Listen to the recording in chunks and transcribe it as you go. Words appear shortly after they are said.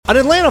An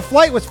Atlanta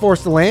flight was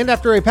forced to land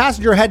after a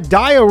passenger had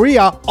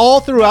diarrhea all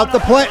throughout the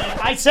plane.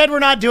 I said we're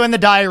not doing the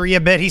diarrhea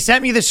bit. He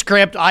sent me the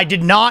script. I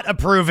did not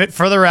approve it,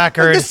 for the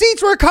record. The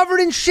seats were covered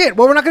in shit.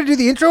 Well, we're not going to do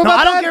the intro about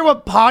I don't that? care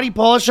what Potty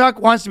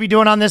Polishuk wants to be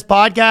doing on this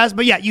podcast,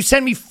 but yeah, you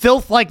send me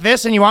filth like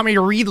this and you want me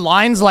to read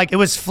lines like it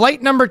was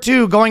flight number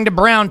 2 going to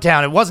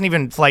Browntown. It wasn't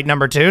even flight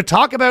number 2.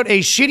 Talk about a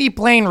shitty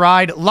plane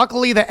ride.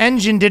 Luckily, the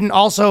engine didn't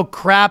also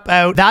crap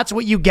out. That's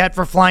what you get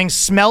for flying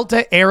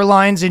Smelta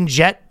Airlines in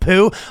jet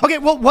poo. Okay,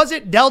 well, was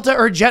it Delta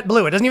or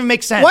JetBlue? It doesn't even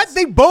make sense. What?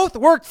 They both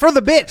worked for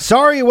the bit.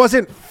 Sorry it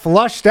wasn't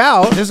flushed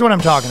out. This is what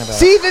I'm talking about.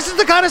 See, this is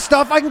the kind of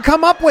stuff I can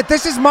come up with.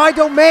 This is my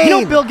domain.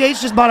 You know, Bill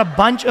Gates just bought a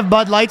bunch of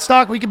Bud Light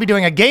stock. We could be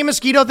doing a gay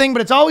mosquito thing,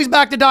 but it's always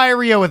back to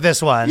diarrhea with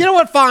this one. You know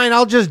what? Fine,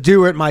 I'll just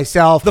do it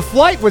myself. The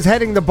flight was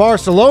heading to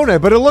Barcelona,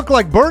 but it looked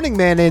like Burning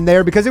Man in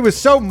there because it was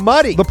so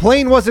muddy. The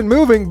plane wasn't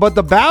moving, but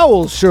the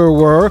bowels sure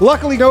were.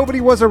 Luckily,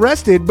 nobody was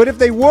arrested, but if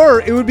they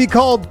were, it would be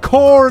called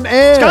Corn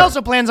Air. Scott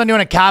also plans on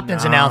doing a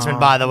captain's announcement,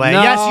 by the way.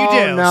 No, yes, you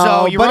do. No.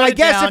 So you but wrote I it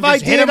guess down, if I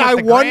just hit him did, with I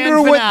the wonder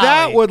grand what finale.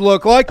 that would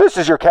look like. This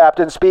is your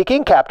captain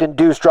speaking, Captain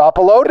Deuce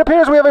Dropalo. It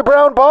appears we have a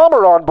brown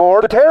bomber on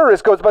board. The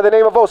terrorist goes by the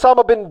name of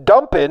Osama bin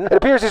Dumpin. It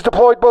appears he's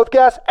deployed both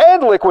gas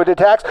and liquid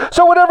attacks,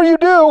 so whatever you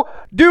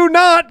Do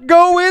not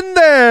go in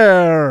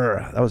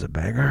there. That was a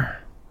banger.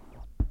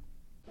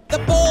 The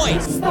boys.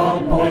 It's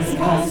the boys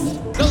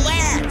cast. The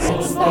lads.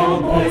 It's the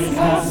boys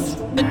cast.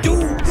 The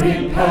dudes.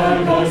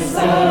 Prepare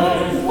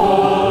yourself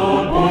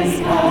for boys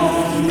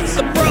cast.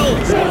 The bros.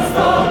 It's the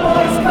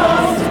boys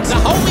cast. The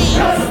homies.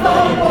 It's the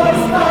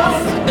boys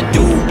cast. The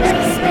dudes.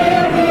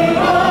 Experience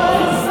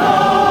the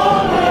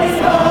boys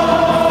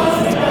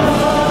cast.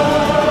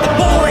 The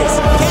boys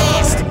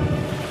cast.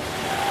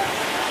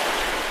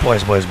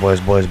 Boys.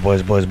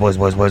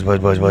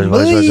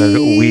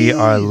 We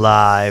are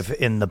live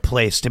in the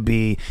place to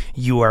be.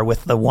 You are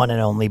with the one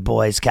and only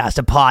Boys Cast,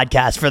 a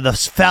podcast for the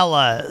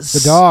fellas.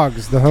 The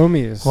dogs, the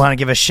homies. Want to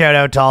give a shout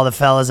out to all the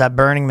fellas at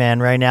Burning Man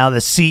right now,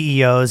 the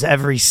CEOs,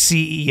 every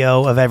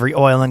CEO of every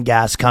oil and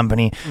gas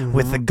company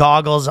with the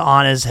goggles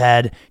on his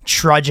head,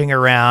 trudging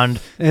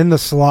around. In the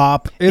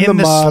slop, in the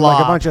mud,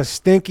 like a bunch of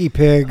stinky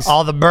pigs.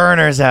 All the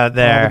burners out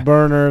there. All the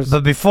burners.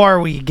 But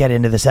before we get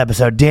into this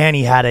episode,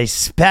 Danny had a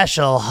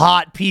special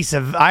hot piece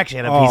of, I actually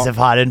had a piece of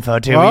hot info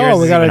too.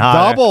 Oh, we got a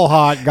double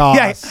hot goss.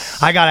 Yeah,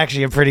 I got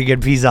actually a pretty good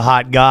piece of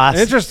hot goss.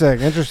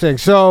 Interesting.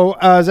 So,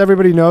 as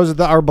everybody knows,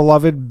 our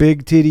beloved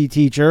big titty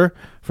teacher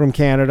from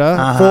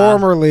Canada,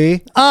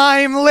 formerly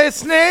I'm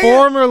listening.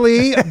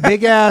 Formerly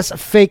big ass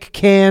fake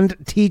canned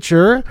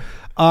teacher,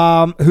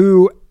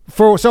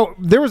 so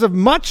there was a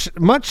much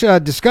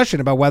discussion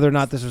about whether or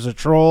not this was a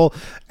troll.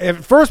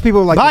 At first,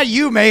 people were like, by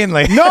you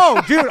mainly. No,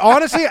 dude,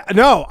 honestly,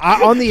 no.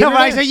 On the No, internet,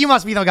 but I say you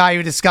must be the guy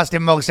who discussed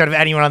him most out of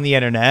anyone on the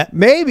internet.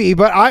 maybe,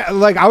 but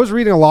I was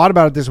reading a lot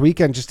about it this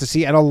weekend just to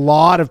see, and a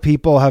lot of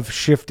people have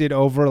shifted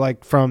over,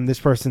 like, from this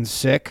person's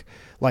sick,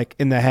 like,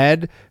 in the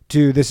head,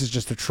 to this is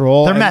just a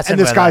troll. They're messing and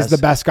this with guy's us. the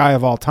best guy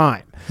of all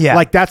time. Yeah.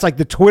 Like, that's like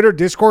the Twitter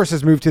discourse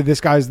has moved to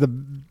this guy's the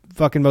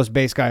fucking most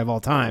base guy of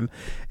all time.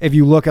 If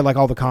you look at like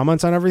all the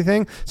comments on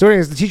everything. So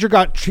anyways, the teacher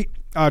got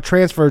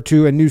transferred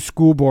to a new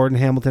school board in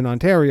Hamilton,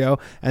 Ontario,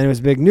 and it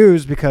was big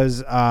news because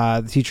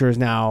the teacher is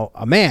now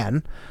a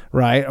man,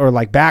 right? Or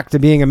like back to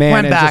being a man.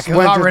 Went back,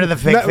 got rid of the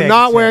fake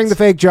not wearing the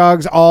fake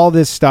jugs, all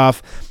this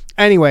stuff.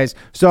 Anyways,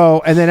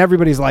 so, and then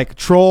everybody's like,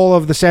 troll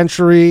of the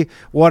century.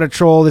 What a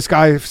troll. This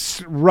guy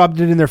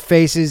rubbed it in their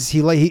faces.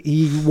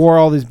 He wore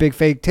all these big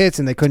fake tits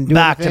and they couldn't do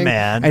Back to anything.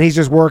 man. And he's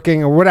just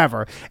working or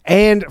whatever.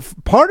 And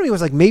part of me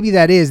was like, maybe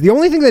that is. The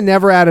only thing that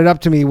never added up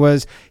to me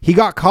was he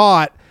got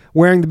caught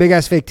wearing the big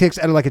ass fake tits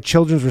at like a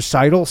children's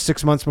recital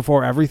 6 months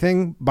before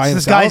everything by So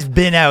himself. this guy's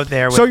been out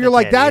there with So you're the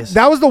like, titties.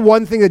 that was the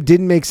one thing that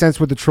didn't make sense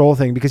with the troll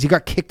thing, because he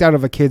got kicked out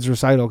of a kid's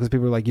recital because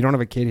people were like, you don't have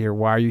a kid here.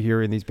 Why are you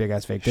here in these big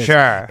ass fake tits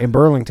Sure. in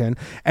Burlington?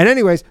 And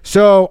anyways,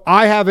 so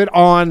I have it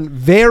on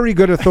very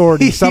good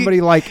authority.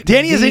 Somebody like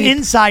Danny is an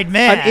inside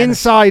man. An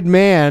inside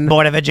man.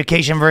 Board of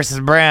Education versus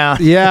Brown.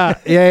 Yeah.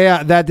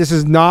 That this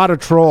is not a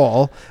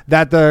troll.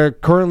 That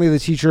currently the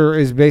teacher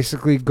is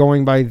basically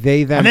going by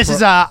they them. And this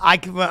is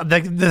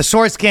the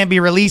source can't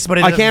be released, but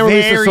it's I can't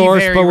release the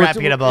source, very but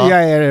reputable.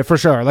 Yeah, for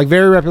sure. Like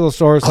very reputable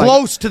source.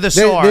 Close to the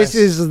source.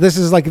 This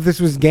is like, if this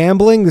was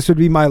gambling, this would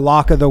be my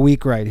lock of the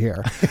week right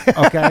here.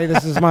 Okay,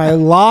 this is my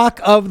lock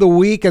of the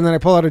week, and then I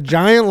pull out a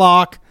giant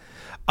lock.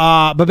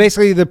 But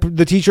basically,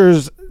 the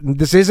teachers.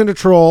 This isn't a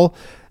troll.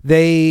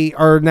 They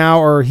are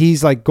now, or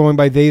he's like going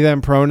by they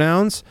them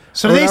pronouns.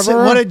 So they said,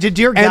 what did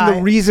your guy? And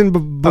the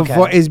reason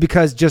before is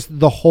because just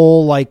the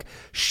whole like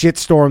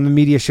shitstorm, the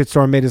media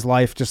shitstorm made his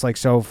life just like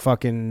so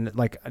fucking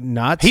like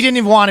nuts. He didn't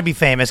even want to be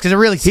famous because it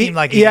really seemed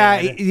like he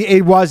did.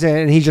 it wasn't,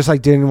 and he just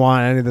like didn't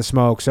want any of the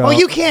smoke. So well,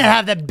 you can't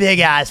have the big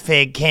ass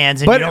fake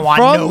cans, and but you don't want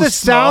from no the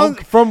smoke.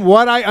 sound, from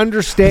what I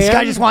understand, This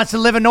guy just wants to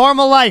live a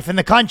normal life in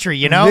the country,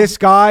 you know. This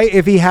guy,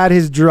 if he had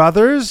his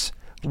druthers,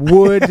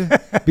 would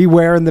be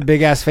wearing the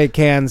big ass fake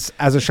cans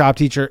as a shop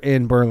teacher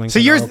in Burlington. So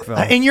you're Oakville.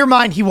 in your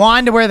mind, he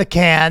wanted to wear the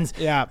cans.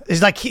 Yeah.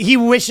 It's like he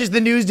wishes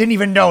the news didn't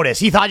even notice.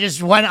 He thought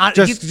just went on.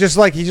 just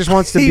like he just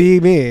wants to be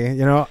me,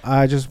 you know.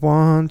 I just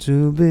want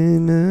to be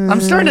me.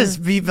 I'm starting to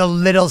be a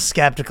little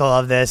skeptical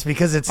of this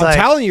because it's I'm like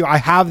telling you, I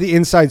have the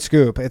inside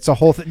scoop. It's a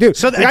whole thing, dude.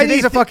 So So the guy do they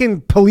needs a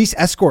fucking police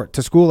escort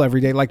to school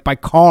every day, like by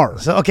car.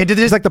 so okay. Did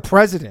He's this like the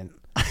president.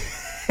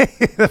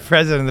 the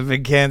president of the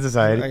Big Can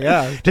Society?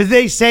 Yeah. Did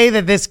they say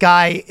that this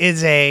guy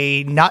is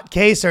a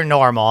nutcase or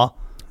normal?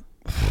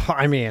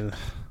 I mean,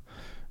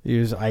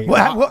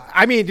 What-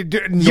 I mean,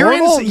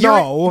 normal?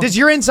 No. Does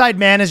your inside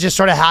man has just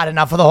sort of had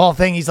enough of the whole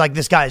thing? He's like,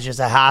 this guy is just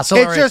a hassle.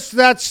 It's just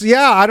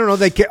I don't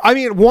know. I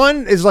mean,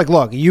 one is like,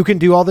 look, you can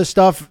do all this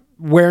stuff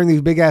wearing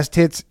these big ass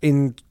tits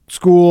in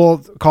school,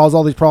 cause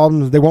all these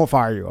problems. They won't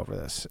fire you over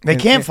this. They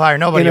can't fire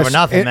nobody over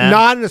nothing, man.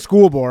 Not in a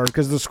school board,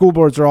 because the school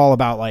boards are all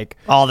about like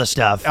all the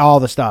stuff. all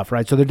the stuff,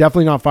 right? So they're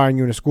definitely not firing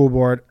you in a school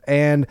board.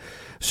 And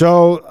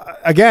so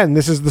again,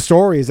 this is the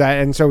story is that,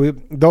 and so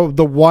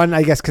the one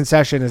I guess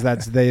concession is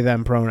that's they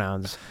them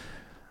pronouns,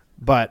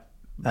 but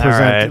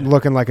right.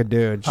 looking like a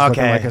dude, just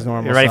looking like his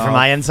normal. You ready for self.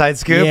 my inside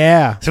scoop?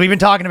 Yeah. So we've been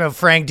talking about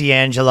Frank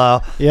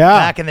D'Angelo. Yeah.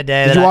 Back in the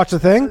day. Did you watch the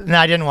thing? No,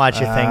 I didn't watch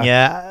your thing.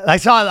 Yeah, I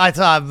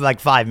saw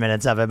like 5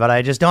 minutes of it, but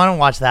I don't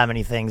watch that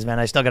many things, man.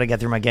 I still got to get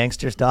through my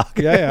gangster stock.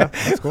 Yeah,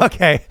 that's cool.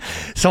 Okay,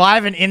 so I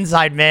have an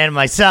inside man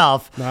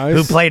myself Nice.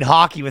 who played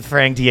hockey with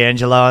Frank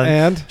D'Angelo,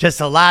 And? just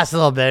the last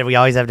little bit, we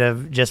always have to,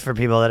 just for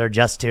people that are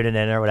just tuning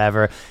in or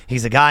whatever.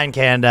 He's a guy in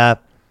Canada.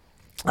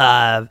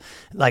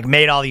 Like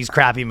made all these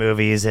crappy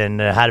movies and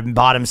had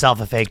bought himself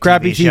a fake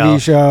Crappy TV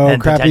TV show,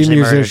 and crappy potentially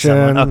murdered musician.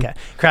 someone. Okay,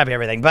 crappy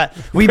everything. But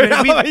we've been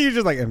you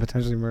just like and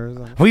potentially murder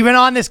someone. we've been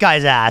on this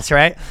guy's ass,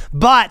 right?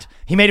 But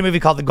he made a movie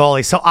called The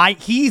Goalie. So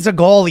he's a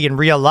goalie in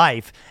real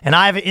life, and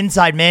I have an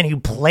inside man who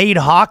played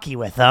hockey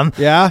with him.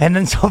 Yeah. And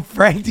then so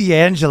Frank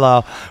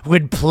D'Angelo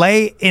would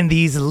play in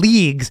these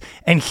leagues,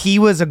 and he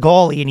was a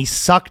goalie, and he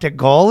sucked at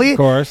goalie. Of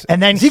course.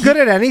 And then Is he good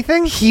at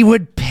anything? He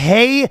would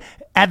pay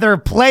other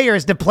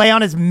players to play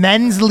on his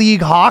men's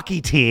league hockey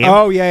team.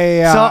 Oh,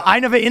 yeah. So I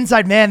know an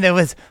inside man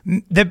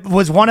that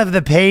was one of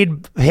the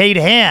paid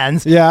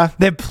hands. Yeah.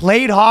 That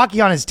played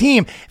hockey on his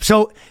team.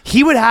 So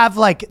he would have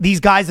like these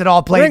guys that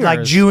all played like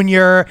Ringers.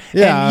 junior,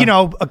 Yeah.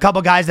 and a couple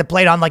guys that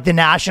played on like the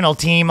national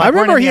team. Like I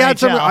remember weren't in he the had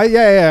some. NHL.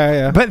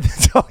 Yeah. But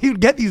so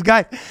he'd get these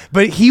guys,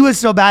 but he was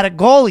so bad at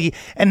goalie,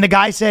 and the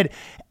guy said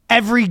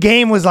every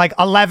game was like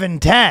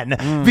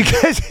 11-10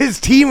 because his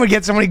team would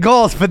get so many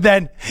goals, but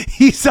then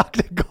he sucked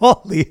at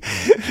goalie.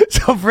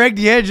 So Frank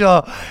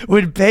D'Angelo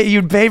you'd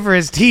pay for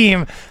his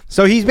team.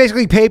 So he's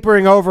basically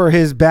papering over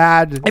his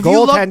bad If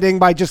you look- goaltending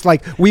by just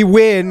like we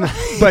win,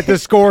 but the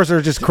scores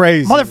are just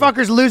crazy.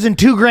 Motherfucker's losing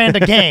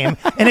 $2,000 a game.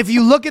 And if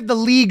you look at the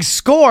league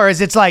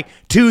scores, it's like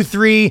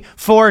 2-3,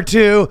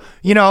 4-2,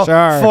 Sure.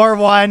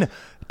 4-1.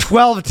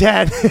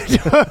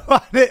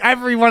 12-10.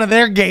 Every one of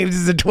their games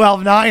is a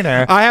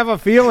 12-9er. I have a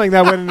feeling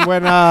that when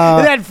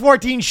They had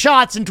 14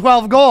 shots and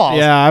 12 goals.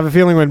 yeah, I have a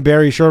feeling when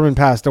Barry Sherman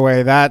passed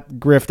away, that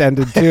grift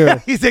ended too.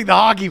 You think the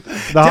hockey?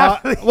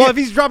 definitely. Well, if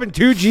he's dropping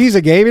 2 G's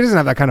a game, he doesn't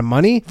have that kind of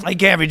money. I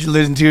can't be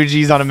losing 2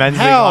 G's on a men's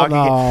Hell league hockey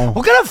no. game.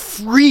 What kind of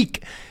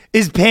freak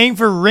is paying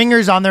for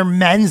ringers on their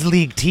men's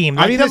league team?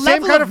 I mean, the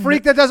same level kind of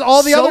freak that does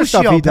all the other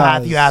stuff he sociopath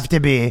does. you have to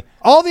be.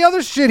 All the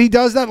other shit he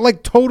does that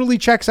like totally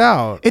checks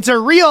out. It's a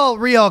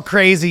real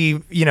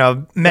crazy,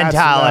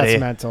 mentality. That's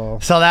mental.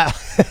 So that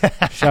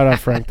Shout out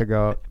Frank the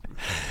Goat.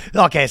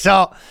 okay,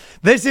 so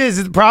this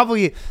is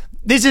probably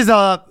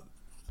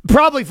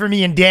for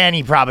me and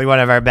Danny, probably one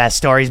of our best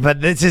stories,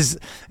 but this is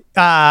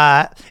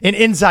an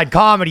inside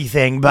comedy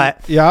thing.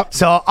 But Yep.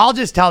 so I'll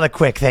just tell the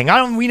quick thing.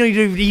 We don't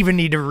even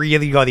need to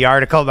really go the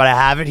article, but I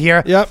have it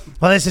here. Yep.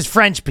 Well, this is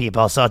French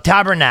people. So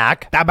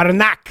Tabernac.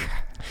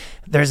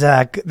 There's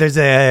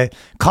a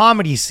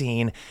comedy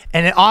scene,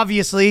 and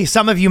obviously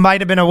some of you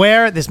might have been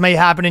aware this may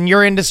happen in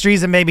your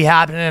industries and maybe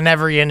happen in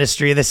every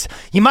industry. This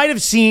you might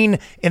have seen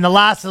in the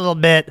last little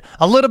bit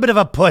of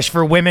a push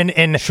for women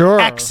in Sure.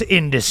 X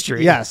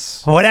industry.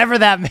 Yes. Whatever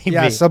that may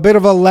Yes, be. a bit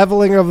of a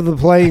leveling of the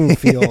playing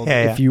field,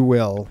 Yeah. if you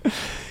will.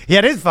 Yeah,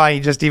 it is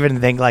funny just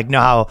even think like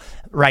how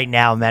right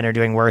now men are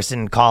doing worse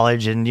in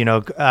college, and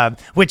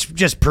which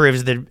just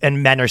proves that,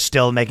 and men are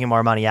still making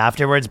more money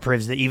afterwards,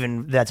 proves that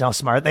even that's how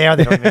smart they are.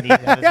 They don't even need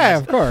to Yeah,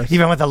 of course.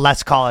 Even with a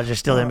less college, they're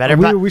still doing better.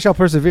 We shall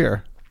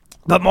persevere.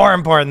 But more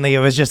importantly, it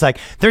was just like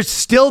there's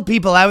still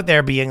people out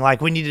there being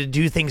like, we need to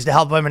do things to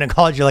help women in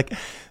college. You're like,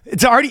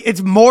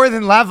 it's more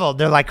than leveled.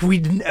 They're like,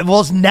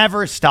 we'll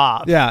never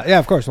stop. Yeah,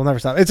 of course. We'll never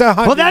stop. It's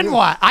 100. Well, then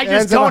what? I it just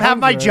ends at don't have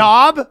my 100.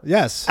 job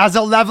Yes. as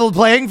a level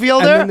playing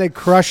fielder. And then they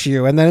crush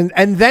you. And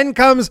then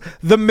comes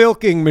the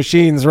milking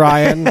machines,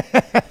 Ryan.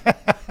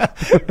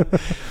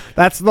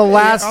 That's the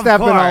last Of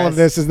step in all course. of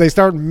this is they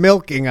start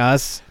milking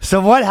us.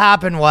 So what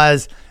happened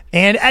was,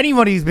 and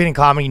anybody who's been in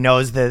comedy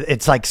knows that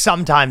it's like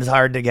sometimes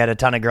hard to get a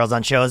ton of girls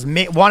on shows.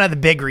 One of the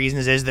big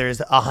reasons is there's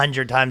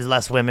 100 times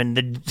less women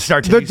that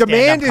start to The do stand-up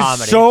demand is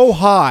comedy. so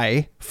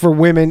high for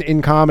women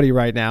in comedy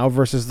right now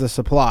versus the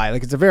supply.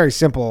 Like it's a very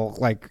simple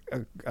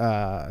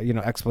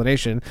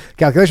explanation,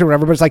 calculation,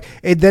 whatever. But it's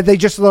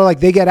like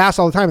they get asked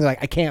all the time. They're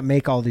like, I can't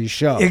make all these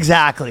shows.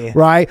 Exactly.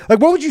 Right. Like,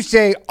 what would you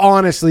say,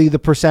 honestly,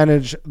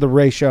 the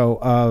ratio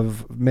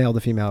of male to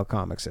female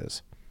comics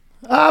is?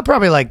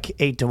 Probably like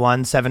 8-1,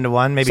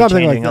 7-1, maybe Something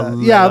changing like a that.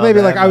 little Yeah, maybe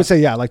bit, like I but- would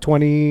say like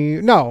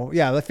 20. No,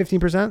 yeah, like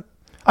 15%.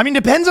 I mean,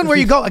 depends on where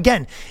you go.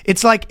 Again,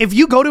 it's like if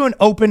you go to an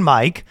open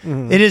mic,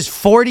 it is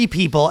 40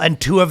 people and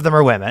 2 of them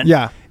are women.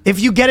 Yeah. If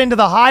you get into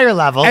the higher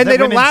levels, And the they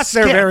don't women last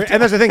there skip.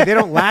 and that's the thing, they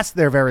don't last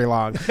there very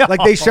long.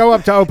 Like they show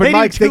up to open They do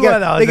mics, they 2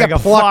 of those, get they go,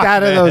 plucked "Fuck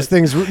out of this." those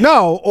things.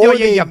 No, or Or you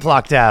they get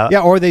plucked out.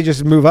 Yeah, or they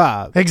just move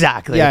up.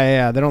 Exactly.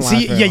 Yeah, they don't So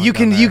last very long you down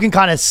can there. you can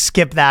kind of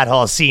skip that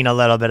whole scene a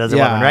little bit as a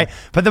Yeah. woman, right?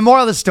 But the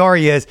moral of the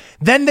story is,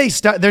 then they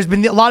start. There's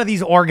been a lot of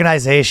these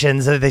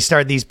organizations that they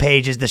start these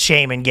pages, the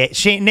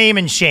name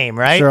and shame,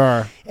 right?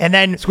 Sure. And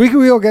then Squeaky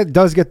Wheel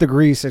does get the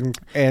grease and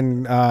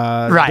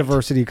right.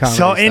 diversity comedy.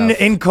 So stuff.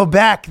 in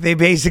Quebec, they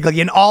basically,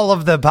 in all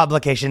of the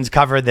publications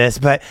covered this,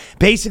 but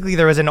basically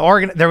there was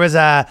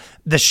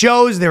the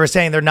shows, they were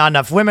saying there are not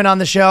enough women on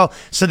the show,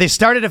 so they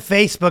started a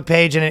Facebook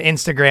page and an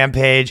Instagram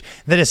page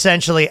that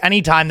essentially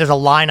anytime there's a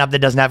lineup that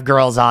doesn't have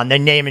girls on, they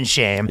name and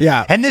shame.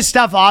 Yeah. And this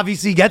stuff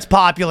obviously gets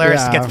popular,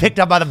 Yeah. gets picked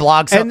up by the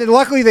blog. So And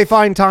luckily they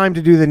find time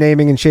to do the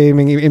naming and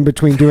shaming in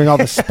between doing all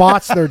the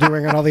spots they're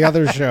doing on all the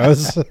other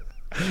shows.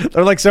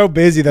 They're like so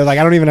busy. They're like,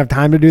 I don't even have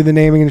time to do the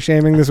naming and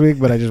shaming this week,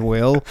 but I just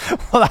will.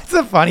 well, that's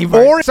the funny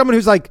part. Or someone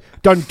who's like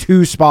done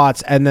 2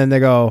 spots and then they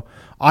go,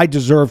 I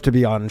deserve to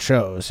be on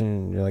shows.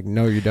 And you're like,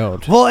 no, you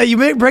don't. Well,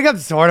 you bring up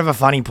sort of a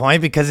funny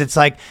point because it's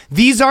like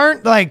these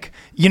aren't like,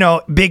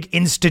 big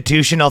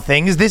institutional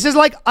things. This is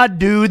like a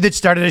dude that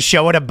started a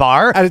show at a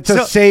bar And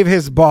to save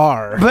his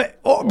bar. But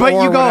Or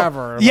you go,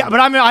 whatever. yeah. But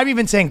I'm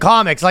even saying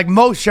comics. Like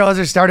most shows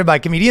are started by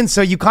comedians,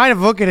 so you kind of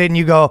look at it and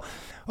you go,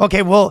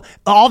 okay, well,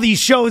 all these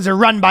shows are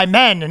run by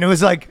men, and it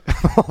was like,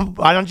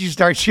 why don't you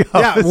start shows?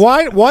 Yeah,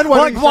 why don't you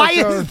start why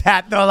shows? is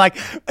that though? Like,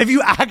 if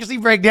you actually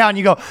break down,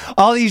 you go,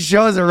 all these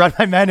shows are run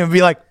by men, and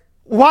be like,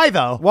 why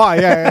though? Why?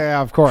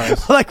 Yeah, of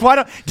course. Like, why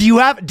don't do you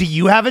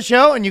have a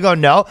show? And you go,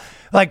 no.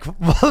 Like,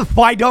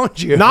 why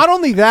don't you? Not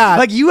only that.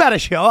 Like you had a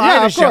show. I Yeah,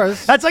 had a of show.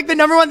 course. That's like the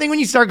number one thing when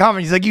you start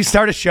comedy. Is like you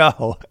start a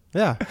show.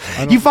 Yeah.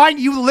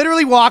 You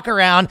literally walk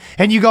around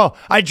and you go,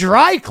 a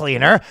dry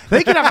cleaner.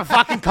 They can have a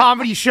fucking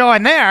comedy show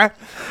in there.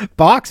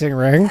 Boxing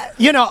ring.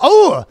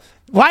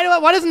 Why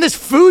doesn't this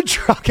food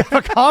truck have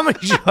a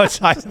comedy show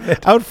inside of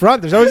it? Out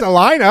front, there's always a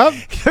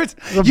lineup. There's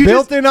a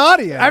built-in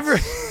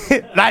audience.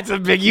 That's a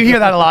big. You hear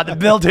that a lot. The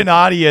built-in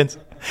audience.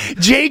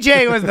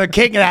 JJ was the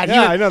king of that.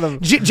 Yeah, I know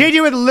them.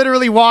 JJ would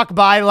literally walk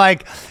by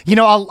like,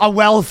 a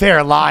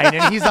welfare line,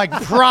 and he's like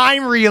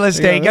prime real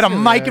estate. Yeah, Get a this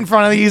is mic right. in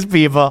front of these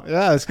people.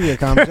 Yeah, this could be a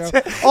comedy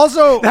show.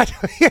 Also,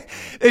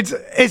 It's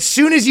as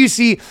soon as you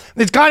see,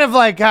 it's kind of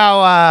like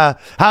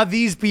how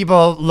these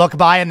people look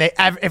by, and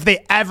if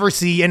they ever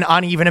see an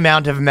uneven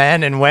amount of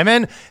men and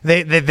women,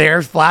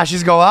 their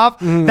flashes go up.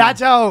 That's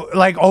how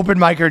like open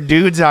micer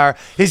dudes are.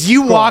 Is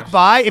you walk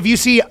by, if you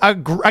see a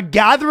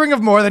gathering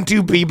of more than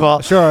 2 people,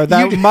 sure,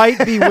 that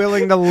might be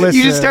willing to listen.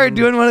 you just start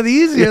doing one of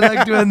these. You're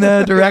like doing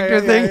the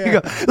director thing. yeah.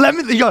 You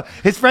go, you go.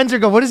 His friends are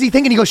go, what is he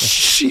thinking? He goes,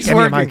 shh, he's Give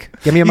me a working.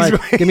 mic. Give me a He's-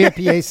 mic. Give me a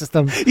PA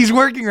system. He's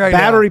working right now.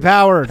 Battery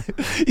powered.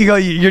 You go,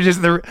 you're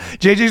just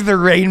JJ's the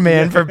Rain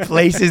Man for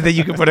places that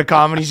you can put a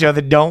comedy show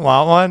that don't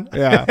want one.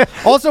 Yeah.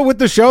 Also with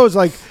the shows,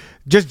 like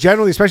just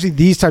generally, especially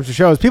these types of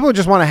shows, people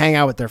just want to hang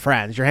out with their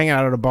friends. You're hanging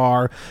out at a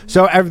bar.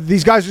 So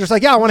these guys are just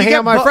like, yeah, I want to hang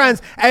out with my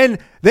friends. And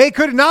they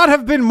could not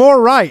have been more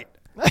right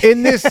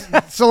in this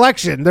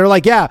selection. They're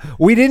like, yeah,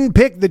 we didn't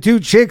pick the 2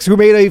 chicks who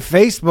made a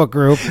Facebook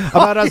group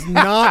about us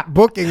not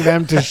booking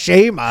them to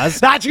shame us.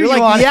 That's who you're you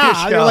like, want on yeah.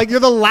 this show. You're like, you're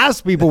the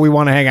last people we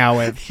want to hang out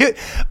with.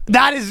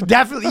 That is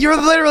definitely, you're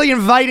literally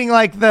inviting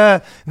like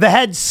the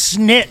head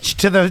snitch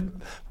to the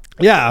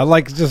Yeah,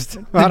 like just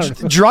I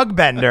don't know. drug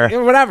bender.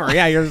 Whatever.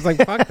 Yeah, you're just like,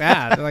 fuck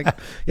that. Like,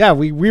 yeah,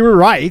 we were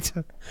right.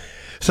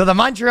 So the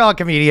Montreal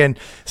comedian.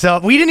 So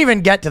we didn't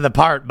even get to the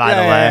part, by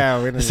the way. Yeah,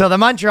 we didn't. So the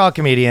Montreal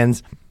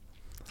comedians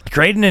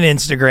created an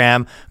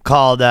Instagram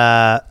called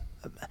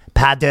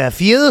Pas de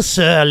filles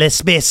sur le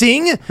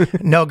spacing.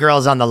 No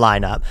girls on the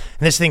lineup. And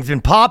this thing's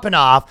been popping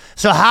off.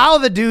 So how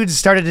the dudes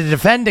started to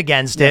defend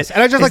against it.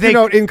 And I just is like to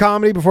note, in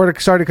comedy, before I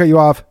start to cut you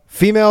off,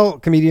 female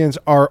comedians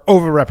are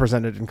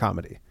overrepresented in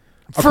comedy.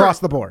 Across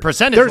the board.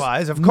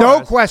 Percentage-wise, of No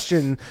course.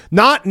 question.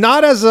 Not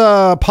as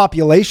a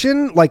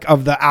population, like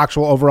of the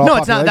actual overall No,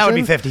 it's not.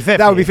 population. That would be 50-50.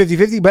 That would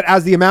be 50-50. But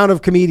as the amount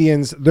of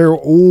comedians, they're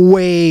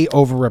way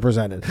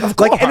overrepresented. Of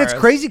Like, and it's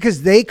course. crazy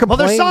because they complain.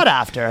 Well, they're sought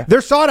after.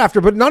 They're sought after,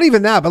 but not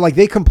even that. But like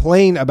they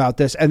complain about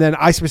this. And then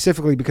I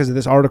specifically, because of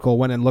this article,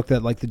 went and looked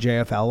at like the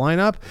JFL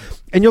lineup.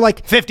 And you're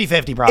like,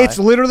 50-50 probably. it's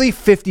literally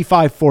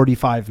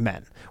 55-45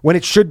 men when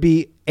it should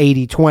be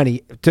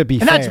 80-20 to be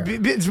and fair.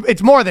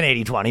 it's more than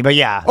 80-20, but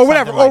yeah. Or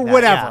whatever, something like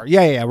or that, whatever.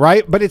 Yeah,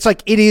 right? But it's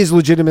like, it is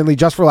legitimately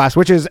Just for Laughs,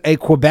 which is a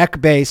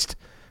Quebec-based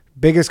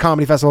biggest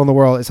comedy festival in the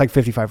world, it's like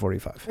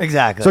 55-45.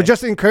 Exactly. So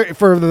just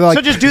for the like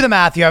so just do the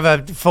math. You have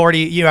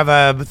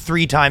a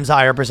 3 times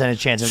higher percentage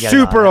chance of getting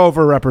super on it.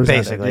 overrepresented.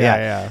 Basically,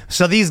 yeah.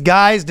 So these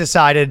guys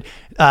decided,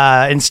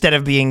 instead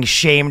of being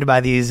shamed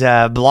by these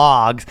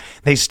blogs,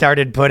 they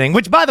started putting,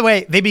 which by the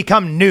way, they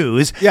become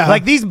news. Yeah.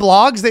 Like these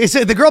blogs, they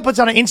say the girl puts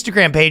on an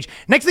Instagram page.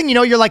 Next thing you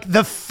know, you're like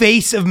the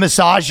face of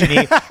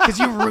misogyny because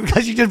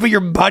you just put your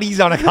buddies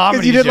on a comedy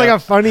Because you did show. like a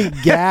funny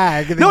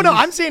gag. No,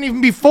 I'm saying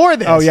even before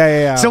this. Oh,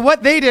 yeah. So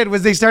what they did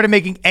was they started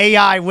making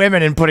AI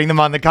women and putting them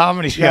on the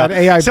comedy show. Yeah,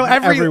 AI so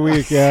every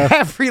week, yeah.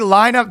 Every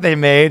lineup they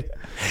made,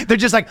 they're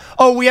just like,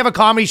 oh, we have a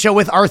comedy show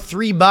with our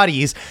 3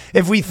 buddies.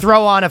 If we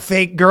throw on a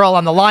fake girl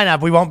on the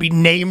lineup, we won't be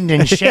named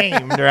and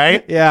shamed,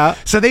 right? Yeah.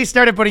 So they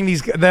started putting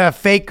the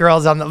fake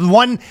girls on the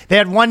one. They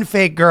had one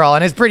fake girl,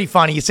 and it's pretty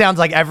funny. It sounds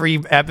like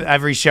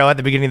every show at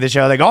the beginning of the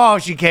show, they go, oh,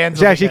 she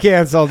canceled. Yeah, she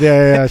canceled.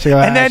 Yeah. She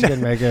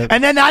didn't make it.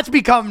 And then that's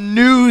become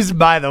news,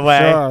 by the way.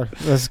 Sure.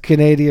 That's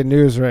Canadian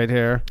news right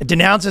here.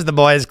 Denounces the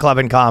Boys Club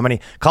in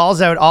comedy,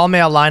 calls out all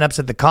male lineups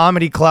at the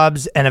comedy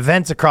clubs and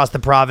events across the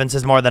province,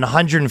 has more than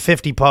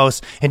 150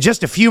 posts in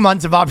just a few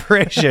months of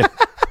operation.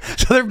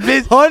 So they're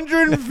busy.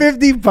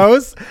 150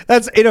 posts?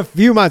 That's in a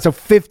few months. So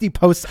 50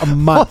 posts a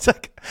month.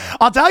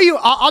 I'll tell you,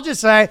 I'll just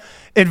say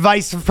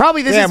advice.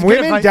 Probably this is Damn, good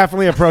women advice.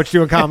 definitely approach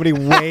doing comedy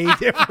way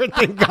different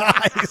than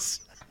guys.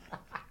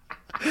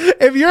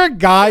 If you're a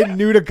guy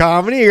new to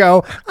comedy, you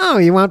go, oh,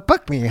 you want to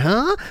book me,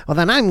 huh? Well,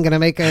 then I'm going to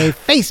make a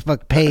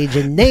Facebook page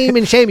and name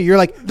and shame you. You're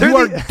like, you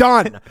are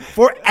done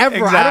forever. I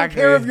don't Exactly.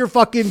 care if you're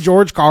fucking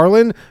George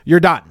Carlin. You're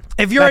done.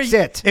 If you're That's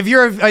it. If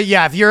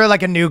you're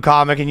like a new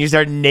comic and you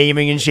start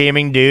naming and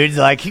shaming dudes,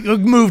 like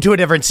move to a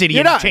different city You're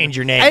and done. change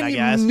your name. And I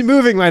guess.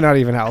 moving might not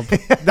even help.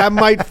 That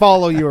might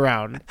follow you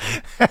around.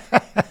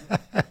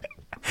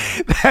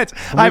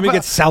 Women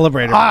get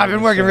celebrated. I've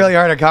been working really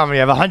hard at comedy.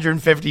 I have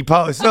 150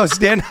 posts. No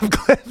stand-up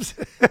clips.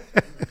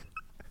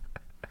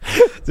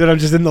 Dude, I'm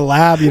just in the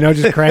lab,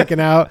 just cranking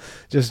out,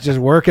 just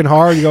working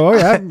hard. You go, oh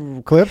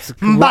yeah, clips,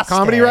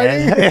 comedy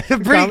writing,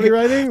 comedy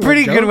writing.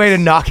 Pretty good jokes. way to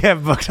not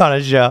get booked on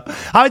a show.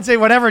 I would say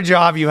whatever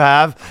job you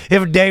have,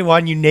 if day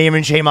one you name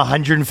and shame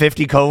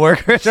 150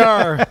 coworkers.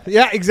 Sure.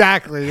 Yeah,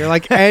 exactly. You're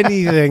like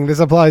anything. This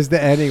applies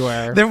to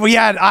anywhere. Then we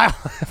had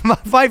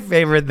my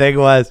favorite thing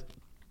was.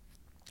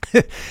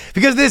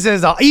 Because this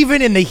is all,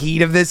 even in the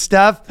heat of this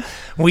stuff,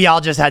 we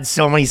all just had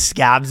so many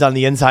scabs on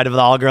the inside of the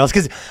all girls.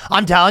 Because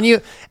I'm telling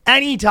you,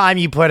 anytime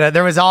you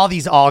there was all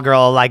these all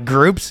girl like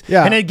groups.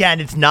 Yeah. And again,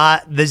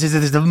 this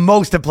is the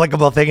most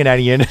applicable thing in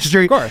any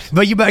industry. Of course.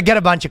 But you get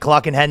a bunch of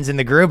clucking hens in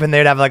the group, and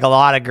they'd have like a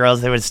lot of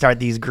girls that would start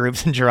these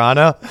groups in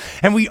Toronto.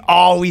 And we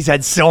always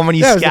had so many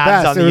Yeah, it was the scabs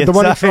best. on the inside. The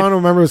one in Toronto,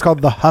 remember, was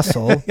called The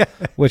Hustle,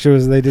 which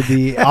was, they did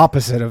the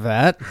opposite of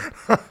that.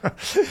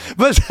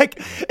 But it's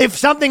like, if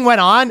something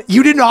went on,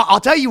 you did not. I'll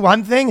tell you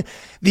one thing.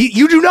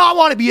 You do not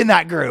want to be in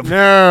that group.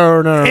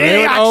 No.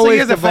 It actually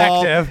is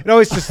effective. It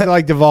always just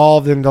like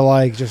devolved into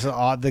like just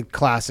the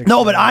classic.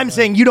 No, but I'm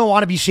saying you don't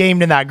want to be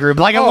shamed in that group.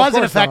 Like, it Oh, of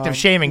wasn't course effective not.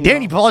 shaming.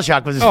 Danny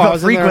Polishuk was I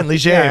was in there. frequently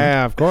shamed.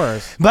 Yeah, of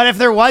course. But if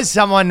there was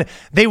someone,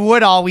 they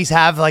would always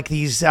have like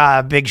these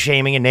big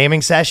shaming and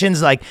naming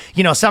sessions. Like,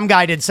 some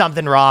guy did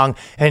something wrong,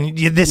 and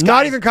this guy.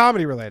 Not even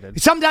comedy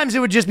related. Sometimes it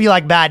would just be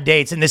like bad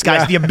dates, and this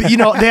guy's they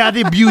are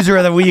the abuser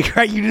of the week,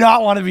 right? You do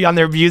not want to be on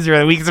their abuser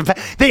of the week.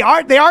 They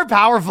are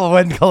powerful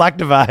when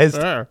collectivized.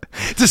 Sure.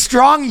 It's a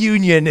strong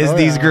union is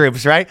these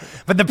groups, right?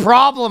 But the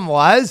problem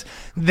was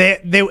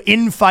the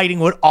infighting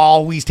would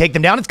always take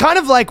them down. It's kind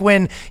of like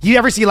when you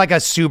ever see like a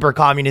super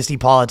communisty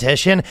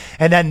politician,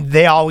 and then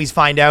they always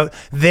find out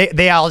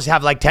they always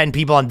have like 10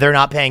 people and they're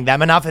not paying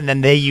them enough, and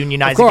then they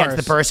unionize against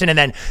the person, and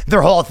then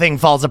their whole thing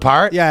falls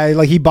apart. Yeah,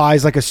 like he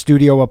buys like a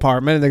studio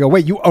apartment, and they go,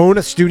 "Wait, you own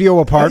a studio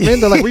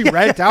apartment?" They're like, "We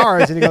rent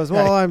ours," and he goes,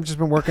 "Well, I've just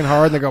been working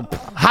hard." And they go,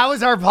 How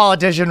is our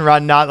politician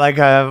run not like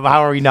how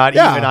are we not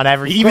Yeah, even on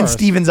of even course.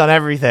 Stevens on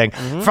everything,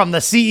 from the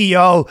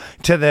CEO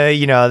to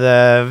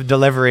the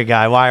delivery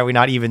guy? Why are we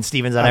not even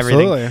Stevens on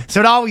Absolutely. everything?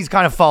 So it always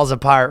kind of falls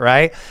apart,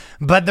 right?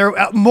 But there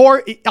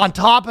more on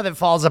top of it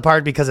falls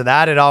apart because of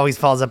that. It always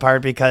falls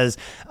apart because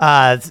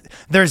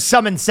there's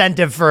some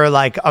incentive for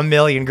like a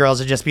million girls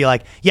to just be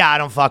like, yeah, I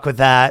don't fuck with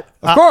that.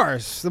 "Of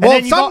course." And Well,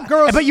 then you some go-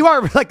 girls, but you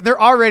are like,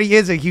 there already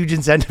is a huge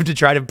incentive to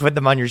try to put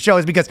them on your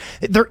shows, because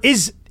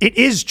it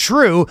is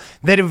true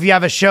that if you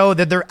have a show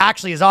that there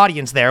actually is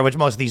audience there, which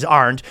most of these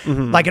aren't,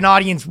 Mm-hmm. like an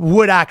audience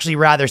would actually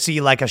rather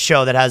see like a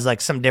show that has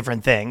like some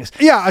different things.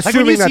 Yeah, Like when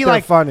assuming you that see, they're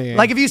like, funny.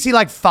 Like if you see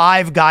like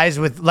 5 guys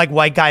with like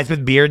white guys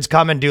with beards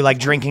come and do like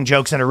drinking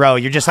jokes in a row,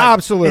 you're just like,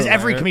 Absolutely. is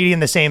every comedian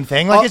the same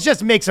thing? Like, it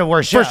just makes a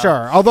worse show. for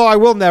sure. Although I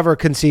will never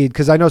concede,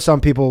 because I know some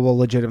people will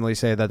legitimately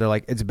say that they're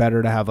like, it's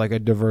better to have like a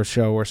diverse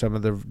show where some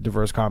of the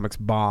diverse comics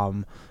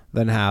bomb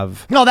than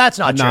have No, that's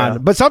not non. true.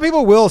 But some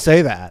people will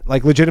say that,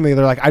 like, legitimately,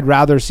 they're like, I'd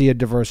rather see a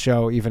diverse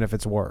show even if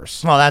it's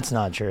worse. Well, that's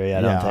not true.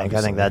 I don't Yeah, think. I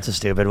obviously. think that's a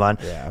stupid one.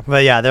 Yeah.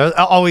 But yeah, there's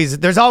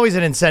always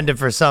an incentive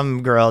for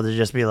some girl to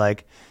just be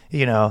like,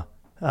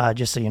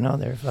 Just so you know,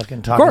 they're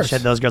fucking talking course.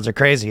 shit. Those girls are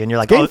crazy, and you're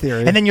like, Game oh,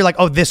 theory. and then you're like,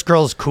 oh, this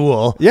girl's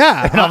cool.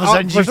 Yeah, and all of a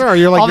sudden, for sure.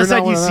 You're like, all of a you're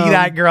sudden not you one of see them.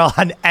 that girl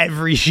on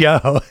every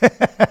show.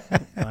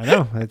 I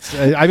know. It's.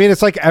 I mean,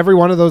 it's like every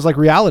one of those like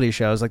reality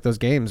shows, like those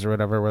games or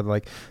whatever, where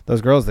like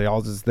those girls,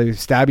 they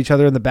stab each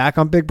other in the back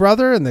on Big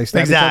Brother, and they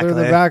stab each other in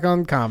the Exactly. back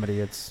on comedy.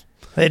 It's.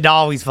 It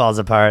always falls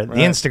apart. Right.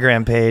 The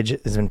Instagram page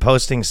has been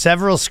posting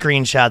several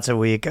screenshots a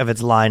week of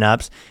its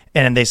lineups,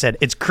 and they said,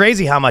 it's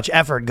crazy how much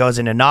effort goes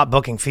into not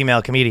booking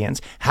female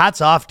comedians.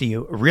 Hats off to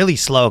you. Really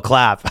slow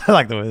clap. I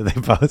like the way they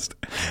post.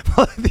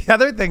 Well, the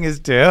other thing is,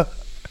 too,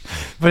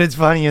 but it's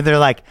funny, they're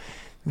like,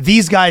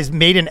 these guys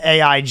made an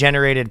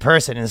AI-generated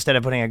person instead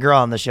of putting a girl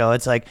on the show.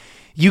 It's like,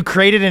 you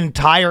created an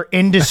entire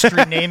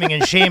industry naming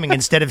and shaming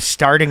instead of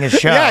starting a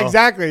show. Yeah,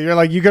 exactly. You're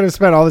like, you could have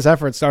spent all this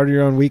effort starting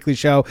your own weekly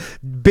show,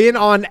 been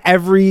on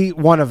every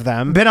one of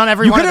them. Been on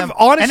every you one could of have them.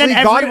 honestly And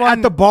then gone everyone-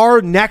 at the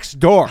bar next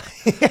door.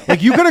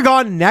 Like, you could have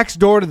gone next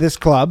door to this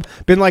club,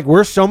 been like,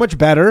 we're so much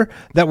better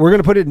that we're going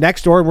to put it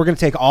next door and we're going to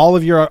take all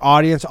of your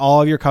audience,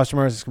 all of your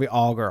customers. It's going to be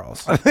all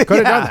girls. Could have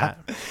done that.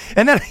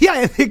 And then,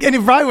 and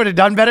you probably would have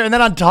done better. And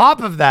then on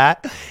top of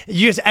that,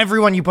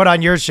 everyone you put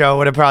on your show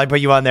would have probably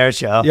put you on their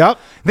show. Yep.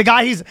 The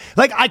guy, he's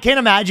like, I can't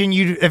imagine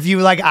if you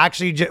like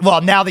actually,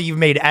 well, now that you've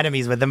made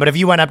enemies with them, but if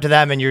you went up to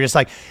them and you're just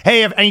like,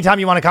 hey, if anytime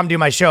you want to come do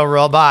my show,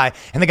 roll by.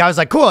 And the guy was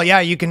like, cool, yeah,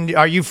 you can,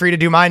 are you free to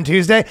do mine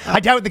Tuesday? I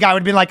doubt the guy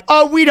would have been like,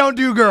 oh, we don't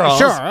do girls.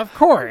 Sure, of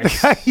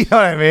course. You know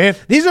what I mean?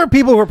 These are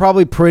people who are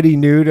probably pretty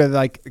new to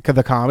like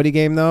the comedy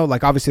game, though.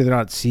 Like, obviously, they're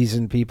not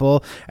seasoned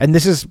people, and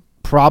this is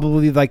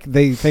probably like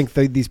they think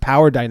these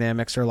power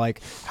dynamics are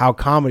like how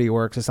comedy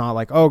works. It's not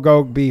like, oh,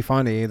 go be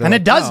funny. They're And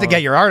like, it does "Oh." to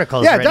get your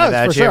articles Yeah, it written does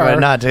about for you, sure. but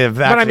not to.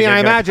 But I mean, I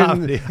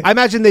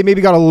imagine they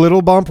maybe got a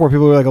little bump where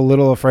people were like a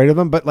little afraid of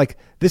them. But like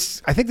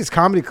this, I think this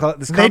comedy club,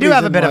 They do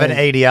have a bit of an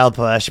ADL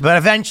push, but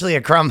eventually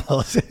it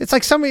crumbles. It's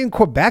like somebody in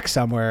Quebec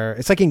somewhere.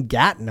 It's like in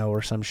Gatineau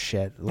or some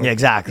shit. Like, Yeah,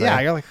 exactly. Yeah,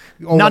 you're like,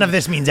 oh, None of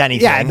this means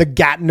anything. Yeah, the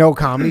Gatineau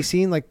comedy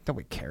scene, like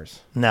nobody cares.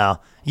 No.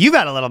 You've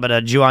had a little bit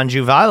of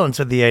Jew-on-Jew violence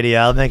with the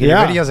ADL, making your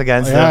videos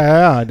against them.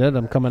 Yeah, I did.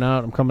 I'm coming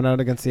out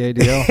against the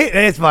ADL.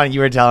 It's funny. You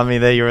were telling me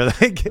that you were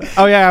like,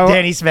 Oh, yeah, well-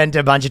 Danny spent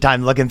a bunch of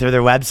time looking through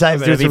their website,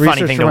 but doing it'd be a some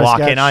funny research thing for to my walk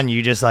sketch. in on.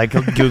 You just like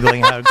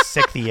Googling how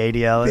sick the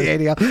ADL is.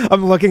 The ADL.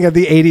 I'm looking at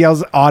the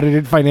ADL's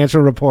audited financial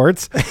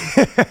reports.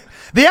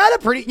 They had a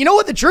pretty, you know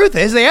what the truth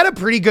is? They had a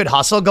pretty good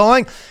hustle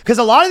going because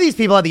a lot of these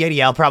people at the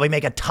ADL probably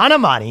make a ton of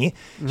money.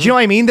 Do you know what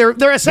I mean? They're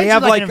essentially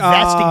have like an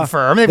investing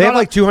firm. they have brought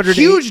like up 200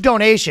 huge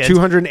donations.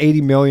 280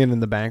 million in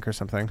the bank or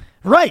something.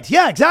 Right.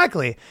 Yeah,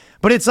 exactly.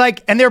 But it's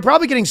like, and they're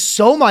probably getting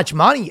so much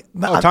money.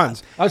 Oh,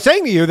 tons. I was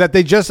saying to you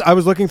that I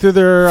was looking through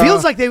their.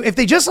 Feels like if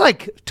they just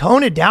like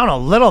tone it down a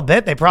little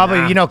bit, they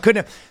probably,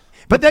 couldn't.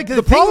 But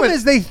the problem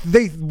is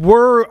they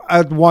were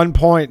at one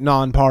point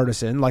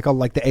nonpartisan, like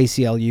the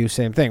ACLU,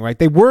 same thing, right?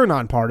 They were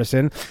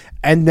nonpartisan,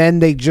 and then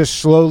they just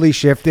slowly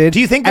shifted. Do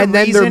you think the and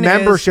then their reason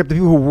membership, the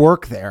people who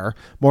work there,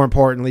 more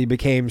importantly,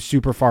 became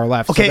super far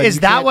left. Okay, so is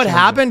you that can't what change it.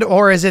 happened,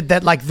 or is it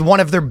that like one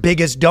of their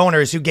biggest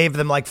donors who gave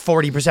them like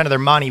 40% of their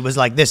money was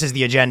like, "This is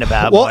the agenda,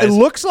 bad Well, boys." it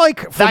looks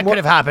like That could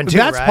have happened too,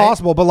 That's right?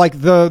 possible, but like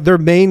their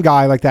main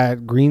guy, like that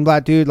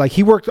Greenblatt dude, like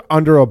he worked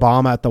under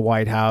Obama at the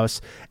White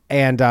House,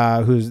 and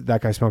who's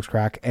that guy smokes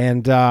crack,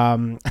 and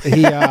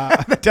he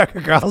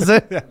Tucker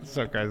Carlson.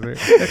 so crazy.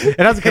 It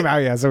hasn't come out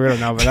yet, so we don't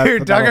know. But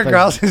Dude, Tucker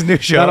Carlson's new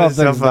show that whole is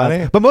so thing's nuts.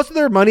 funny. But most of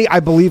their money, I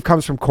believe,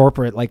 comes from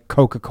corporate, like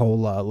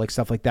Coca-Cola, like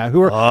stuff like that.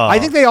 Who are Oh. I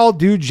think they all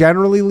do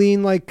generally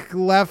lean like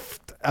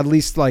left, at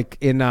least like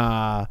in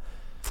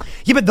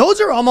Yeah, but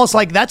those are almost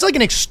like that's like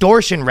an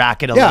extortion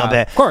racket a Yeah, little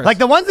bit. of course. Like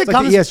the ones that It's like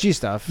comes the ESG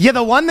stuff. Yeah,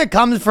 the one that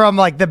comes from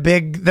like the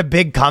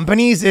big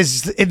companies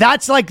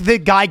that's like the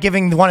guy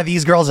giving one of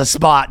these girls a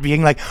spot,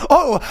 being like,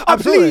 "Oh,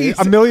 Absolutely,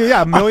 please." $1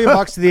 million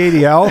bucks to the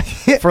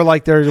ADL for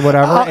like their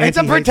whatever. It's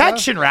a anti-hate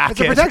protection stuff. racket. It's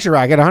a protection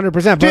racket,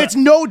 100%. Dude, it's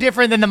no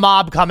different than the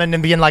mob coming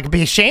and being like,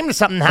 "Be ashamed if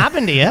something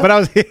happened to you." But I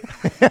was,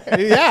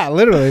 yeah,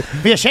 literally.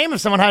 Be ashamed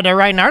if someone had to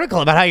write an article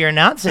about how you're a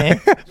Nazi.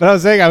 But I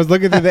was saying, I was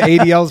looking through the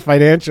ADL's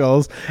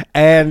financials,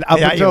 and up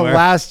Yeah, you until were.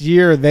 last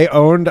year, they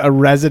owned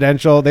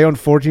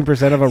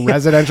 14% of a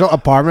residential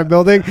apartment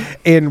building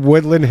in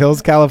Woodland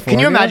Hills, California. Can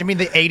you imagine me,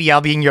 the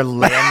ADL, being your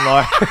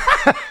landlord?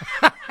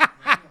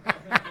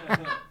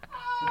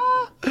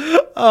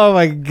 Oh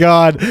my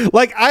God.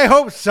 Like, I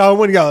hope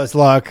someone goes,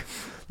 look,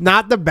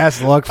 not the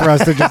best look for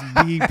us to just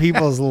be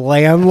people's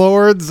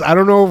landlords. I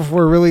don't know if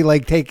we're really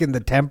like taking the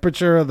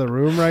temperature of the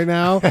room right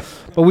now,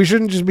 but we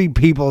shouldn't just be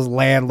people's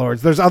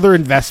landlords. There's other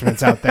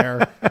investments out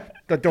there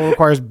that don't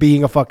require us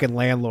being a fucking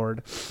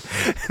landlord.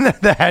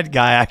 The head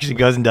guy actually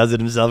goes and does it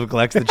himself and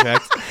collects the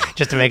checks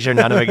just to make sure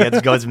none of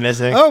it goes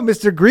missing. Oh,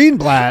 Mr.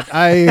 Greenblatt,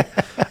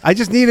 I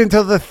just need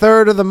until the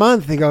 3rd of the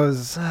month. He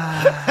goes,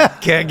 I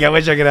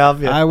wish I could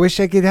help you. I wish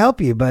I could help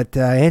you, but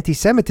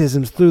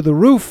anti-Semitism's through the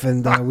roof,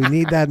 and we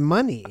need that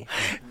money.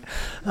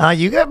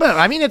 You got, but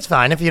I mean, it's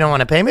fine if you don't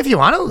want to pay me. If you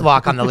want to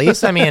walk on the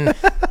lease, I mean,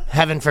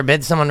 heaven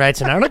forbid someone writes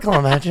an article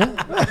about you.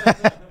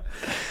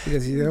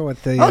 Because you know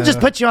what the. I'll just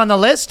put you on the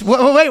list.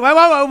 Wait,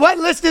 what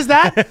list is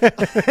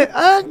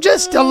that?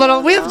 Just a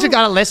little. We've just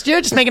got a list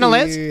here. Just making a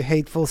list.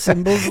 Hateful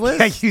symbols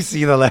list. You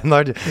see the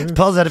landlord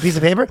pulls out a piece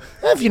of paper.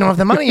 If you don't have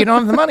the money, you don't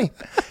have the money.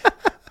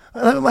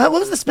 What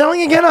was the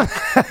spelling again?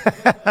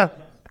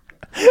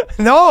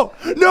 No.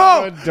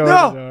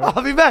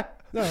 I'll be back.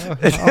 I'll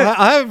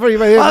have it for you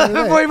by the end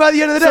of the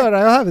day. End of the day. Sorry,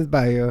 I'll have it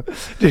by you.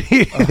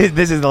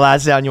 This is the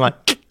last sound you want.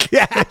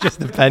 Just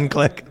the pen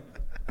click.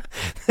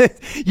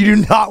 You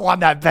do not want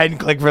that pen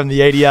click from the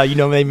ADL. You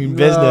know, maybe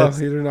business.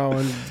 No, you do not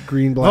want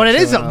green black. But it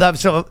is showing up.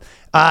 so.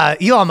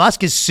 Elon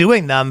Musk is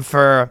suing them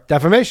for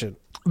defamation.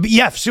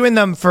 Yeah, suing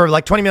them for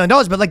like $20 million.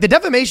 But like the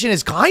defamation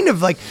is kind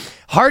of like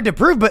hard to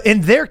prove. But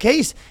in their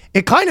case,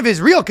 it kind of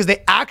is real because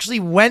they actually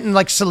went and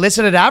like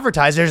solicited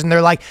advertisers and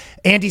they're like,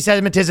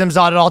 anti-Semitism's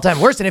at all-time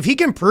worst. And if he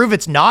can prove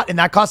it's not and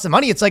that costs them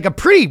money, it's like a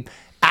pretty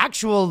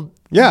actual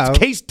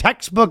case,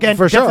 textbook, and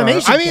for sure.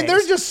 defamation. I mean, case.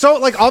 There's just so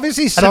like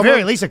obviously at the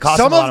very least it costs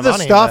some them a lot of the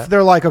money, stuff but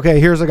they're like,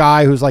 okay, here's a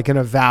guy who's like an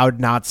avowed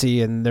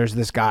Nazi and there's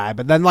this guy,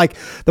 but then like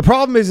the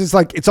problem is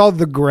like it's all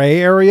the gray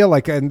area,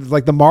 like and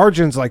like the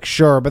margins, like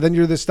sure, but then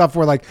you're this stuff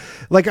where like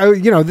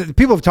you know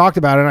people have talked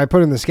about it and I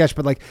put in the sketch,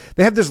 but like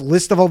they have this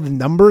list of all the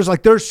numbers,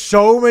 like there's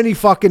so many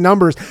fucking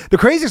numbers. The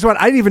craziest one,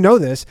 I didn't even know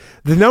this,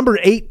 the number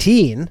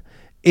 18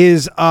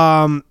 is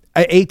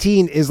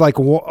 18 is like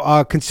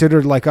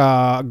considered like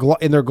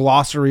in their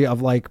glossary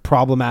of like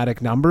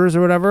problematic numbers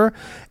or whatever.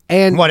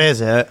 And what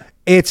is it?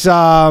 It's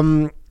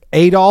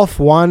Adolf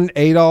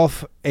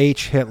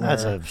H. Hitler.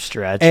 That's a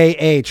stretch.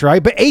 AH,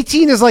 right? But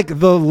 18 is like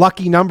the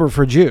lucky number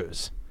for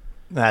Jews.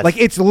 Like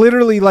it's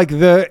literally like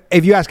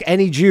if you ask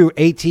any Jew,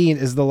 18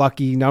 is the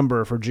lucky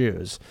number for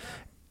Jews.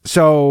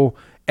 So,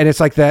 and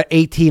it's like the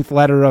 18th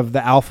letter of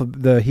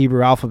the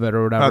Hebrew alphabet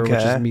or whatever, which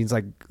just means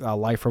like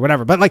life or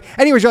whatever. But like,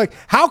 anyways, you're like,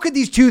 how could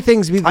these two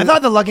things be? I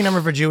thought the lucky number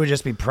for Jew would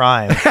just be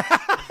prime.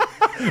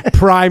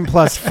 Prime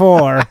plus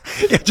 4.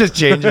 It just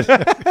changes.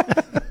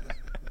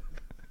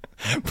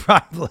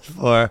 Prime plus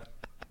 4.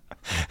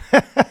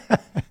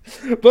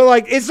 But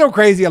like it's so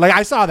crazy. Like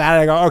I saw that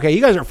and I go, okay, you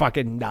guys are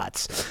fucking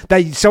nuts.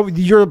 So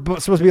you're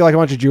supposed to be like a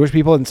bunch of Jewish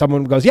people, and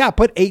someone goes, yeah,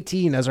 put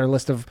 18 as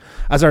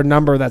our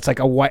number. That's like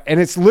a white, and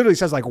it's literally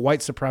says like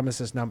white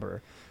supremacist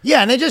number.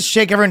 Yeah, and they just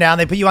shake everyone down.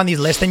 They put you on these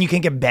lists, and you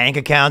can get bank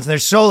accounts, and they're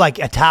so like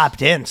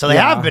tapped in. So they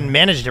have been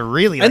managed to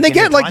really. Like, and they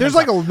get like there's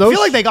like a. I feel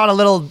like they got a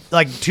little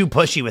like too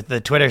pushy with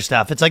the Twitter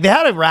stuff. It's like they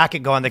had a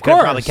racket going. They could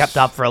have probably kept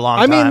up for a long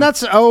time. I mean,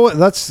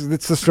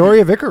 it's the story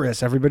of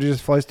Icarus. Everybody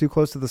just flies too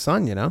close to the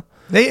sun, you know.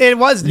 It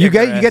was you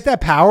get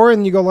that power,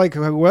 and you go like,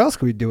 what else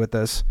could we do with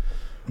this?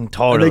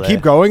 Totally. And they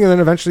keep going, and then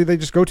eventually they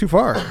just go too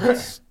far.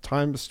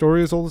 The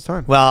story is old as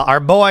time. Well, our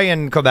boy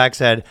in Quebec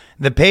said,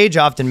 the page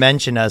often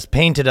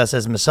painted us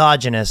as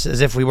misogynists, as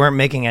if we weren't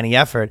making any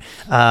effort.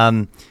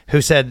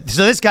 Who said,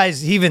 so this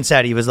guy's, he even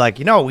said, he was like,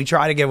 we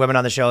try to get women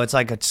on the show. It's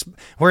like,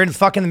 we're in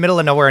fucking the middle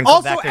of nowhere in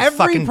Quebec. Also, There's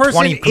every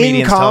person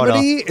in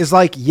comedy is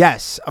like,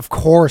 yes, of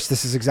course,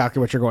 this is exactly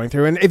what you're going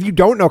through. And if you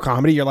don't know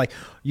comedy, you're like,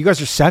 you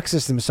guys are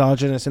sexist and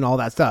misogynist and all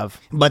that stuff.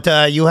 But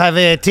you have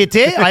a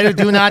titty. I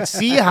do not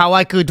see how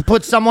I could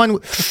put someone.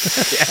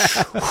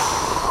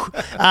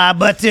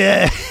 But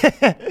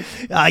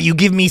you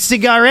give me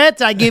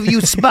cigarette, I give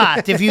you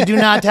spot. If you do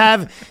not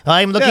have,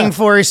 I'm looking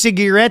for a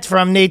cigarette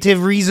from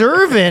Native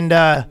Reserve.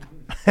 And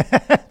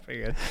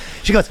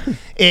she goes,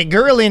 a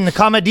girl in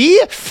comedy.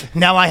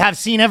 Now I have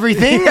seen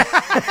everything.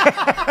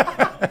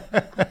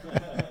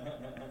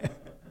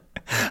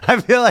 I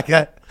feel like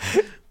that.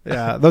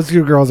 Yeah, those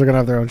two girls are going to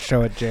have their own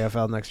show at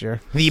JFL next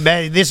year.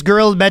 This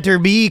girl better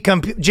be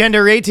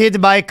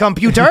generated by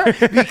computer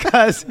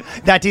because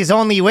that is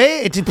only way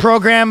it's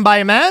programmed by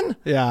a man.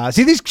 Yeah.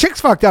 See, these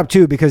chicks fucked up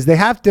too because they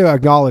have to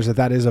acknowledge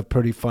that is a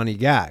pretty funny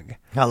gag.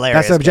 Hilarious.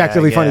 That's an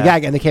objectively funny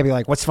gag, and they can't be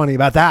like, what's funny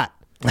about that?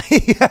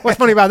 What's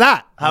funny about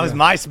that? That was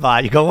my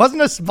spot. You go, it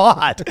wasn't a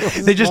spot.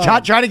 They just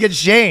trying to get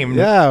shamed.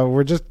 Yeah,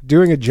 we're just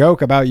doing a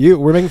joke about you.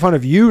 We're making fun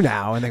of you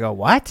now. And they go,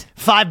 what?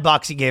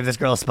 $5 he gave this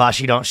girl a spot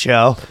she don't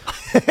show.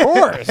 Of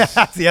course.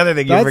 That's the other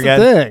thing you forget.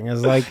 That's the thing.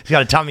 Is like, she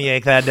got a tummy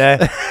ache that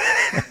day.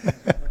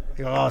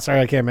 Oh, sorry,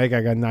 I can't make it.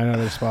 I got 9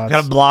 other spots.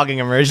 Got a blogging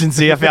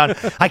emergency.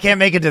 I can't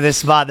make it to this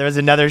spot. There was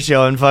another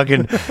show in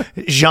fucking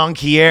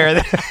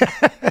Jonquière.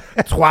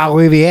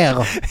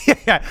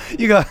 Trois-Rivières. Yeah,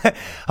 you go,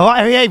 oh,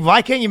 hey,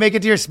 why can't you make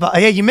it to your spot?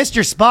 Hey, you missed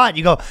your spot.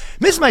 You go,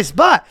 missed my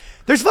spot.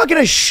 There's fucking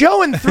a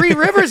show in Three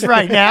Rivers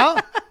right now.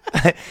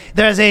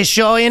 There's a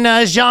show in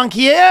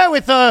Jonquière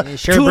with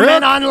two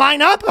men on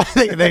lineup.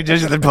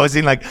 They're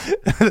posting like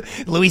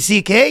Louis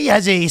C.K.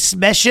 has a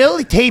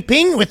special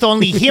taping with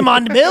only him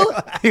on the bill.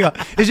 You go,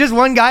 it's just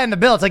one guy on the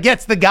bill. It's like, yeah,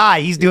 it's the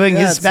guy. He's doing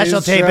his special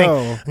taping.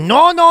 Show.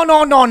 No.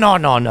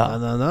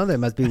 No, they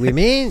must be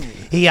women.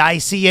 I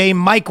see a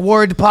Mike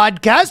Ward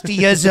podcast.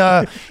 He has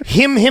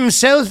him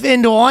himself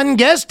and one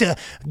guest.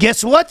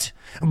 Guess what?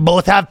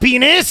 Both have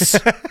penis.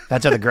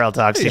 That's how the girl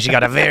talks. She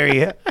got a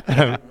very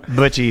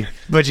butchy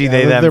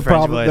they them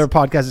French voice. Their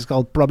podcast is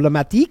called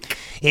Problematique.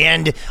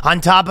 And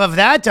on top of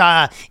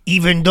that,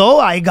 even though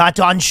I got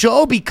on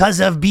show because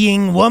of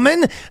being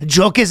woman,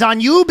 joke is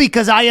on you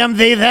because I am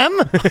they, them.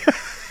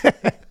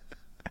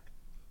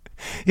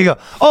 You go,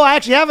 oh, I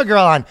actually have a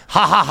girl on.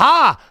 Ha ha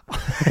ha.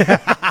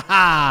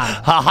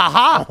 Ha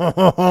ha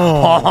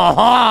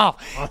ha.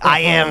 I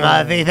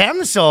am they,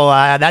 them, so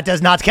that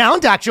does not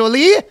count,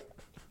 actually.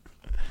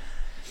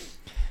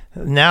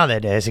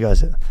 Nowadays, he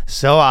goes,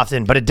 so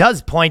often, but it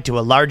does point to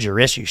a larger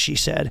issue, she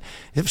said.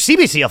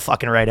 CBC will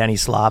fucking write any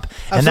slop.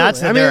 And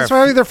that's, that's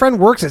why their friend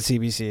works at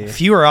CBC.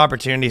 Fewer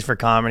opportunities for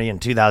comedy in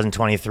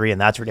 2023,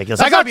 and that's ridiculous.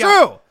 That's not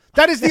true.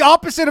 That is the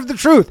opposite of the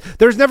truth.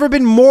 There's never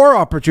been more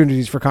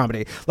opportunities for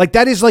comedy. Like,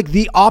 that is like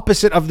the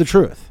opposite of the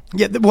truth.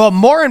 Yeah, well,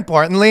 more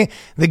importantly,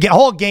 the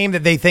whole game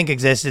that they think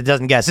exists, it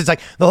doesn't guess. It's like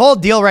the whole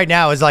deal right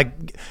now is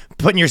like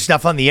putting your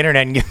stuff on the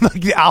internet and getting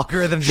like the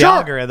algorithm.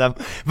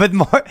 But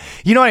more,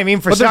 you know what I mean?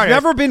 For starters,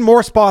 there's never been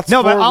more spots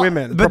for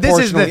women. But this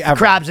is the ever.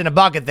 crabs in a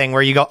bucket thing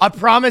where you go, I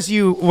promise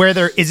you, where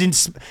there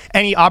isn't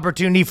any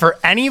opportunity for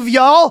any of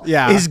y'all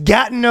is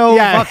Gatineau,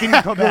 fucking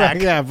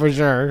Quebec. Yeah, for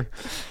sure.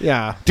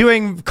 Yeah.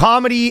 Doing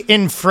comedy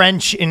in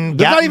French in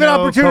There's Gatineau, not even an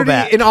opportunity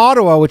Quebec. in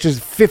Ottawa, which is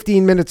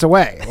 15 minutes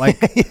away. Like,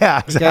 yeah,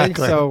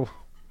 exactly. Okay, so.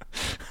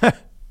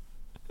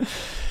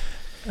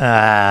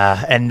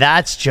 And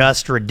that's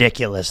just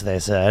ridiculous, they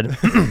said.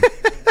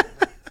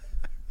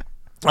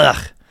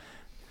 Ugh.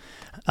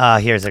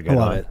 Here's a good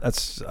one. It.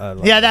 That's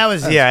that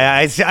was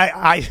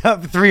I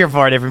 3 or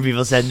 4 different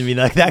people said to me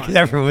like that because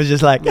everyone was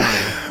just like,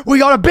 we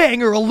got a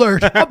banger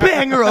alert, a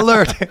banger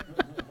alert.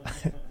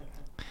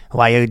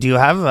 Why do you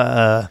have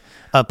a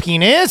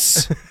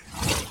penis?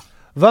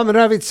 Вам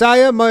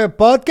нравится моя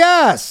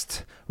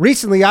podcast.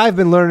 Recently, I've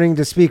been learning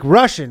to speak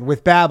Russian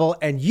with Babbel,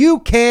 and you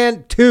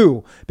can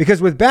too.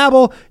 Because with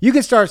Babbel, you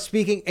can start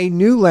speaking a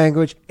new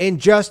language in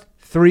just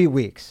 3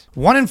 weeks.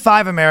 1 in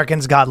 5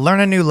 Americans got learn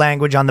a new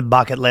language on the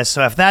bucket list.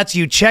 So if that's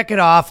you, check it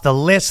off the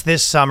list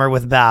this summer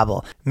with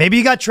Babbel. Maybe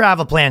you got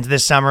travel plans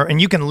this summer and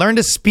you can learn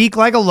to speak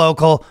like a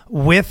local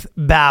with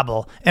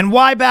Babbel. And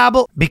why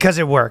Babbel? Because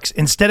it works.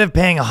 Instead of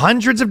paying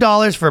hundreds of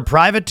dollars for a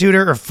private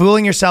tutor or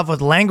fooling yourself with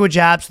language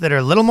apps that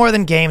are little more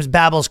than games,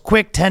 Babbel's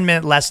quick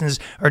 10-minute lessons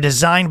are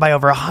designed by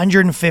over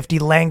 150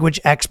 language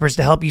experts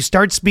to help you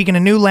start speaking a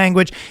new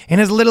language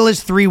in as little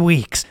as 3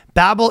 weeks.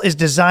 Babbel is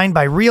designed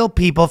by real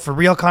people for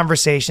real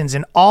conversations,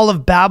 and all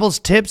of Babbel's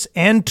tips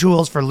and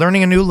tools for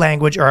learning a new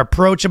language are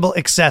approachable,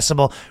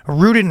 accessible,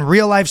 rooted in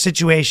real-life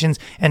situations,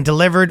 and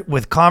delivered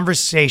with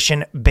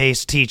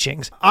conversation-based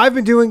teachings. I've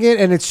been doing it,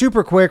 and it's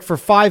super quick for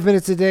 5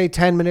 minutes a day,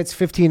 10 minutes,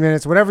 15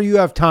 minutes, whatever you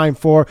have time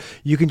for.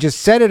 You can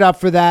just set it up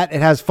for that.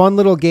 It has fun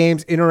little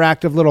games,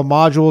 interactive little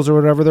modules or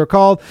whatever they're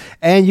called,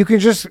 and you can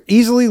just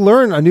easily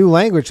learn a new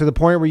language to the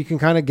point where you can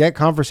kind of get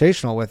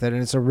conversational with it,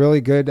 and it's a really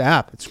good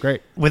app. It's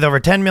great. With over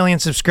 10 million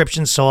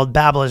subscriptions sold,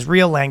 Babbel is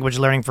real language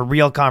learning for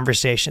real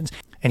conversations.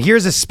 And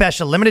here's a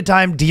special limited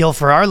time deal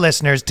for our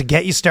listeners to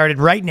get you started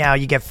right now.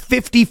 You get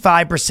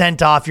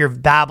 55% off your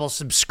Babbel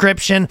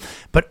subscription,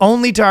 but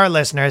only to our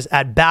listeners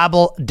at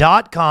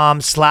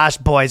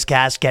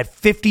babbel.com/boyscast. Get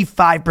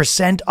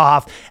 55%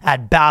 off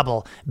at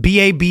Babbel,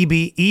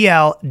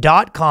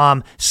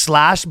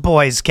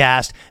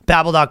 babbel.com/boyscast,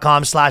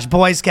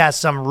 babbel.com/boyscast.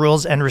 Some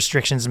rules and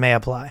restrictions may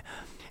apply.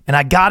 And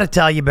I got to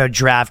tell you about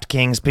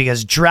DraftKings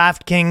because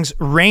DraftKings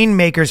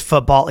Rainmakers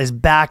Football is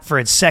back for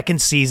its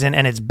second season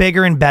and it's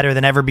bigger and better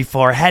than ever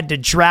before. Head to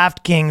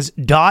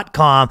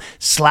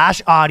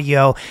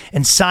DraftKings.com/audio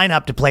and sign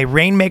up to play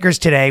Rainmakers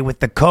today with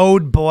the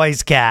code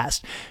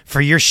BOYSCAST for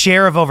your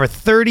share of over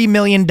 $30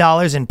 million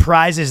in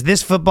prizes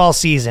this football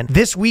season.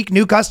 This week,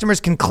 new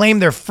customers can claim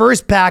their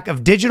first pack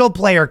of digital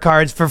player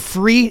cards for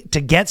free to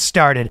get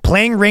started.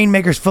 Playing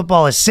Rainmakers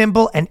Football is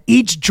simple, and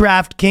each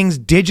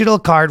DraftKings digital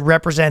card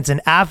represents an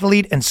athlete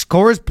and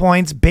scores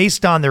points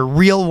based on their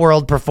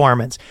real-world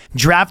performance.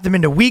 Draft them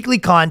into weekly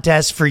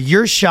contests for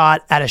your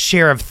shot at a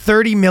share of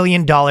 $30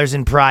 million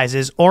in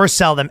prizes, or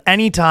sell them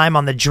anytime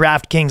on the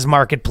DraftKings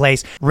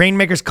marketplace.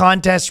 Rainmakers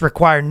contests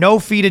require no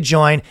fee to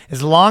join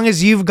as long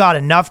as you've got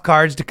enough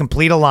cards to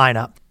complete a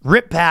lineup.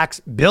 Rip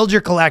packs, build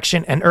your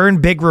collection, and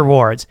earn big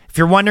rewards. If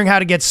you're wondering how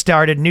to get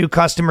started, new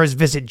customers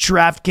visit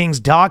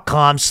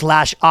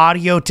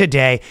DraftKings.com/audio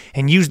today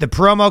and use the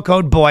promo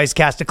code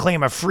BOYSCAST to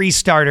claim a free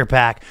starter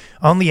pack.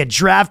 Only at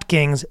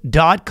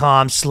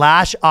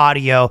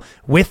DraftKings.com/audio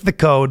with the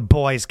code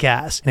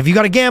BOYSCAST. And if you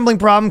got a gambling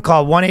problem,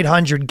 call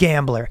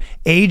 1-800-GAMBLER.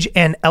 Age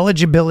and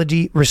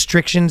eligibility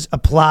restrictions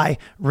apply.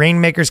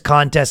 Rainmakers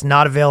contest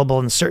not available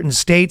in certain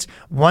states.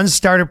 1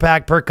 starter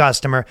pack per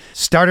customer.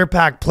 Starter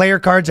pack player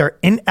cards are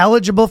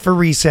ineligible for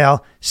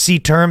resale. See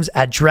terms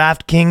at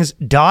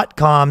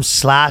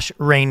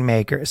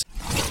DraftKings.com/Rainmakers.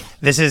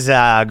 This is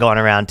going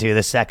around too.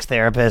 The sex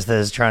therapist that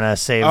is trying to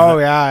save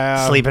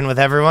sleeping with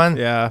everyone.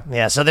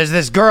 Yeah. So there's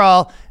this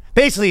girl.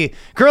 Basically,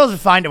 girls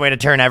find a way to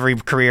turn every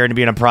career into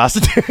being a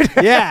prostitute.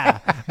 Yeah.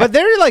 But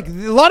they're like,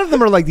 a lot of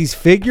them are like these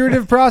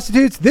figurative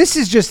prostitutes. This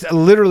is just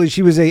literally,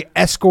 she was a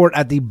escort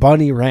at the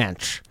Bunny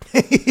Ranch.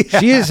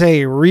 She is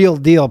a real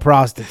deal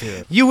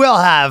prostitute. You will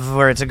have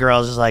where it's a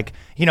girl just like,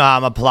 you know,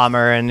 I'm a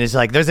plumber, and it's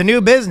like there's a new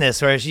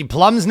business where she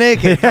plumbs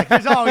naked. Like,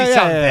 there's always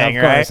something,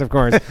 right? Of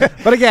course.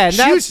 But again,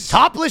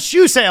 Topless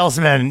shoe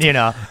salesman, you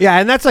know. yeah,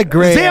 and that's like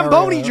great.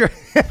 Zamboni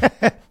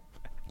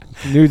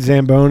nude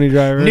Zamboni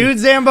driver. Nude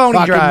Zamboni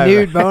Fucking driver.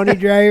 nude bony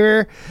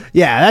driver.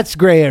 Yeah, that's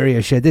gray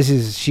area shit.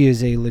 She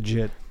is a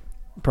legit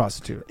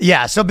prostitute.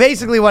 Yeah, so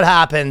basically what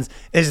happens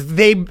is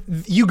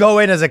you go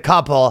in as a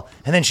couple,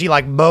 and then she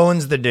like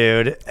bones the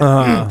dude.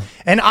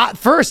 And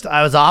first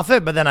I was off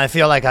it, but then I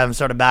feel like I'm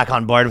sort of back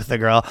on board with the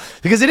girl,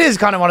 because it is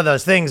kind of one of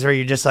those things where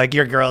you just like,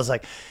 your girl's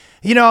like,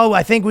 you know,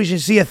 I think we should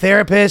see a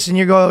therapist, and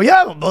you go,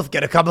 yeah, we'll both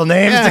get a couple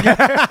names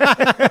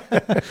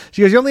together.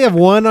 She goes, you only have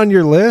one on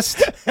your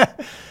list?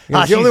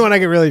 It's the only one I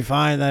could really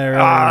find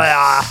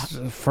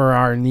that for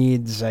our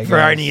needs, I guess. For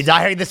our needs.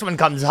 I heard this one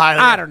comes highly.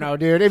 I don't know,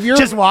 dude. If you're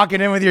just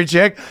walking in with your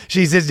chick,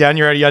 she sits down,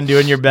 you're already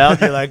undoing your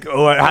belt. You're like,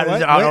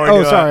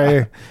 oh,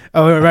 sorry.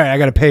 Oh, right. I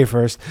got to pay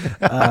first.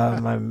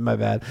 My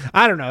bad.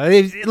 I don't know.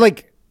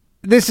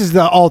 This is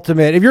the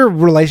ultimate. If your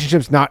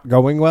relationship's not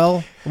going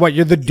well, what,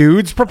 you're the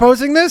dudes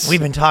proposing this? We've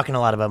been talking a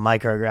lot about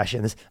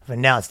microaggressions, but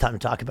now it's time to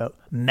talk about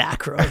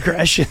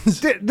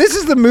macroaggressions. This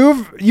is the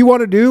move you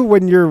want to do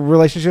when your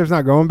relationship's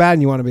not going bad,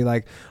 and you want to be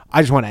like,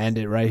 I just want to end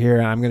it right here,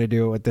 and I'm going to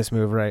do it with this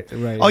move right.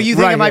 Oh, you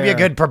think it might be a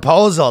good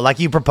proposal? Like,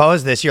 you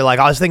propose this, you're like,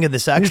 I was thinking the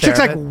sex. And your chick's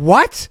like,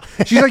 what?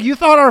 She's like, you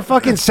thought our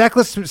fucking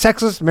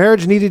sexless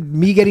marriage needed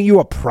me getting you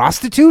a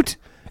prostitute?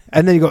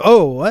 And then you go,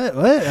 oh, what?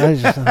 I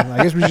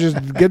guess we should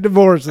just get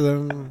divorced.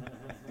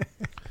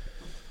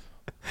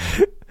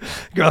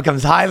 Girl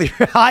comes highly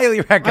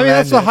recommended. I mean,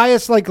 that's the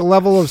highest like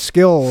level of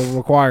skill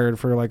required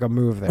for like a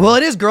move there. Well,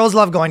 it is. Girls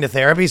love going to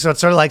therapy, so it's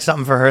sort of like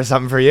something for her,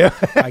 something for you.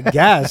 I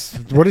guess.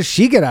 What does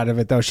she get out of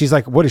it though? She's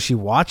like, what is she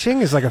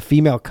watching? Is it like a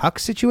female cuck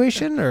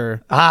situation,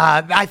 or?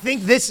 I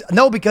think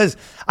because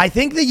I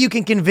think that you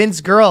can convince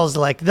girls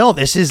like, no,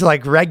 this is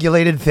like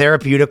regulated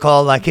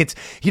therapeutical. Like, it's,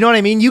 you know what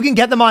I mean? You can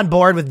get them on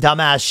board with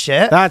dumbass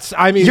shit.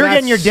 You're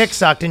getting your dick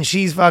sucked, and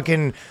she's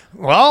fucking,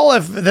 well,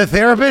 if the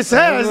therapist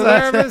says,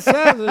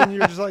 and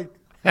you're just like,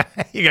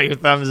 you got your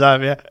thumbs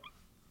up, yeah.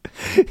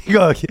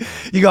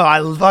 You go,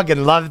 I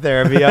fucking love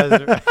therapy.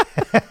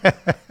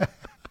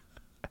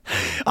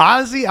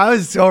 Honestly, I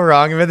was so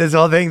wrong about this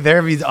whole thing.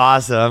 Therapy's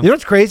awesome. You know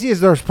what's crazy is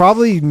there's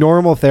probably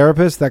normal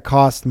therapists that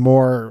cost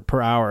more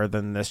per hour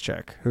than this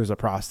chick who's a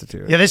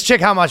prostitute. Yeah, this chick,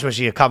 how much was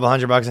she? A couple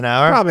 $100 an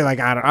hour? Probably like,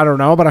 I don't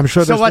know, but I'm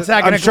sure. So what's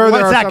that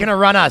gonna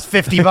run us?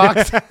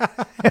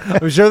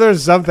 $50? I'm sure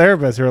there's some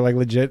therapists who are like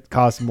legit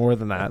cost more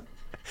than that.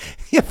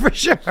 Yeah, for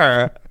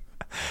sure.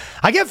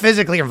 I get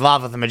physically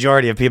involved with the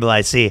majority of people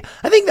I see.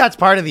 I think that's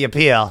part of the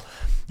appeal.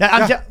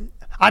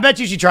 I bet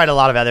you she tried a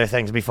lot of other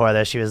things before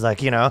this. She was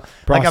like, you know,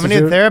 like, I'm a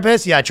new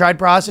therapist. Yeah, I tried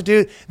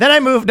prostitute. Then I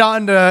moved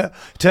on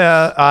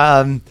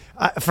to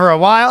for a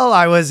while,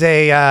 I was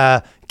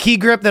a key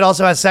grip that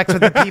also has sex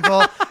with the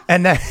people.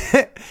 and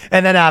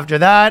then after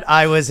that,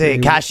 I was a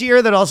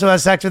cashier that also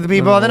has sex with the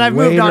people. And then I've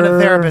moved on to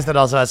therapist that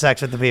also has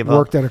sex with the people.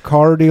 Worked at a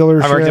car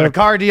dealership. I worked at a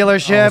car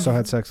dealership. Also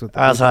had sex with the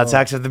people. I also had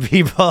sex with the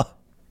people.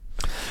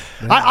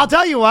 I'll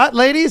tell you what,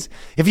 ladies,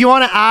 if you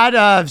want to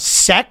add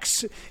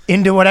sex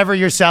into whatever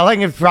you're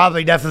selling, it's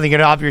probably definitely going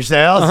to up your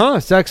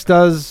sales. Sex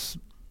does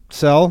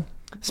sell.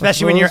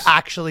 Especially when you're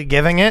actually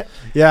giving it.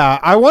 Yeah,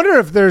 I wonder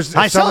if there's.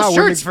 I sell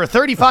shirts for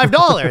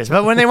 $35,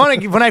 but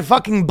when I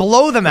fucking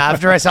blow them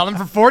after, I sell them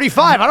for $45.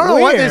 I don't know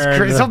what this.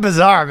 It's so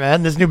bizarre,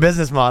 man. This new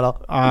business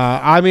model.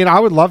 I mean,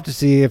 I would love to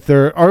see if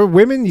there are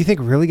women you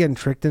think really getting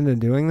tricked into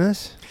doing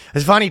this.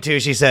 It's funny too.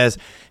 She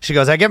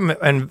goes, I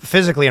get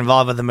physically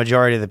involved with the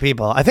majority of the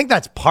people. I think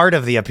that's part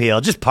of the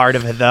appeal, just part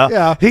of it though.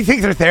 Yeah. You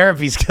think their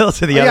therapy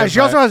skills are the other. Yeah, she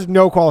also has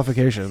no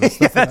qualifications.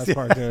 That's the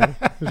part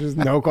too. She's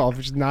no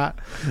qualifications. She's not.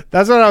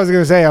 That's what I was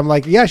gonna say. I'm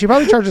like, yeah, she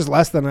probably charges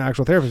less than an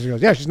actual therapist. She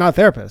goes, yeah, she's not a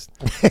therapist.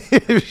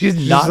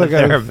 she's not like a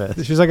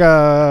therapist. She's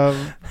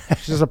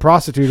just a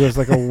prostitute who's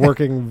like a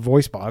working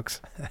voice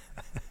box.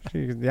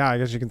 I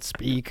guess she can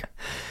speak.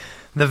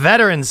 The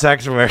veteran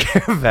sex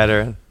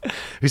worker,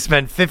 who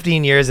spent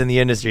 15 years in the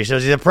industry. So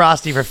she's a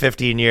prostitute for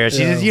 15 years.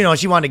 She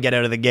just, she wanted to get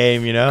out of the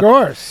game, you know? Of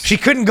course. She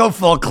couldn't go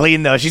full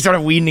clean, though. She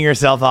started weaning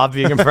herself off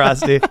being a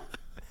prostitute.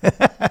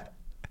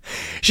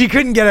 She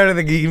couldn't get out of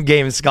the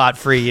game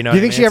scot-free, you know? Do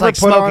you think she ever like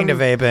put smoking on,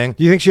 to vaping?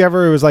 Do you think she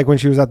ever, it was like when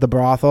she was at the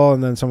brothel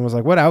and then someone was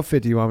like, what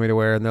outfit do you want me to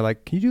wear? And they're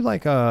like, can you do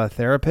like a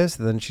therapist?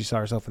 And then she saw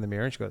herself in the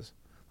mirror and she goes,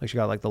 like she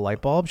got like the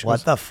light bulb. She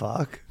goes, the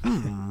fuck?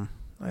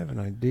 I have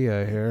an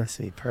idea here.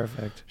 See,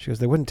 perfect. She goes,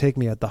 they wouldn't take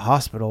me at the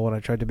hospital when I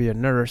tried to be a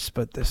nurse,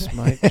 but this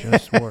might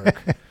just work.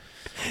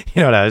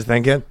 You know what I was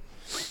thinking?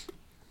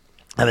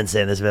 I've been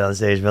saying this a bit on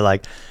stage, but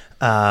like,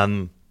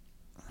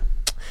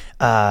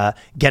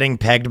 getting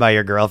pegged by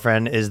your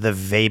girlfriend is the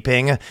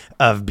vaping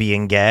of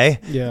being gay.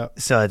 Yeah.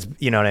 So it's,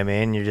 you know what I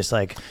mean? You're just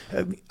like,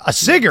 a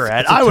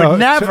cigarette? I would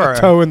never.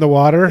 Toe in the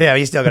water. Yeah,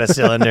 you still got a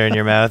cylinder in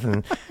your mouth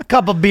and a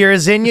couple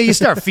beers in you. You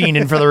start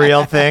fiending for the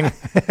real thing.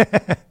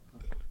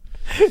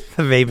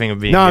 The vaping would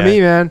be Not good.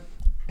 me, man.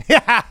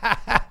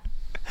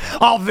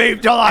 I'll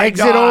vape till I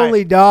Exit die.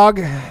 only,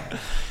 dog.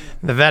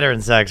 The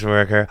veteran sex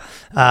worker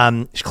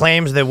she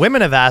claims that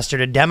women have asked her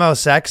to demo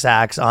sex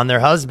acts on their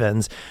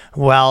husbands,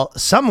 while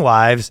some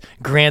wives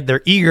grant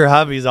their eager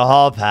hubbies a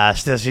hall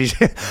pass.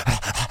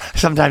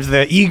 Sometimes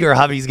the eager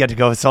hubbies get to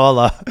go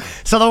solo.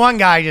 So the one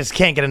guy just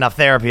can't get enough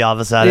therapy all of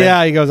a sudden.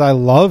 Yeah, he goes, I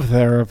love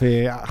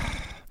therapy.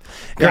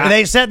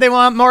 They said they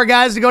want more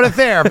guys to go to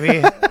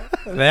therapy.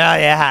 Well,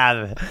 you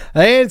have it.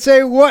 They didn't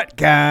say what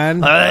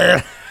kind.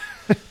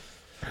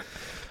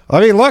 I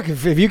mean, look,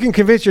 if you can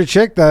convince your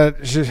chick that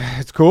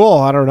it's cool,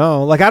 I don't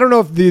know. Like, I don't know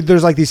if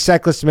there's like these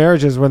sexless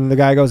marriages when the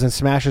guy goes and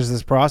smashes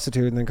this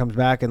prostitute and then comes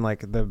back and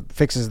like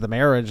fixes the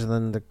marriage, and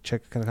then the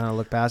chick can kind of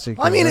look past it.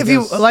 I mean, if you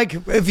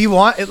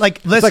want,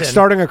 like, listen. It's like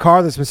starting a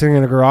car that's been sitting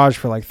in a garage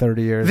for like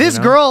 30 years. This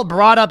girl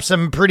brought up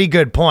some pretty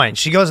good points.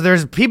 She goes,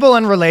 there's people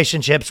in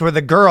relationships where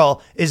the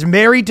girl is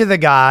married to the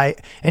guy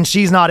and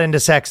she's not into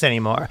sex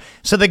anymore.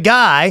 So the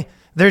guy,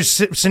 there's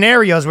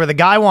scenarios where the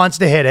guy wants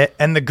to hit it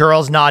and the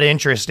girl's not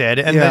interested.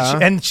 And,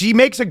 and she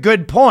makes a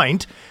good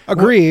point.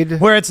 Agreed.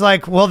 Where it's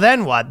like, well,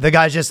 then what? The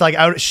guy's just like,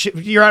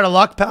 you're out of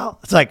luck, pal.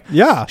 It's like,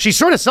 yeah. She's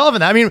sort of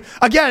solving that. I mean,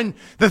 again,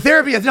 the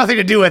therapy has nothing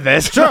to do with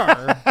this.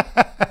 Sure.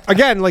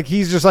 Again, like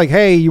he's just like,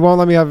 hey, you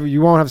won't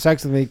have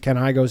sex with me. Can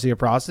I go see a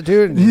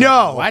prostitute? And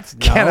No. Like, what?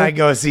 Can No. I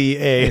go see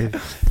a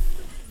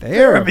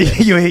therapy?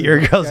 You hit your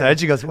girl's head.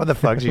 She goes, what the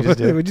fuck did you just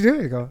do? What'd you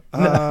do? You go,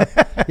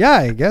 yeah,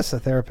 I guess a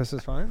therapist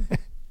is fine.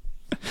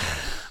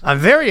 I'm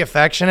very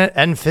affectionate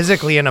and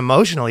physically and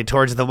emotionally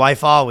towards the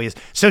wife always.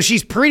 So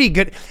she's pretty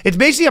good. It's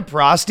basically a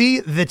prosty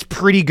that's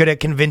pretty good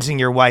at convincing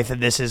your wife that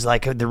this is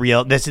like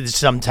this is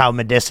somehow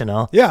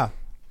medicinal. Yeah.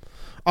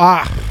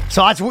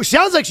 So it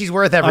sounds like she's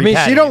worth every I mean,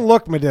 penny. she don't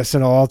look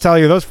medicinal. I'll tell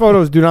you, those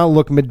photos do not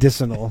look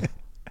medicinal.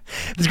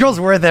 This girl's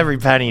worth every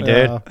penny,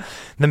 dude. Yeah.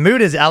 The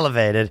mood is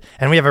elevated,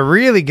 and we have a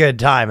really good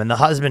time, and the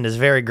husband is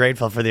very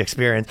grateful for the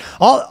experience.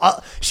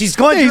 She's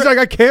going He's through... like,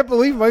 I can't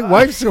believe my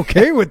wife's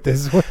okay with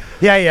this.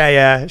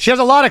 Yeah. She has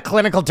a lot of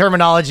clinical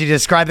terminology to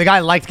describe. The guy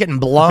liked getting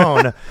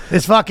blown.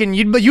 This fucking...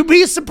 You'd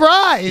be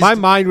surprised. My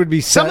mind would be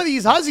set. Some of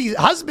these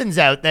husbands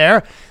out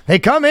there, they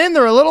come in,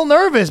 they're a little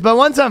nervous, but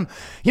once I'm,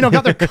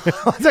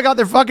 once I got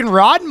their fucking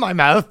rod in my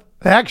mouth,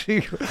 actually...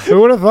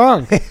 Who would have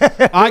thought?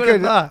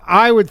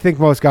 I would think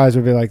most guys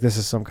would be like, this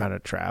is some kind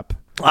of trap.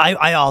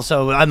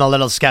 I'm a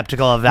little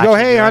skeptical of that. Go,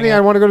 hey, honey, I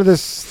want to go to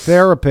this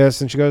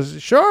therapist. And she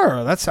goes,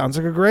 sure, that sounds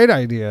like a great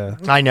idea.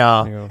 I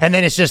know. You go, and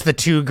then it's just the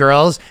two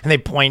girls, and they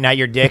point at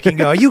your dick and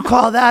go, you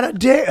call that a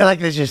dick?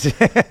 Like, it's just...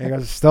 He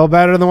goes, still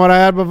better than what I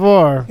had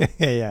before.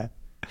 Yeah.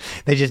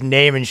 They just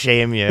name and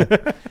shame you.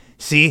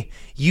 See,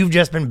 you've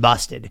just been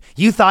busted.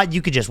 You thought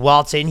you could just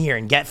waltz in here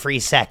and get free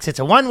sex. It's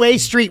a one-way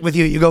street with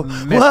you. You go,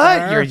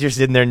 what? You're just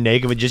sitting there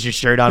naked with just your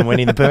shirt on,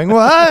 Winnie the Pooh.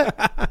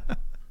 What?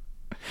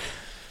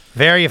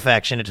 Very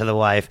affectionate to the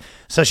wife.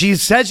 So she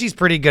says she's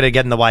pretty good at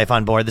getting the wife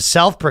on board. The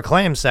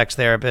self-proclaimed sex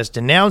therapist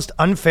denounced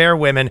unfair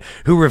women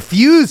who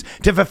refuse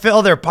to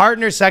fulfill their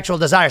partner's sexual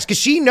desires, because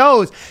she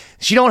knows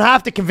she don't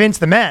have to convince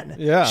the men.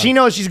 Yeah. She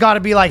knows she's got to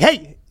be like,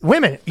 hey,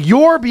 women,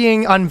 you're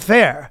being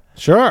unfair.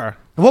 Sure.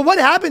 Well, what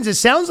happens is,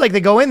 sounds like they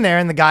go in there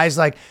and the guy's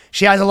like,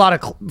 she has a lot of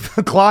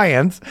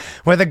clients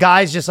where the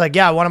guy's just like,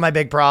 yeah, one of my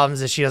big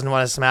problems is she doesn't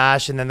want to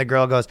smash. And then the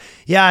girl goes,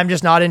 yeah, I'm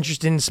just not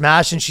interested in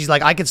smash. And she's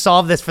like, I could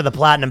solve this for the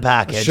platinum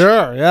package.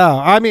 Sure, yeah.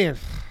 I mean...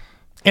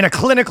 In a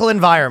clinical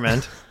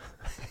environment.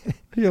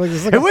 It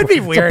would be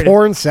It's weird. a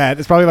porn set.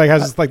 It's probably like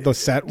has like those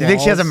set walls. Do you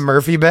think she has a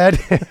Murphy bed?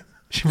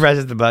 She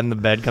presses the button, the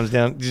bed comes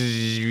down.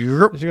 She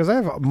goes, I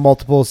have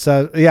multiple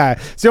sets. Yeah,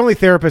 it's the only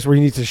therapist where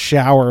you need to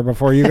shower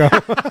before you go.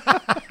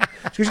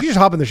 She goes, you just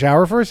hop in the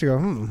shower first? You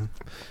go,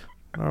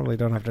 probably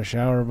don't have to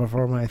shower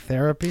before my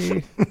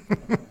therapy.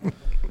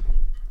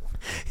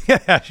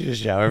 Yeah, she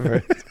just shower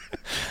first.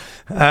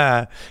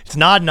 It's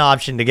not an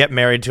option to get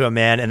married to a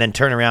man and then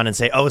turn around and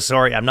say, "Oh,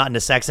 sorry, I'm not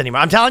into sex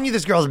anymore." I'm telling you,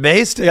 this girl's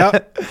based. Yeah.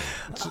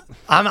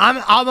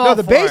 I'm all No,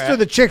 the for based it. are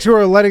the chicks who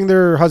are letting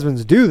their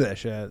husbands do this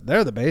shit.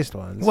 They're the based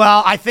ones.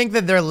 Well, I think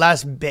that they're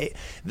less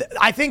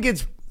I think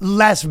it's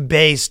less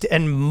based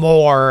and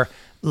more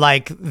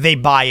like they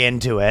buy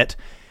into it.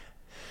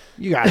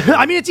 You got it.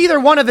 I mean, it's either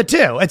one of the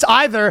two. It's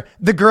either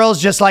the girl's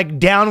just like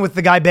down with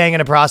the guy banging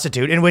a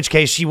prostitute, in which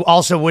case she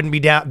also wouldn't be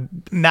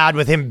mad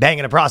with him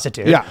banging a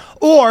prostitute. Yeah.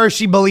 Or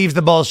she believes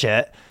the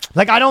bullshit.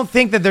 Like, I don't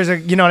think that there's a,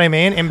 you know what I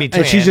mean, in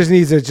between. And she just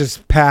needs it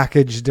just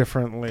packaged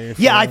differently.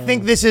 Yeah, I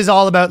think this is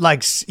all about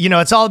like,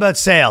 it's all about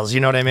sales. You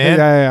know what I mean?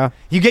 Yeah.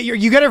 You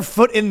get her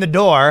foot in the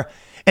door.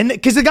 And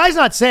because the guy's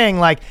not saying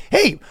like,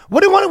 hey,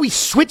 why don't we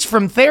switch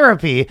from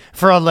therapy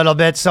for a little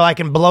bit so I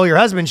can blow your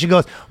husband? She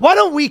goes, why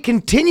don't we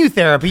continue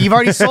therapy? You've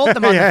already sold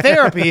them on the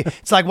therapy.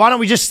 It's like, why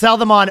don't we just sell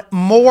them on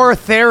more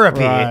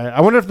therapy? Right.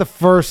 I wonder if the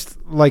first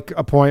like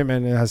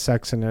appointment has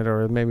sex in it,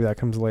 or maybe that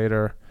comes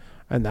later,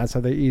 and that's how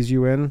they ease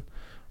you in,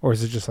 or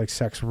is it just like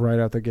sex right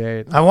out the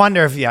gate? I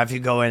wonder if you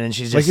go in and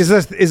she's just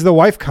Like, is the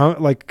wife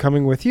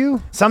coming with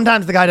you?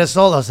 Sometimes the guy does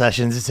solo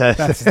sessions. It says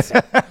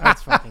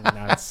That's fucking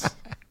nuts.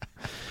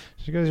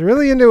 She goes,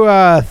 really into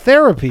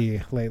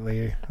therapy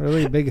lately.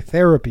 Really big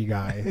therapy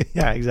guy.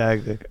 Yeah,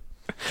 exactly.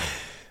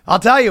 I'll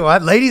tell you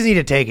what, ladies need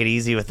to take it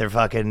easy with their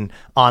fucking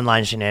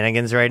online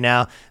shenanigans right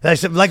now.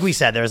 Like we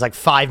said, there's like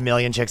 5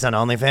 million chicks on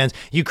OnlyFans.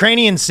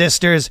 Ukrainian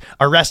sisters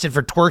arrested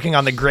for twerking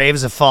on the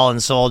graves of fallen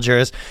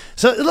soldiers.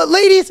 So,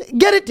 ladies,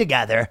 get it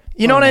together.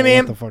 You know what I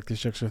mean? What the fuck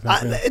these chicks are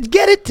thinking?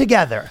 Get it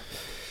together.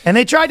 And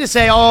they tried to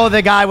say, oh,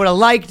 the guy would have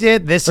liked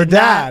it, this Their and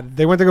that. dad.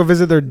 They went to go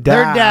visit their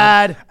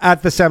dad.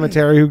 At the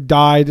cemetery who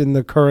died in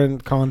the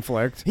current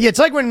conflict. Yeah, it's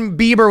like when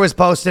Bieber was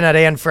posting at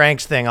Anne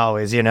Frank's thing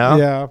always, you know?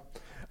 Yeah.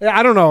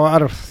 I don't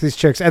know. These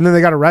chicks, and then they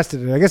got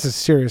arrested. I guess it's a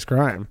serious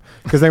crime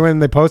because they went and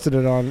they posted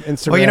it on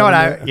Instagram. Well, you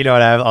know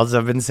what I've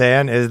also been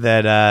saying is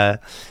that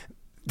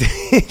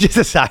just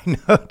a side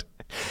note.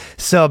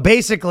 So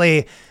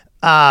basically,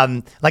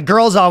 like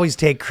girls always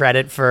take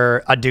credit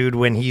for a dude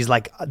when he's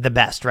like the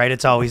best, right?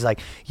 It's always like,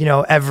 you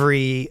know,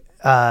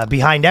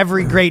 behind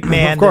every great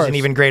man, there's an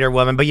even greater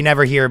woman, but you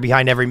never hear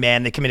behind every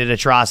man that committed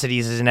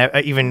atrocities is an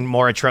even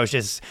more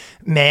atrocious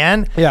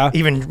man. Yeah.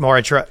 Even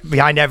more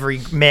behind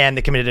every man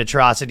that committed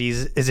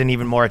atrocities is an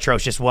even more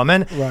atrocious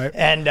woman. Right.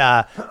 And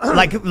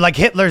like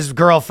Hitler's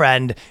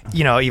girlfriend,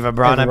 you know, Eva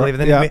Braun, I believe.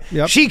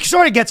 Yep. She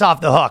sort of gets off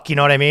the hook. You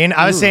know what I mean?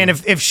 I was saying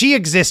if she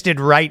existed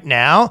right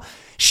now,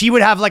 she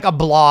would have like a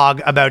blog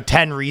about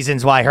 10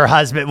 reasons why her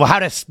husband, how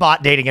to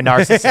spot dating a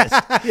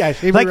narcissist. Yeah,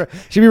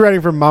 she'd be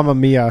writing for Mamma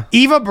Mia.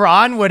 Eva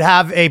Braun would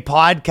have a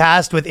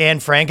podcast with Anne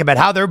Frank about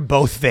how they're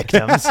both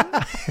victims.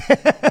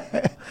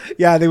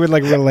 Yeah, they would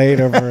like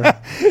relate over.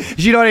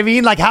 You know what I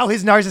mean? Like how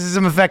his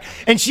narcissism affect.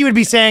 And she would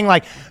be saying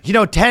like, you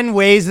know, 10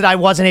 ways that I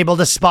wasn't able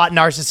to spot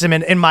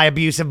narcissism in my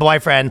abusive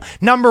boyfriend.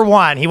 Number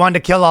 1, he wanted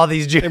to kill all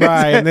these Jews.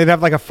 Right, and they'd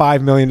have like a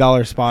 $5 million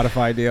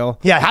Spotify deal.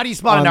 Yeah, how do you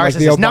spot a On, like,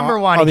 narcissist? the Number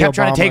 1, he the kept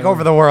trying to Obama take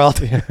over the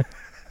world. Yeah,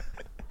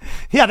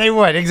 yeah they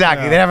would,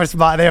 exactly. Yeah. They have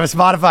a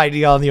Spotify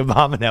deal on the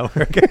Obama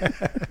network.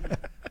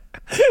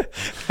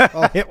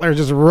 Well, Hitler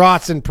just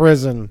rots in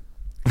prison.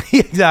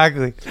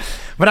 Exactly.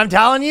 But I'm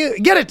telling you,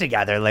 get it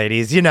together,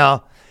 ladies. You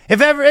know,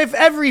 if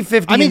every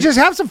 50, I mean, just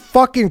have some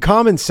fucking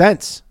common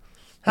sense.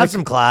 have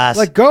some class.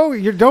 Like, go.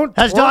 You don't.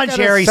 As twerk Don at a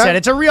Cherry said,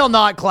 it's a real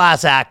not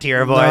class act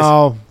here, boys.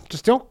 No,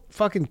 just don't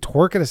fucking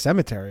twerk at a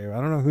cemetery. I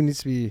don't know who needs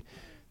to be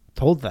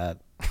told that.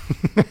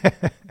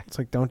 It's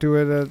like, don't do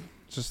it at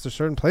just there's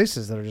certain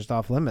places that are just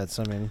off limits.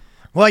 I mean,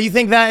 Well, you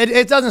think that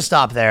it doesn't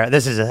stop there.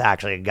 This is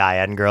actually a guy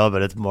and girl,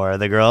 but it's more of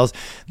the girls.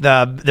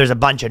 There's a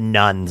bunch of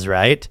nuns,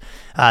 right?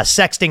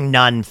 Sexting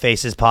nun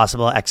faces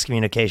possible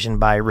excommunication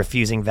by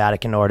refusing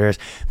Vatican orders.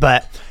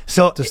 But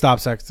so to stop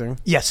sexting.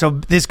 yeah, so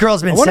this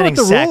girl's been I wonder sending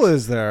what the sex. rule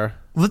is there.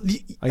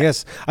 I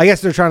guess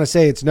they're trying to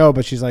say it's no,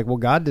 but she's like, well,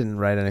 God didn't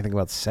write anything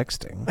about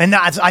sexting. And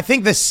I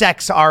think the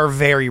sects are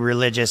very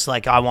religious.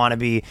 Like, I want to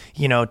be,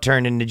 you know,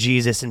 turned into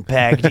Jesus and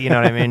pegged. You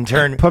know what I mean?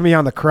 Put me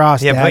on the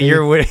cross. Yeah,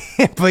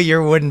 Daddy. put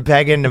your wooden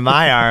peg into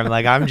my arm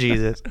like I'm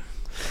Jesus.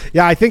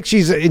 Yeah, I think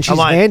she's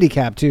on.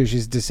 handicapped too.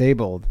 She's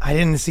disabled. I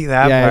didn't see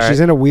that Yeah, part.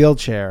 she's in a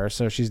wheelchair,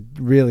 so she's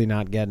really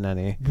not getting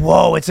any.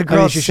 Whoa, it's a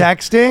girl she-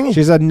 sexting?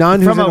 She's a nun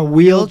who's From in a a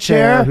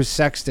wheelchair wheelchair? who's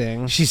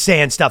sexting. She's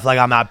saying stuff like,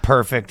 I'm at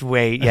perfect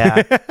weight.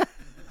 Yeah.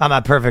 I'm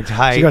at perfect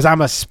height. She goes,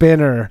 I'm a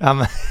spinner. I'm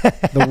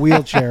The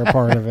wheelchair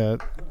part of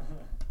it.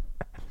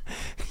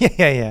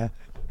 yeah.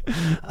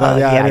 But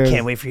yeah, I it is.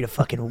 can't wait for you to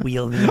fucking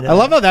wheel me. I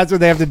love how that's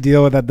what they have to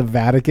deal with at the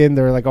Vatican.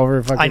 They're like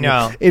over fucking I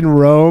know. in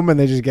Rome, and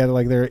they just get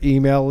like their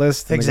email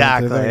list. And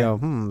Exactly. They go,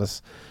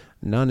 this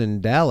nun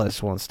in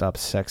Dallas won't stop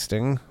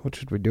sexting. What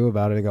should we do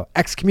about it? They go,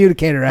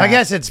 excommunicate her. I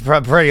guess it's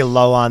pretty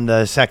low on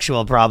the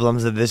sexual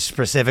problems that this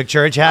specific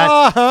church had.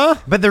 Uh-huh.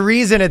 But the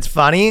reason it's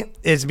funny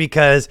is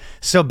because,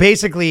 so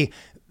basically,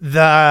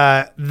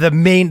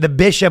 the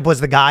bishop was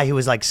the guy who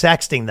was like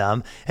sexting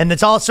them, and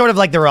it's all sort of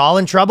like they're all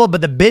in trouble, but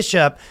the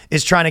bishop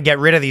is trying to get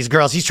rid of these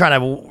girls. He's trying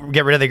to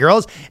get rid of the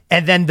girls,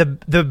 and then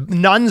the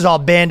nuns all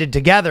banded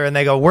together and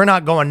they go, we're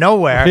not going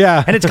nowhere.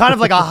 Yeah. And it's kind of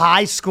like a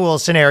high school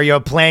scenario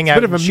playing out.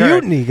 bit of in a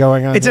church. mutiny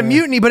going on It's a here.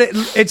 mutiny, but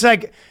it's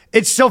like,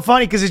 it's so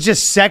funny because it's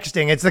just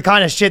sexting. It's the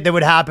kind of shit that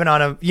would happen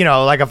on a, you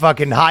know, like a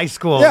fucking high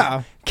school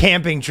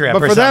camping trip.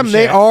 But or for some them,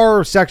 they shit.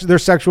 are their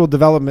sexual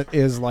development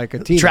is like a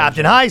teenager. Trapped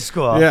in high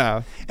school.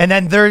 Yeah. And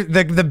then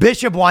the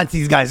bishop wants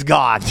these guys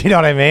gone. You know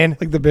what I mean?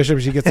 Like the bishop,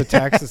 she gets a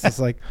text. It's just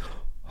like,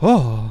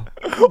 oh,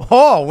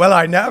 Oh, well,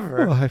 I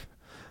never.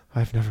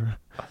 I've never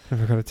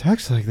got a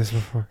text like this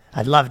before.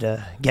 I'd love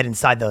to get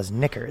inside those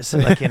knickers.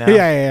 Like, you know,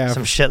 Yeah.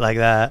 some shit like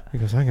that. He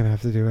goes, I'm going to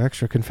have to do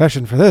extra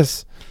confession for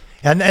this.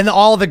 And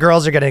all the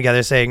girls are getting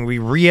together saying, we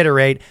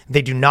reiterate,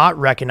 they do not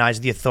recognize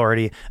the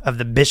authority of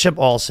the Bishop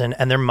Olson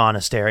and their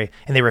monastery,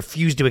 and they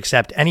refuse to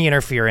accept any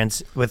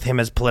interference with him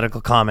as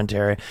political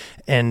commentary.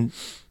 And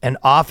an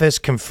office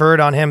conferred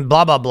on him,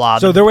 blah, blah, blah.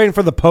 So they're waiting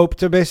for the Pope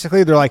to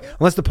they're like,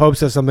 unless the Pope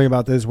says something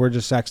about this, we're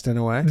just sexting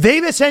away.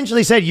 They've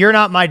essentially said, you're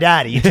not my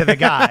daddy to the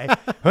guy.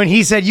 When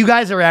he said, you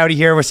guys are out of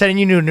here, we're sending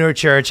you to a new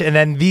church. And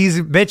then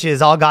these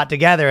bitches all got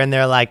together and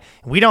they're like,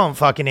 we don't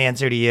fucking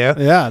answer to you.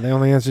 Yeah, they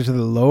only answer to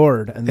the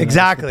Lord and then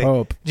Exactly. the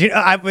Pope. Do you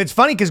know, it's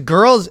funny because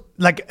girls,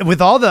 like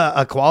with all the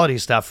equality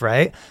stuff,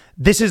 right?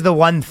 this is the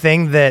one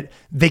thing that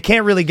they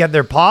can't really get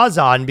their paws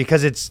on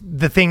because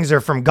the things are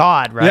from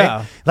God, right?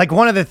 Yeah. Like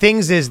one of the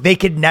things is they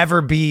could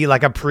never be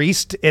like a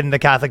priest in the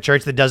Catholic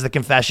Church that does the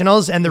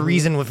confessionals. And the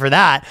reason for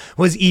that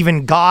was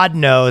even God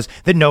knows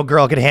that no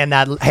girl could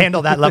handle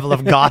that level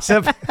of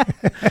gossip.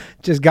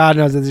 Just God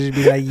knows that they should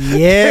be like,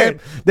 yeah.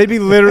 They'd be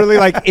literally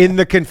like in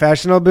the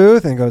confessional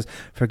booth and goes,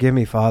 "Forgive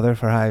me, Father,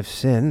 for I have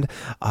sinned.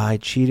 I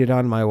cheated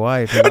on my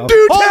wife." You know?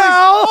 Do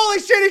tell! Holy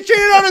shit, he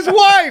cheated on his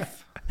wife!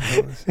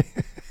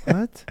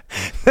 What?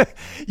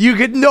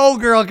 No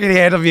girl could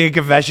handle me in a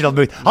confessional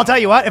booth. I'll tell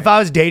you what, if I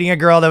was dating a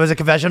girl that was a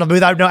confessional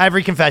booth, I would know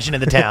every confession in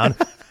the town.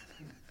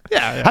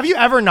 Yeah. Have you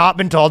ever not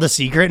been told a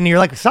secret and you're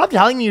like, stop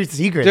telling me your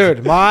secrets?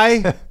 Dude,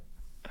 my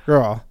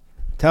girl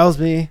tells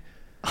me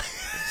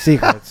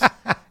secrets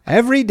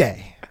every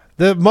day.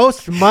 The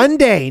most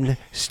mundane,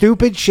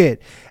 stupid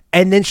shit.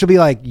 And then she'll be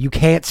like, "You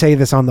can't say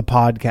this on the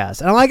podcast."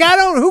 And I'm like,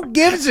 who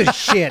gives a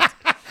shit?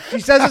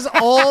 She says this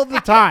all the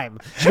time.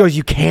 She goes,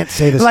 "You can't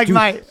say this." Like dude.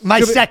 my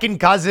She'll be- second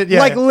cousin. Yeah.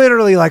 Like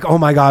literally, like, "Oh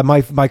my God,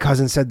 my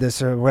cousin said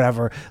this or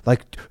whatever.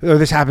 Like, or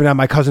this happened at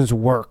my cousin's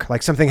work.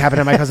 Like something happened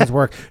at my cousin's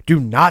work. Do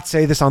not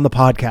say this on the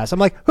podcast." I'm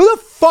like, who the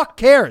fuck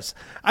cares?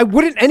 I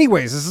wouldn't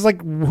anyways. This is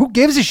like, who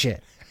gives a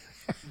shit?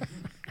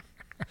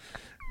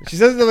 She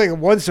says it like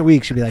once a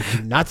week. She'll be like,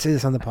 "Do not say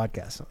this on the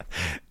podcast."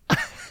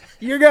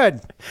 You're good.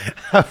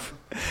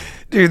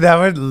 Dude, that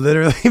would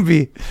literally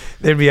be,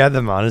 they'd be at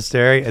the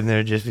monastery and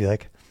they'd just be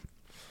like,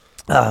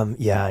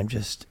 yeah, I'm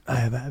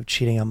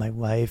cheating on my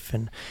wife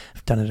and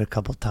I've done it a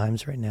couple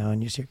times right now.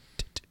 And you just hear,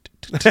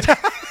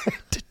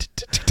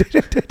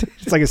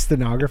 It's like a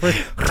stenographer.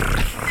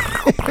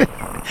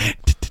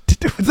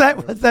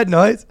 What's that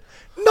noise?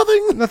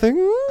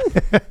 Nothing.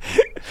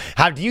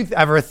 How do you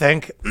ever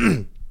think,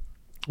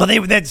 well,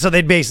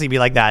 they'd basically be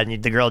like that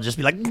and the girl would just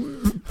be like,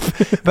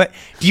 but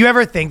do you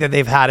ever think that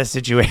they've had a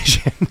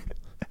situation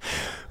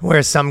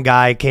where some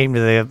guy came to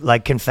the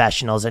like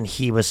confessionals and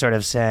he was sort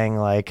of saying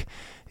like,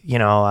 you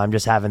know, I'm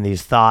just having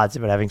these thoughts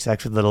about having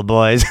sex with little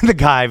boys, and the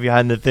guy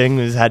behind the thing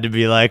had to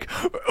be like,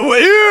 "Ew!"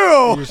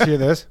 You just hear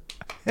this?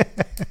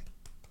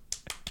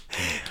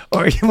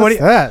 Or What's what?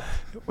 that?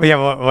 Well,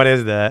 yeah, what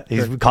is that?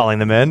 He's calling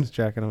them in. He's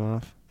jacking him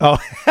off. Oh,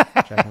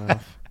 Jacking him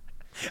off.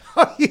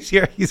 oh, he's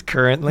here. He's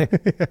currently.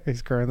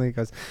 He's currently, he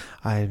goes,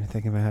 "I'm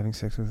thinking about having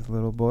sex with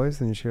little boys."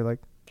 Then you hear like,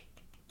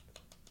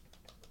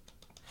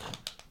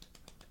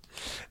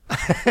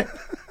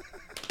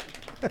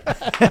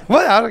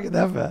 What? I don't get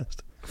that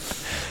fast.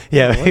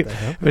 Yeah, What the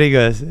hell? but he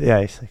goes,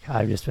 yeah, he's like,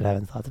 "I've just been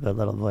having thoughts about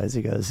little boys."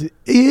 He goes,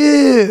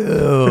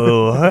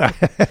 "Ew."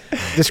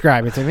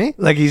 describe it to me.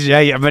 Like he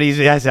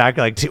has to act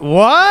like,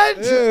 what?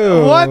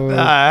 Ew. What the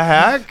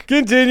heck?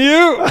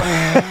 Continue.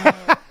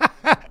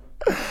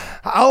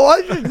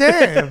 What's his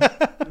name?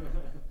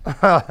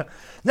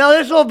 Now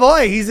this little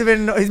boy, he's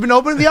been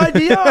open to the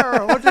idea,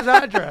 or what's his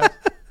address?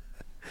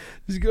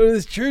 Just go to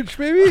this church,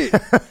 baby.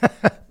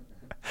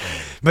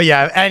 But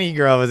yeah, if any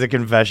girl was a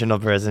confessional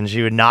person,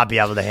 she would not be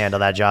able to handle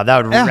that job.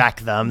 That would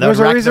wreck them. That There's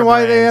would a wreck reason their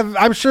why they brains. have.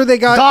 I'm sure they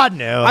got. God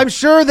knew. I'm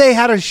sure they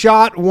had a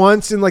shot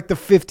once in like the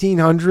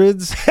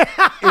 1500s.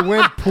 It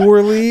went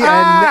poorly,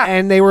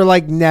 and they were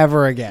like,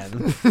 never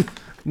again,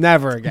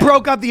 never again.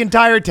 Broke up the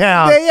entire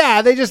town.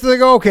 They just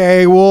like,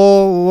 okay,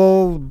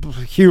 we'll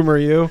humor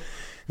you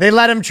They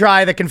let him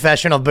try the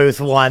confessional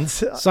booth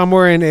once.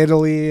 somewhere in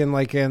Italy, and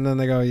then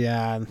they go,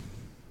 yeah, I'm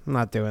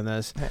not doing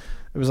this.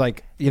 It was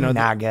like, you know,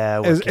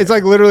 Naga. it's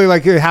like literally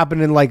like it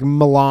happened in like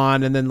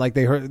Milan, and then like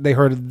they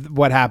heard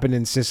what happened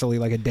in Sicily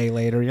like a day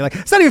later, and you're like,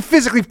 it's not even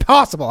physically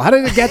possible. How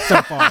did it get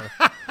so far?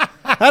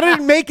 How did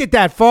it make it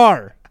that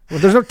far? Well,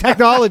 there's no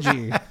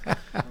technology.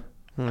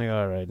 I'm like,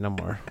 all right, no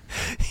more.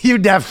 You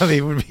definitely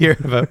would hear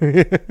about.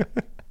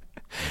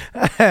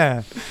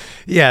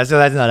 Yeah, so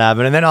that's not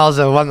happening. And then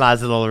also one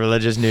last little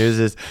religious news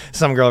is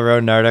some girl wrote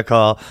an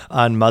article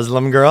on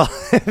Muslim girl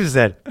who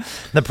said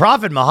the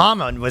Prophet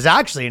Muhammad was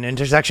actually an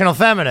intersectional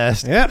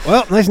feminist. Yeah,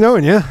 well, nice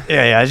knowing you.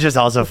 Yeah, it's just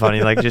also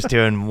funny, like just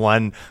doing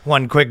one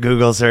quick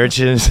Google search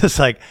and it's just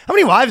like, how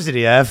many wives did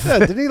he have?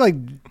 Yeah, did he like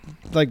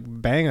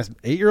bang a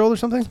 8-year-old or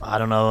something? I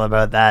don't know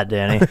about that,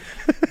 Danny.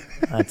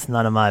 That's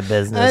none of my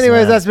business.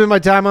 Anyways, man. that's been my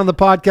time on the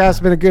podcast. It's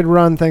been a good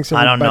run. Thanks,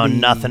 I everybody. don't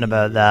know nothing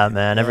about that,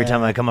 man. Every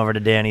time I come over to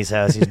Danny's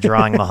house, he's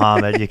drawing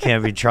Muhammad. You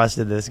can't be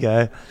trusted, this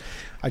guy.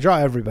 I draw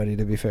everybody,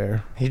 to be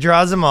fair. He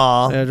draws them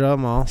all. Yeah, I draw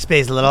them all.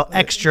 Pays a little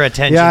extra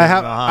attention. Yeah,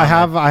 to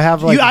Muhammad. I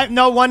have like.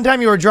 No, one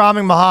time you were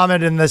drawing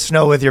Muhammad in the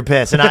snow with your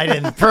piss, and I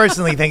didn't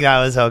personally think that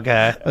was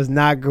okay. That was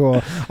not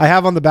cool. I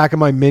have on the back of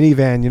my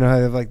minivan, you know how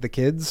they have like the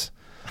kids,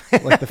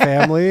 like the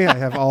family. I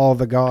have all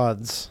the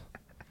gods,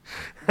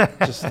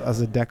 just as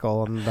a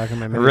decal on the back of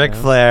my minivan. Ric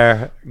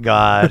Flair,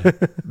 God,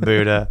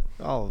 Buddha.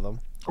 All of them.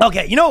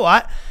 Okay, you know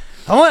what?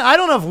 I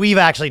don't know if we've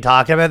actually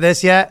talked about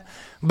this yet,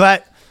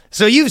 but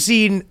So you've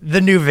seen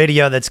the new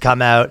video that's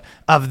come out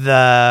of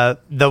the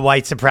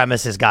white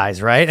supremacist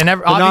guys, right? And The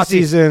obviously,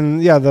 Nazis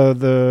and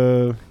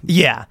the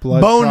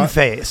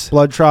Boneface.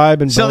 Blood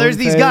Tribe and So there's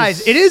these Boneface.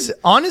 guys. It is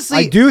honestly.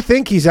 I do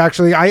think he's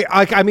actually.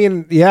 I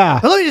mean, yeah.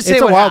 But let me just say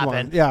It's a what wild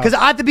happened. one. Yeah. Because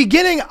at the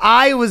beginning,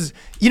 I was,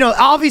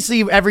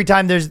 obviously every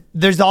time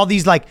there's all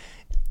these like.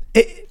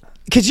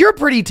 Because you're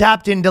pretty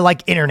tapped into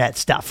like internet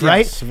stuff,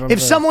 right? Yes,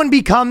 if someone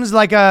becomes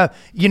like a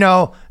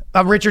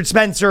Richard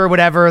Spencer or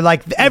whatever,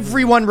 like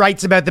everyone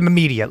writes about them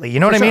immediately. You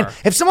know what I mean? sure.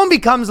 If someone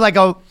becomes like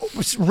a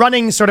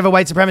running sort of a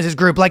white supremacist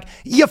group, like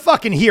you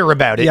fucking hear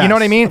about it. You Yes, know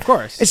what I mean? Of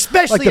course.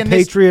 Especially like the in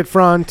this, Patriot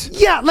Front.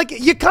 yeah, like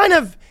you kind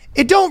of,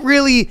 it don't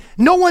really,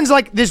 no one's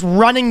like this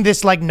running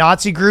this like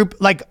Nazi group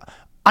like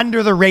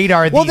under the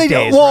radar these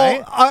days,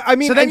 right? I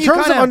mean, So then in you terms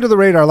of kinda- under the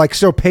radar, like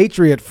so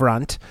Patriot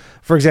Front,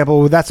 for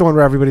example, that's the one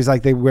where everybody's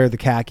like they wear the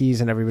khakis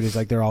and everybody's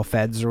like they're all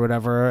feds or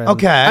whatever. And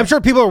Okay. I'm sure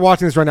people are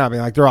watching this right now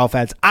being like they're all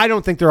feds. I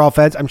don't think they're all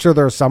feds. I'm sure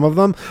there are some of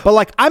them, but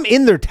like I'm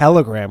in their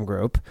Telegram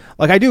group.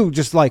 Like I do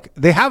just like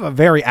they have a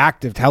very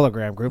active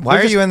Telegram group. Why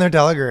They're are you in their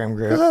Telegram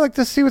Because group? I like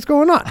to see what's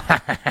going on.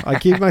 I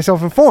keep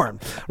myself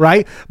informed,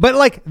 right? But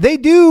like they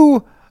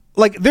do,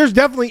 like there's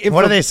definitely.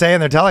 What do they say in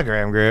their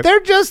Telegram group? They're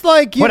just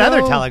like What know,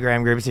 other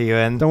Telegram groups are you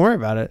in? Don't worry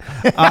about it.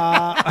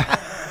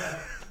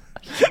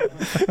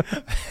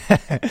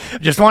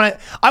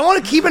 I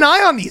want to keep an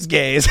eye on these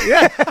gays.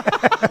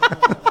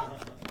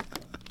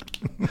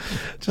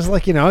 Just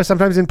like,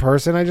 sometimes in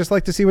person, I just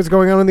like to see what's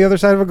going on the other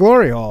side of a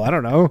glory hole. I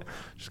don't know.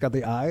 Just got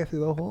the eye through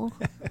the hole.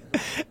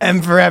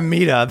 M for M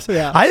meetups.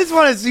 Yeah. I just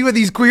want to see what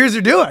these queers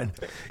are doing.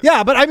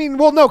 Yeah, but I mean,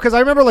 well, no, because I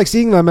remember like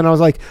seeing them and I was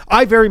like,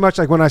 I very much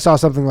like when I saw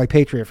something like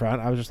Patriot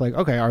Front, I was just like,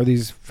 okay, are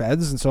these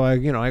feds? And so I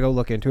go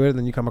look into it and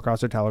then you come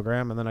across their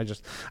Telegram and then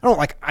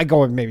I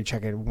go and maybe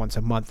check it once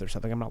a month or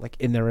something. I'm not like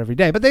in there every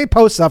day, but they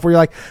post stuff where you're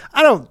like,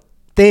 I don't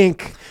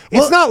think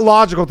it's not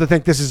logical to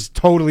think this is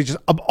totally just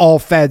all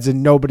feds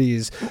and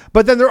nobody's,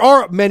 but then there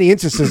are many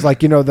instances like,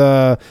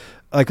 Governor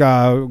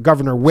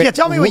Whit. Yeah,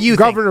 tell me what you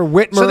Governor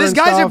think. Whitmer. So these and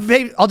guys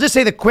stuff. I'll just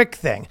say the quick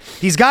thing.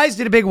 These guys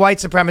did a big white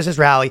supremacist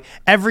rally.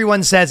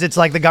 Everyone says it's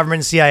like the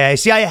government CIA.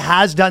 CIA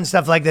has done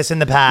stuff like this in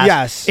the past.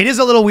 Yes. It is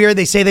a little weird.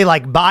 They say they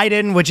like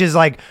Biden, which is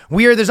like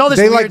weird. There's all this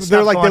They weird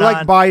stuff they going like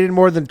on. Biden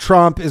more than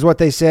Trump is what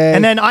they say.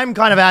 And then I'm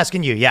kind of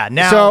asking you,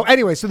 now. So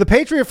anyway, so the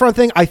Patriot Front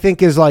thing, I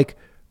think is like,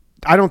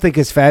 I don't think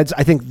it's feds.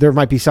 I think there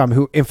might be some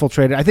who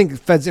infiltrated. I think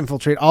feds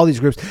infiltrate all these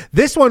groups.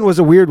 This one was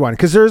a weird one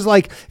because there's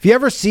like, if you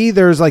ever see,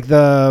 there's like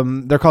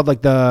they're called like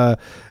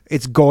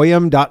it's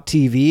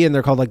Goyim.tv and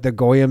they're called like the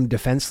Goyim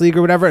Defense League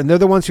or whatever. And they're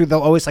the ones who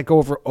they'll always like go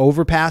over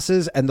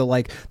overpasses and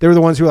they're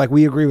the ones who are like,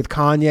 we agree with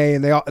Kanye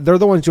and they're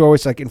the ones who are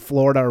always like in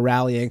Florida are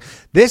rallying.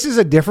 This is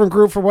a different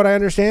group from what I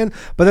understand.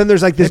 But then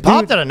there's like this They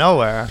popped dude- out of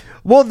nowhere.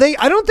 Well,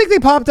 I don't think they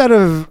popped out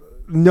of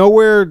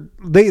nowhere.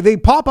 They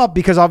pop up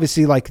because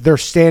obviously like they're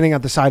standing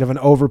at the side of an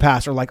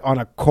overpass or like on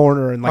a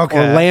corner in like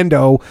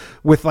Orlando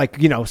with like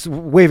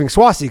waving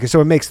swastikas, so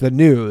it makes the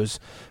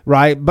news,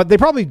 right? But they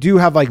probably do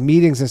have like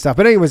meetings and stuff.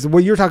 But anyways,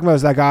 what you're talking about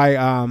is that guy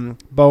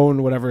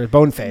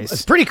Boneface.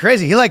 It's pretty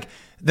crazy.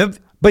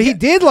 But he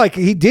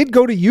did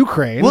go to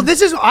Ukraine. Well,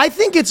 I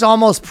think it's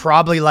almost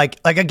probably like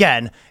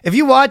again, if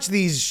you watch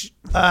these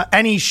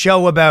any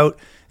show about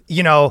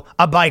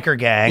a biker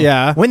gang.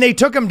 Yeah. When they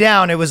took him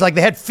down, it was like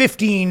they had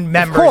 15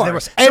 members.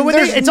 course. So And when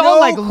there's it's no all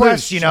like loose,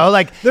 question.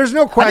 like There's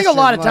no I think a question,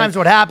 lot of like- times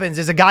what happens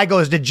is a guy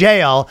goes to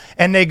jail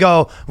and they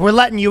go, "We're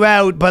letting you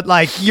out, but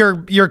like you're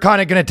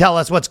kind of going to tell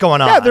us what's going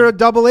on." yeah, they're a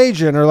double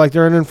agent or like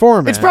they're an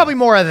informant. It's probably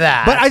more of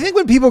that. But I think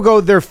when people go,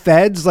 they're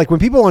feds. Like when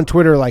people on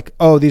Twitter, like,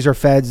 oh, these are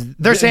feds.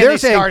 They're saying they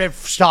started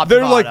stop the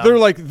bottom. They're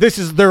like,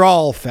 they're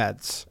all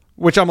feds.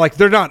 Which I'm like,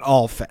 they're not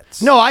all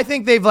feds. No, I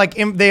think they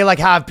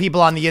have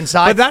people on the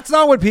inside. But that's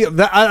not what people.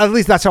 At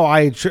least that's how I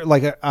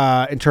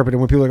interpret it.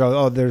 When people go,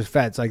 "Oh, there's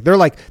feds," like they're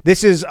like,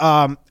 this is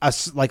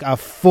a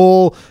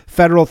full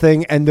federal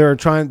thing, and they're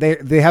trying.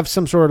 They have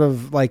some sort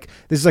of like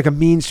this is like a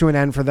means to an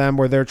end for them,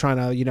 where they're trying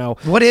to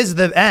what is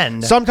the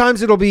end?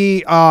 Sometimes it'll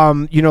be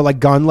like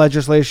gun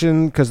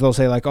legislation because they'll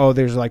say like, oh,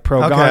 there's like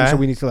pro gun, Okay. so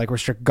we need to like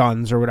restrict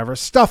guns or whatever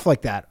stuff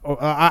like that.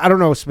 I don't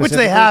know specifically.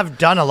 Which they have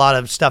done a lot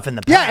of stuff in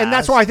the past. Yeah, and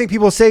that's why I think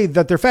people say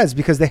that they're feds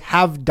because they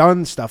have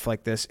done stuff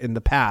like this in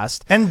the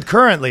past and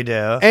currently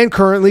do. and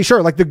currently,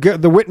 sure, like the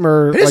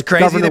Whitmer. It is like,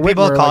 crazy Governor that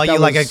people Whitmer, call you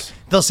that like was-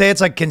 they'll say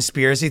it's like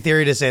conspiracy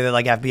theory to say that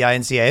like FBI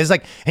and CIA is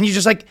like, and you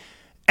just like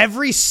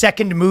every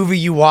second movie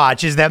you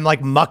watch is them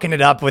like mucking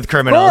it up with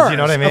criminals. You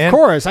know what I mean? Of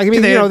course. I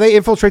mean, they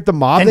infiltrate the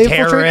mob. and They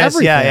infiltrate terrorists,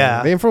 everything.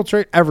 yeah. They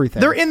infiltrate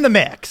everything. They're in the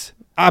mix.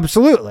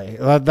 Absolutely.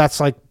 That's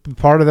like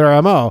part of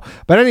their MO.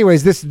 But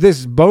anyways,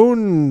 this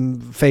bone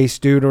face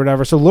dude or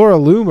whatever. So Laura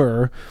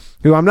Loomer,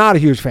 who I'm not a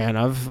huge fan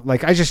of,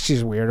 like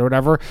she's weird or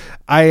whatever.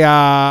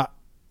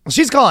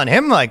 She's calling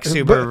him like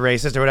super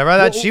racist or whatever. I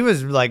thought she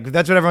was like,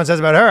 that's what everyone says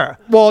about her.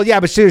 Well,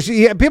 yeah, but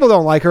people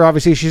don't like her.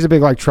 Obviously, she's a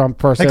big like Trump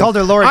person. They called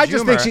her Laura I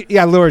just think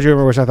Joomer. Laura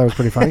Joomer, which I thought was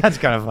pretty funny. That's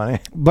kind of funny.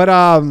 But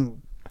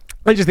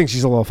I just think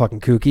she's a little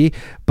fucking kooky.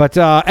 But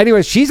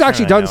anyways, she's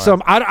actually done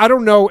some. I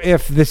don't know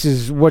if this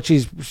is what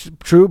she's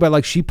true, but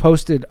like she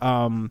posted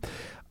a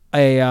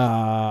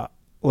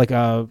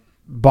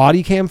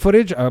body cam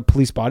footage, a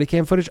police body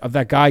cam footage of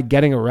that guy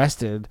getting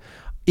arrested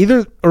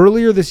either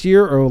earlier this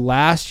year or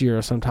last year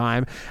or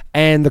sometime,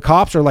 and the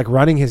cops are like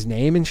running his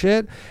name and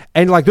shit,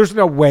 and like there's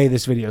no way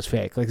this video is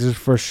fake, like this is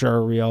for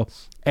sure real,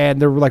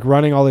 and they're like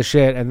running all this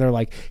shit, and they're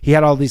like, he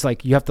had all these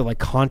like, you have to like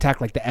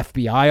contact like the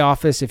FBI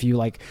office if you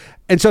like,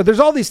 and so there's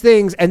all these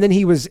things, and then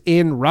he was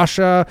in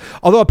Russia,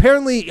 although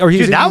apparently, or he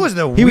was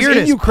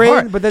in Ukraine,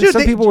 part. But then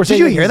some people were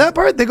saying, did you hear that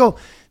part? They go,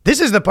 this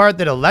is the part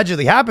that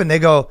allegedly happened. They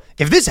go,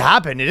 if this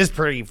happened, it is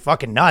pretty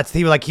fucking nuts.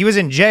 He was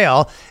in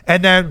jail,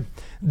 and then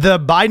the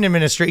Biden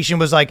administration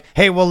was like,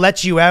 hey, we'll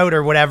let you out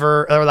or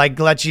whatever, or like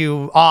let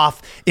you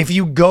off if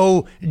you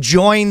go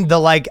join the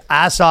like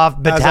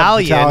Azov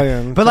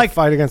battalion. But like,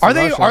 fight against are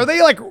Russia.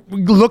 they like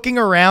looking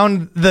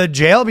around the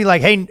jail, be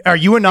like, hey, are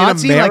you a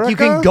Nazi? Like you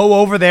can go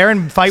over there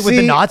and fight with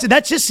the Nazis.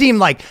 That just seemed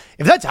like,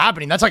 if that's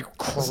happening, that's like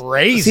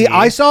crazy. See,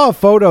 I saw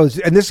photos,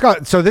 and this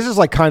is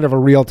like kind of a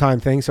real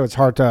time thing, so it's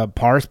hard to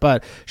parse.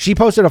 But she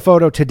posted a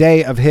photo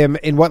today of him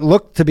in what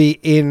looked to be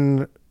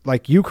in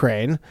like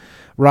Ukraine,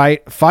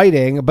 right,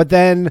 fighting. But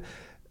then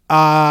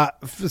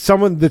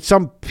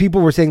some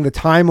people were saying the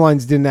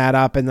timelines didn't add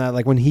up, and that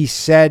like when he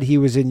said he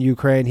was in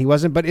Ukraine, he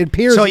wasn't. But it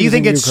appears. So you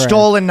think it's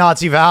stolen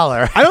Nazi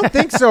valor? I don't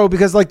think so,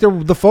 because like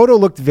the photo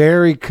looked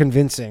very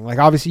convincing. Like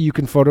obviously you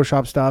can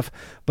Photoshop stuff,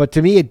 but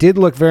to me it did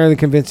look very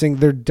convincing.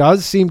 There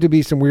does seem to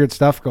be some weird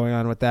stuff going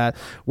on with that,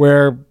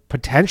 where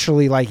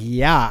potentially like,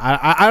 yeah,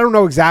 I don't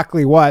know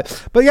exactly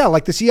what, but yeah,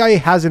 like the CIA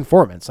has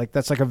informants. Like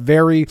that's like a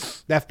very,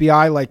 the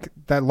FBI, like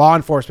that law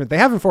enforcement, they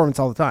have informants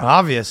all the time.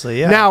 Obviously,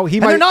 yeah. Now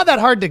they're not that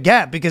hard to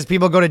get, because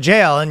people go to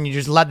jail and you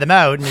just let them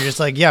out, and you're just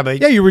like, yeah, but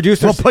you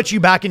reduce. We'll put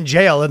you back in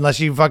jail unless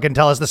you fucking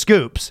tell us the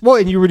scoops. Well,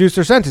 and you reduce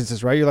their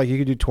sentences, right? You're like, you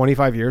can do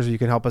 25 years, or you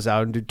can help us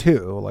out and do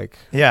 2. Like,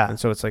 yeah. And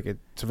so it's like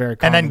it's a very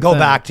and then common go thing.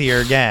 back to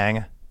your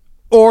gang.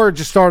 Or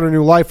just start a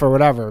new life or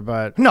whatever.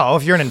 But no,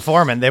 if you're an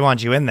informant, they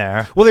want you in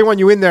there. Well, they want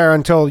you in there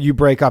until you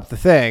break up the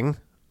thing,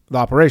 the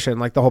operation.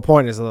 Like the whole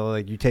point is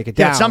like you take it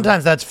down. Yeah,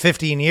 sometimes that's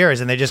 15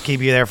 years and they just keep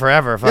you there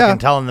forever, fucking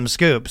telling them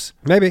scoops.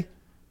 Maybe.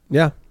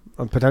 Yeah.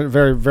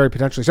 Very, very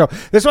potentially. So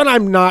this one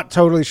I'm not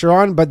totally sure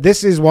on, but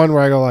this is one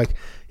where I go like,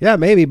 yeah,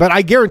 maybe. But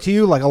I guarantee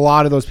you, like a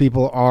lot of those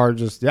people are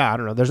just, I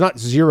don't know. There's not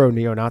 0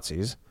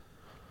 neo-Nazis.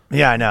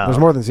 Yeah, I know. There's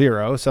more than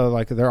 0. So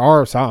like there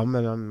are some,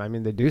 and I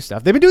mean they do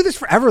stuff. They've been doing this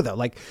forever though.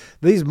 Like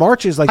these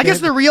marches, like I guess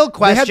the real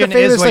question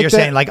is what you're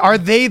saying. Like, are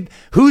they?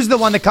 Who's the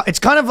one that? It's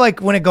kind of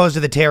like when it goes to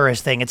the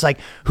terrorist thing. It's like,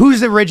 who's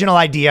the original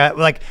idea?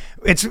 Like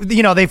it's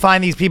they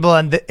find these people,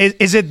 and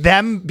is it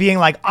them being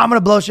like, I'm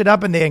gonna blow shit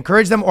up, and they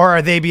encourage them, or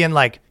are they being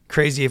like,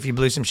 crazy if you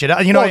blew some shit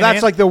up? You know, that's I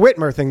mean? Like the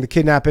Whitmer thing, the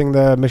kidnapping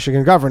the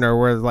Michigan governor,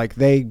 where like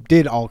they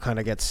did all kind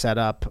of get set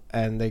up,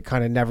 and they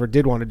kind of never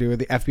did want to do it.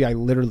 The FBI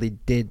literally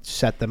did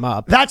set them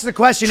up. That's the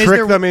question.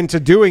 Trick them into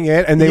doing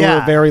it, and they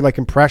were very like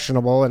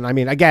impressionable. And I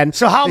mean, again,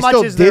 so how much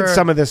still did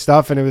some of this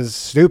stuff, and it was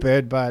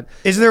stupid. But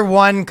is there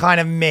one kind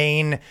of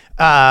main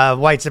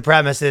white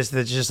supremacist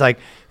that's just like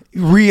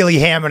really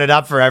hamming it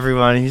up for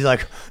everyone? And he's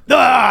like,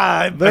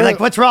 like,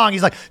 what's wrong?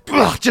 He's like,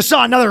 just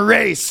saw another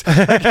race.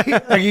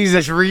 like he's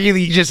just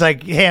really just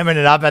like hamming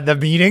it up at the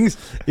meetings.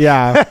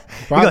 Yeah.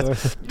 He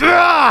goes,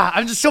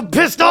 I'm just so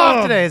pissed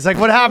off today. It's like,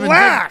 what happened?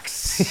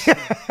 Wax.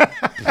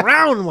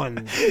 Brown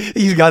one.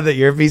 He's got the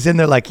earpiece in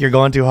there, like, you're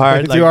going too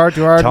hard. Like, too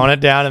hard. Tone it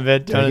down a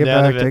bit. Tone it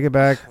down a bit. Take it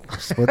back.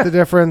 Split the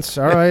difference.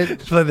 All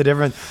right. Split the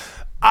difference.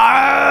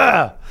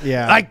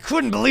 Yeah. I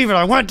couldn't believe it.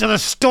 I went to the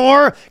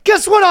store.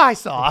 Guess what I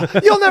saw?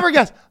 You'll never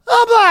guess.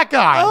 A black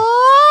guy.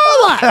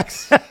 Oh,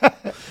 relax.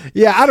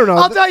 Yeah, I don't know.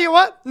 I'll tell you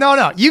what.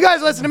 No. You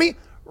guys listen to me.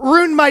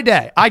 Ruined my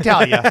day. I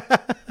tell you.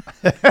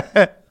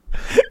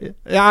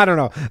 Yeah, I don't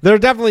know. There are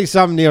definitely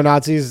some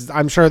neo-Nazis.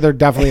 I'm sure they're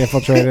definitely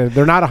infiltrated.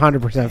 They're not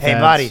 100% feds. Hey,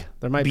 buddy.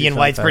 There might being be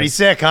white's feds. pretty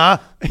sick, huh?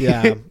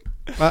 Yeah.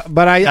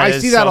 But I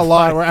see that a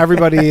lot where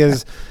everybody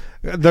is...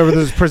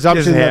 There's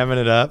presumption just hamming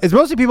it up. It's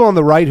mostly people on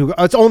the right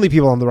it's only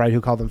people on the right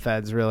who call them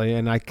feds, really,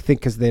 and I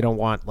think because they don't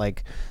want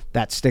like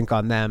that stink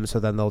on them, so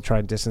then they'll try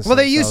and distance. Well,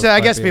 they used to.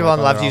 I guess people on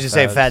the left used to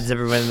say feds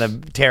everyone in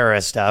the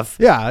terrorist stuff.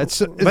 Yeah,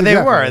 but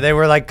they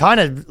were like kind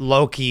of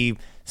low key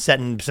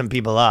setting some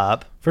people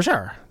up for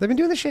sure. They've been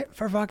doing this shit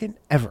for fucking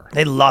ever.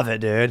 They love it,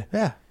 dude.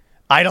 Yeah,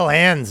 idle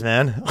hands,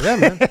 man. Yeah,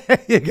 man.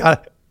 You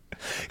got.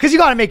 Because you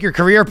got to make your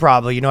career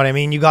probably, you know what I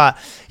mean?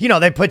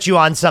 They put you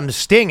on some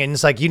sting, and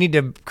it's like you need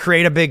to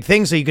create a big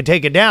thing so you can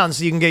take it down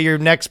so you can get your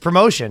next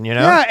promotion, you know?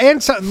 Yeah,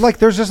 and so, like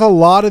there's just a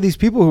lot of these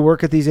people who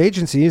work at these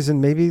agencies,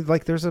 and maybe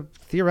like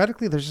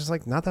theoretically there's just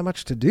like not that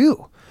much to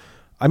do.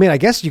 I mean, I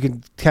guess you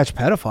can catch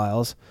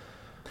pedophiles.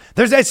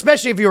 There's,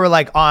 especially if you were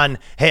like on,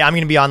 hey, I'm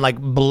going to be on like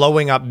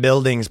blowing up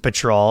buildings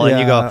patrol, and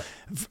you go,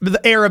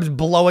 the Arabs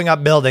blowing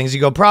up buildings.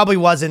 You go, probably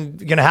wasn't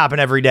going to happen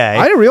every day.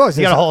 I didn't realize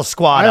you got a whole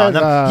squad on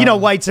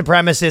them. White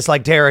supremacists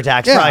like terror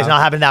attacks. Probably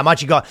not happening that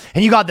much. You got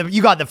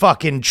the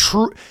fucking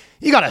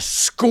you got a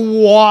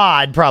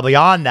squad probably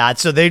on that.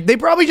 So they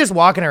probably just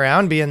walking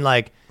around being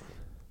like,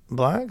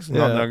 blacks?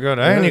 Yeah. Not that good,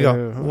 eh? And you go,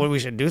 Yeah. well, we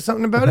should do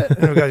something about it?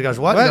 And the guy goes,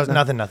 what? He goes,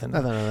 nothing.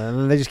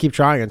 And they just keep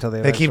trying until They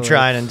keep eventually-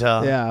 trying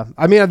until. Yeah,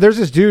 I mean, there's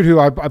this dude who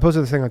I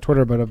posted this thing on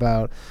Twitter, but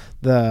about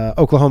the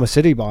Oklahoma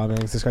City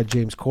bombings. This guy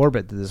James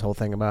Corbett did this whole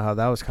thing about how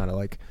that was kind of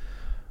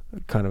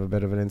a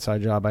bit of an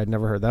inside job. I'd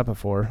never heard that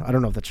before. I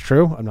don't know if that's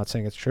true. I'm not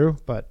saying it's true,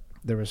 but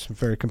there was some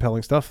very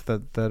compelling stuff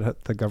that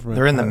the government.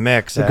 They're in the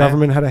mix. The eh?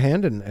 government had a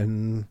hand in,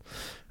 and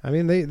I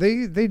mean,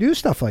 they do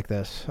stuff like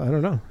this. I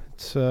don't know.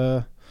 It's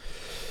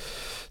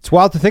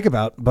wild to think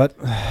about, but.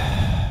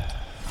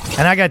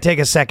 And I got to take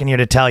a second here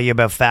to tell you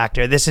about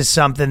Factor. This is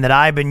something that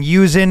I've been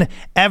using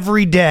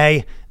every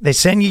day. They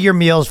send you your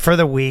meals for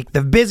the week.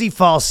 The busy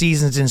fall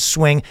season's in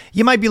swing.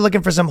 You might be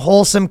looking for some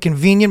wholesome,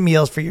 convenient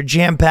meals for your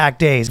jam-packed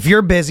days. If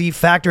you're busy,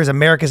 Factor is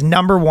America's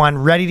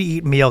 #1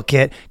 ready-to-eat meal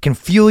kit. Can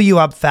fuel you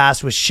up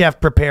fast with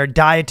chef-prepared,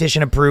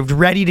 dietitian-approved,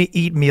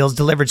 ready-to-eat meals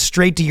delivered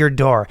straight to your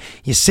door.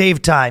 You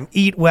save time,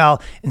 eat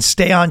well, and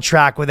stay on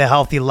track with a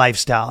healthy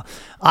lifestyle.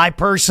 I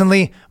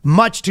personally,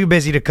 much too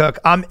busy to cook.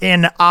 I'm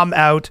in, I'm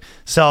out.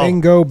 So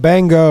Bingo,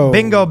 bango.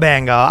 Bingo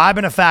bango. I've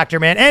been a Factor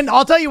man. And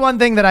I'll tell you one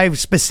thing that I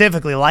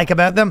specifically like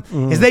about them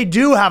is they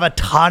do have a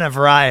ton of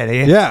variety.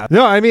 Yeah.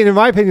 No, I mean, in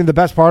my opinion, the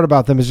best part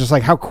about them is just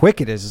like how quick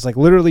it is. It's like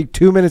literally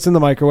 2 minutes in the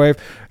microwave.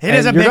 It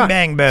is a and you're bing done.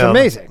 bang boom. It's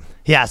amazing.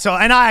 Yeah, so,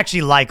 and I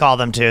actually like all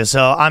them too,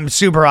 so I'm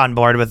super on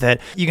board with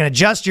it. You can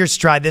adjust your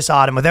stride this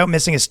autumn without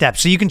missing a step,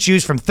 so you can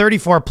choose from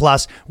 34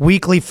 plus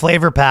weekly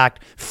flavor-packed,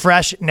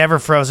 fresh, never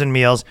frozen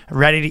meals,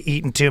 ready to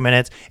eat in 2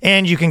 minutes,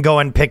 and you can go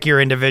and pick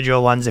your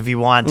individual ones if you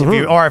want,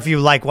 if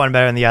you like one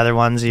better than the other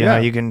ones, you know,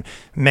 you can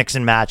mix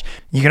and match.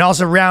 You can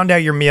also round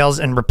out your meals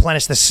and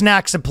replenish the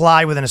snack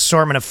supply with an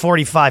assortment of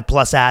 45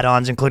 plus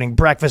add-ons, including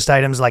breakfast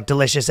items like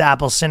delicious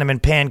apple cinnamon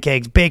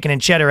pancakes, bacon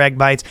and cheddar egg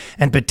bites,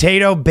 and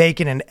potato,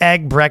 bacon, and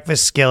egg breakfast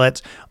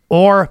skillets.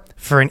 Or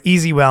for an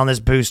easy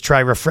wellness boost,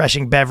 try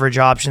refreshing beverage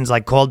options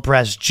like cold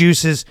pressed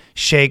juices,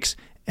 shakes,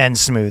 and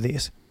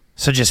smoothies.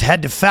 So just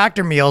head to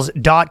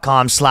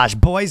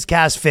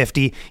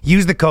factormeals.com/boyscast50.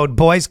 Use the code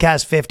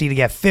boyscast50 to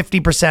get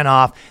 50%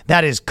 off.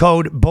 That is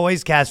code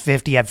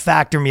boyscast50 at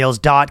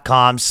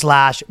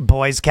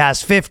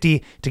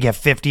factormeals.com/boyscast50 to get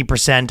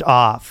 50%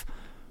 off.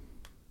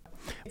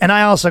 And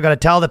I also got to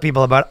tell the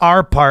people about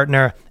our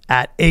partner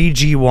at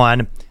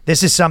AG1.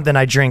 This is something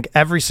I drink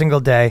every single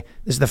day.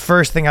 This is the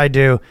first thing I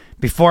do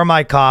before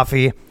my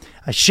coffee.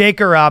 I shake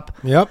her up.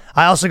 Yep.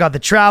 I also got the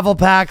travel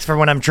packs for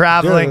when I'm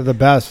traveling. They're the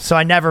best. So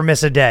I never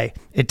miss a day.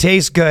 It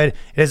tastes good.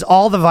 It has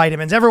all the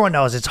vitamins. Everyone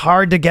knows it's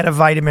hard to get a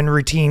vitamin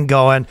routine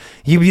going.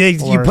 You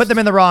put them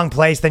in the wrong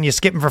place, then you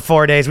skip them for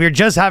 4 days. We were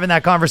just having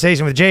that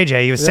conversation with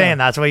JJ. He was saying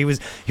that's why he was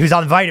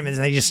on vitamins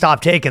and they just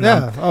stopped taking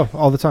them. Yeah. Oh,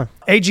 all the time.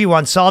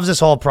 AG1 solves this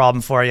whole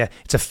problem for you.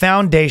 It's a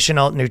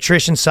foundational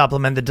nutrition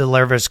supplement that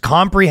delivers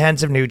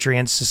comprehensive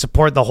nutrients to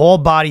support the whole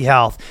body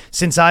health.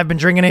 Since I've been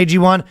drinking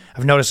AG1,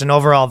 I've noticed an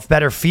overall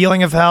better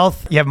feeling of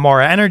health. You have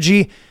more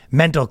energy,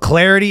 mental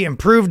clarity,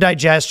 improved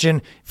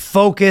digestion,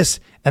 focus,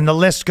 and the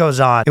list goes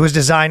on. It was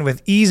designed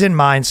with ease in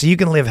mind so you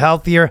can live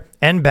healthier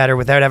and better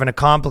without having to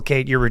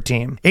complicate your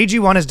routine.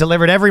 AG1 is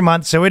delivered every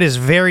month, so it is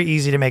very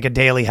easy to make a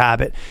daily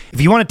habit. If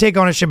you want to take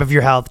ownership of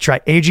your health, try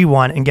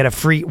AG1 and get a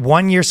free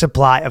 1-year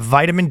supply of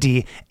vitamin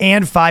D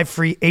and 5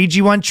 free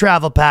AG1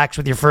 travel packs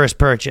with your first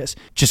purchase.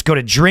 Just go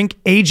to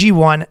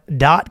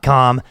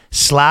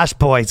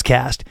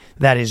drinkag1.com/boyscast.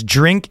 That is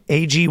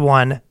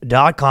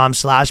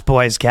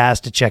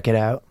drinkag1.com/boyscast to check it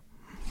out.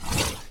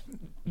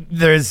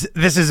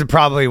 This is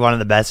probably one of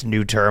the best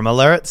new term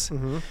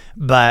alerts,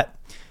 but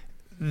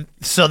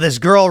so this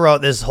girl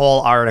wrote this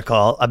whole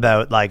article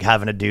about like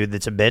having a dude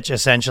that's a bitch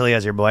essentially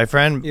as your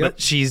boyfriend, but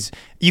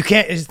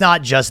it's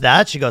not just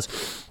that. She goes,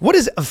 what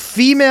does a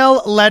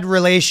female-led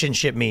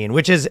relationship mean?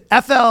 Which is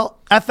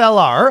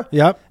FLR.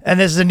 Yep. And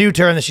this is a new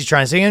term that she's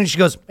trying to say. And she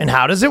goes, and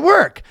how does it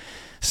work?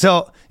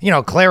 So,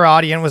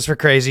 clairaudient was for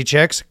crazy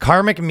chicks.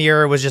 Karmic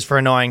mirror was just for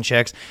annoying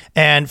chicks.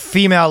 And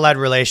female-led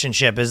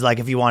relationship is like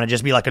if you want to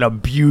just be like an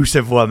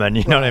abusive woman.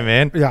 You know what I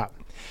mean? Yeah.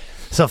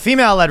 So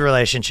female-led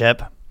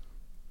relationship,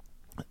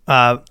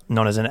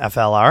 known as an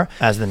FLR,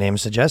 as the name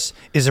suggests,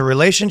 is a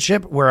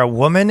relationship where a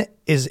woman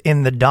is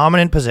in the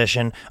dominant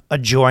position,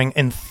 enjoying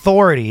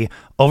authority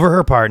over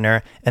her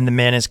partner, and the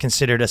man is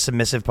considered a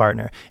submissive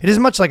partner. It is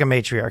much like a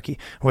matriarchy,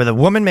 where the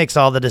woman makes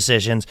all the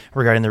decisions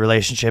regarding the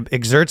relationship,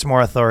 exerts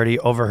more authority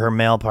over her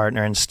male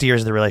partner, and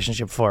steers the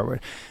relationship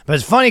forward. But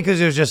it's funny because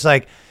it was just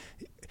like,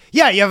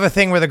 yeah, you have a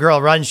thing where the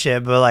girl runs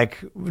shit, but like,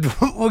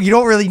 well, you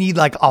don't really need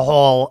like a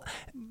whole...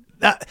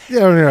 You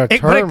don't need a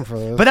term for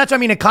this. But that's what I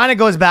mean. It kind of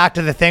goes back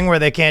to the thing where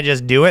they can't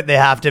just do it. They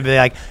have to be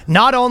like,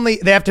 not only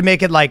they have to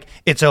make it like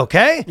it's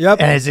okay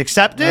and it's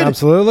accepted.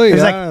 Absolutely.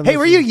 It's Yeah, like, hey,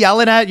 were you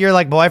yelling at your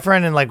like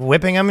boyfriend and like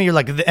whipping him? And you're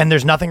like, and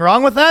there's nothing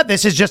wrong with that.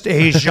 This is just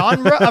a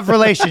genre of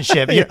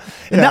relationship.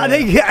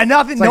 Nothing.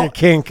 It's like a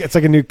kink. It's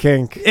like a new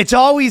kink. It's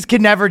always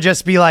can never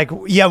just be like,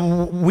 yeah,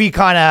 we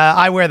kind of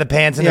I wear the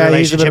pants in the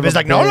relationship. It's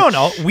like,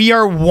 no. We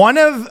are one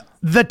of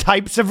the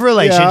types of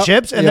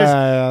relationships, and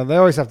they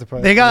always have to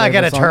put. They gotta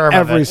get a term.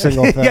 Every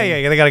single thing.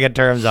 yeah. They gotta get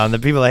terms on. The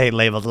people that hate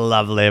labels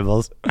love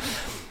labels.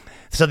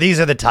 So these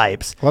are the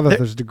types. Love that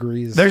there's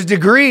degrees. There's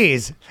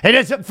degrees. And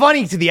it's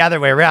funny to the other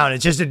way around.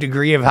 It's just a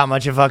degree of how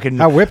much a fucking...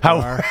 how whipped you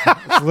are.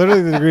 It's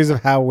literally the degrees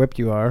of how whipped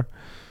you are.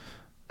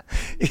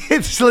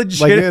 It's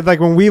legit. Like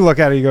when we look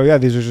at it, you go, yeah,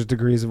 these are just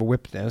degrees of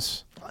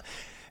whippedness.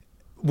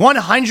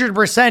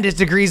 100% is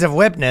degrees of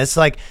whippedness.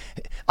 Like,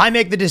 I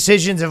make the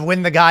decisions of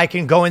when the guy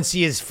can go and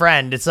see his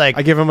friend. It's like...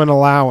 I give him an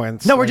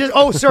allowance. No, we're just...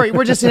 Oh, sorry.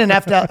 We're just in an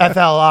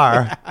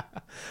FLR.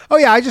 Oh,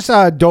 yeah, I just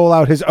dole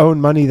out his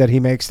own money that he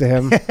makes to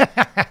him.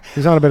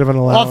 He's on a bit of an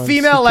allowance. Well,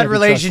 female-led Can't be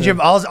relationship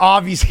trusted.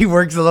 obviously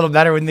works a little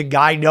better when the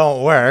guy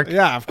don't work.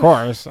 Yeah, of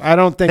course. I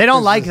don't think... They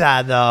don't this like is-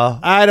 that, though.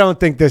 I don't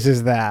think this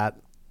is that.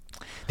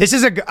 This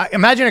is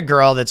imagine a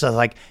girl that's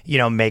like, you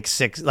know, makes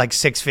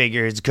six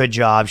figures, good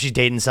job. She's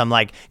dating some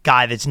like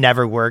guy that's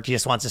never worked. He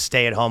just wants to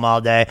stay at home all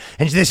day.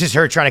 And this is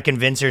her trying to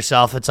convince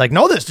herself. It's like,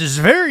 no, this is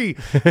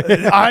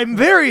I'm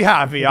very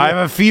happy. I have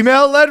a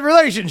female-led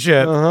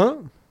relationship.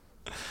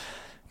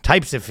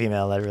 Types of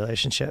female-led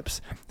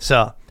relationships.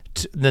 So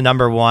the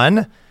number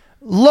one,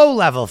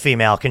 low-level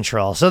female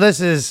control. So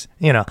this is,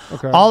 you know,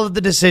 all of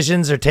the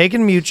decisions are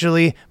taken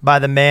mutually by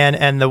the man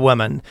and the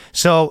woman.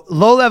 So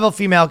low-level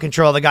female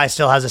control, the guy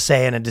still has a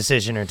say in a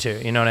decision or two.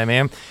 You know what I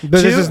mean?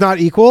 But this is not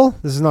equal?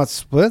 This is not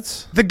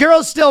splits? The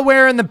girl's still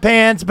wearing the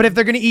pants, but if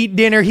they're going to eat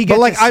dinner, he gets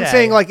But like to I'm say.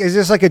 saying, like, is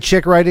this like a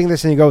chick writing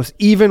this and he goes,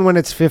 even when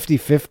it's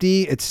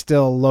 50-50, it's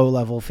still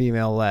low-level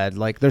female-led?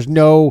 Like there's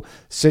no...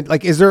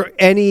 Like, is there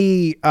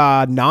any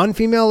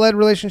non-female-led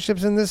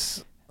relationships in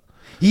this?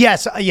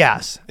 Yes.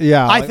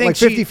 Yeah, I like, think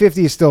like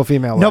 50-50 is still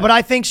female. No, but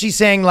I think she's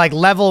saying like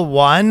level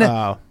one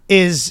Oh.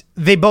 is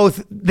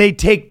they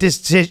take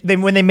decisions.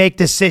 When they make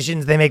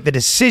decisions, they make the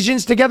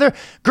decisions together.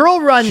 Girl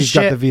runs she's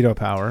shit, got the veto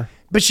power.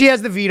 but she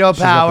has the veto got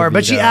the power.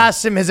 But she veto.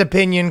 asks him his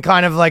opinion,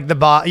 kind of like the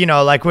bot. You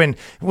know, like when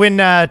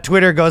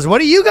Twitter goes, "What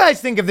do you guys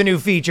think of the new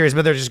features?"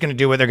 But they're just going to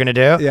do what they're going to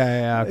do.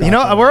 Yeah. You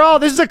know,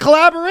 this is a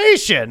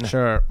collaboration.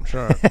 Sure.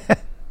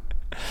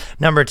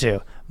 Number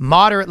two,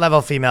 moderate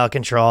level female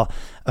control.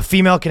 A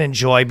female can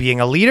enjoy being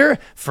a leader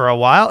for a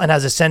while and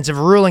has a sense of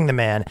ruling the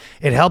man.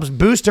 It helps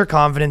boost her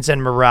confidence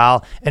and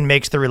morale and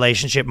makes the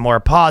relationship more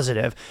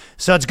positive.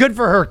 So it's good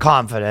for her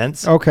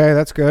confidence. Okay,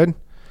 that's good.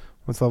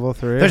 What's level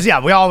 3?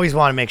 We always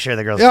want to make sure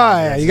the girl's Yeah,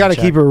 confidence you got to is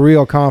in keep check. her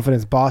real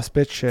confidence, boss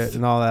bitch shit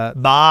and all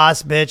that.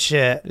 Boss bitch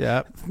shit.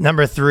 Yeah.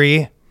 Number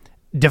 3,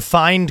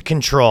 defined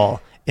control.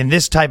 In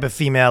this type of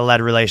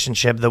female-led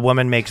relationship, the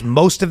woman makes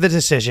most of the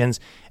decisions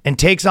and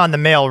takes on the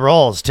male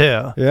roles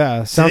too.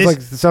 Yeah, sounds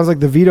like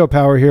the veto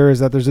power here is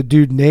that there's a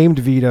dude named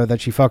Vito that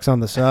she fucks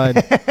on the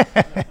side.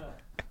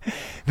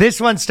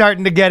 This one's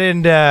starting to get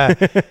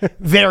into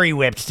very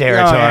whipped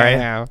territory.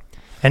 Yeah.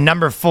 And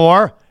number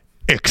 4,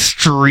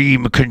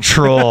 extreme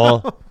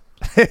control.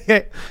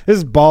 This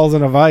is balls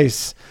in a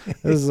vice.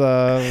 This is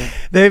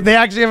they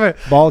actually have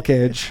a ball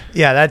cage.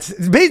 yeah.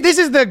 This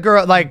is the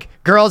girl like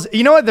girls.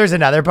 You know what? There's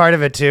another part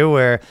of it too,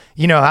 where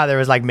you know how there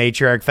was like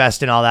matriarch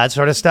fest and all that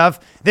sort of stuff.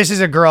 This is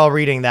a girl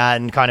reading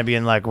that and kind of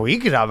being like, we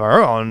could have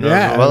our own.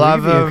 Yeah, we'll we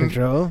have could be in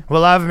control.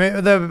 We'll have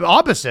the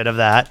opposite of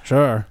that.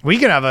 Sure. We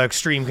can have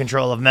extreme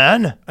control of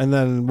men. And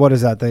then what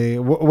is that?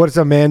 What does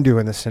a man do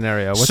in this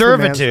scenario? What's the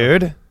man's-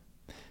 Servitude,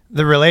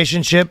 the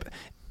relationship.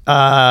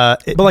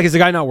 But like, is the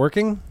guy not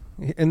working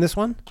in this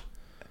one?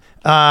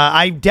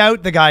 I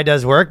doubt the guy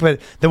does work,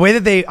 but the way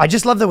that I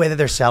just love the way that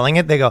they're selling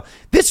it. They go,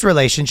 this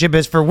relationship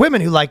is for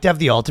women who like to have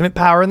the ultimate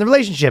power in the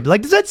relationship.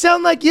 Like, does that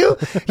sound like you?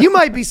 You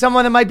might be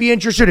someone that might be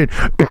interested in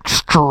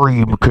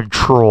extreme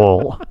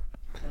control.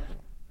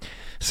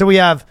 So we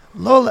have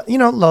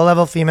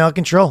low-level female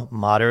control,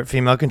 moderate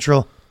female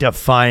control,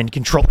 defined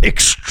control,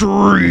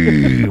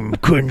 extreme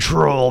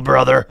control,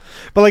 brother.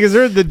 But like, is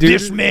there the dude?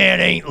 This man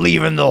ain't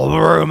leaving the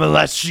room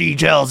unless she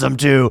tells him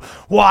to.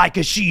 Why?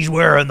 Because she's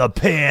wearing the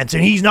pants,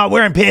 and he's not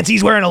wearing pants.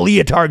 He's wearing a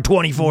leotard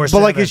 24/7.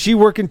 But like, is she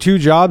working 2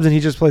 jobs and he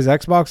just plays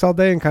Xbox all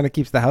day and kind of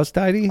keeps the house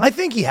tidy? I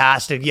think he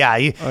has to. Yeah.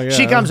 yeah.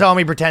 She comes home.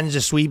 He pretends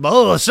to sweep.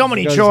 Oh, so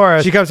many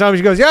chores. She comes home.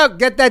 She goes, "Yo,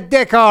 get that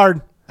dick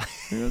hard."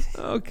 He goes,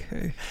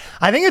 okay.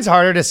 I think it's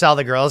harder to sell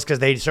the girls because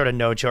they sort of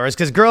know chores.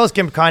 Because girls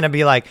can kind of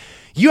be like,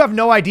 you have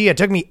no idea. It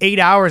took me 8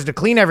 hours to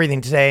clean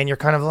everything today. And you're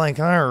kind of like,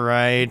 all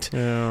right.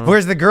 Yeah.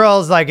 Whereas the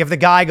girls, like, if the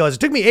guy goes, it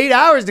took me 8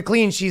 hours to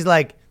clean, she's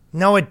like,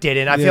 no, it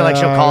didn't. I feel like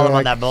she'll call him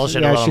on that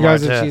bullshit a little she more,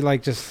 goes too. and she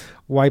like just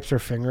wipes her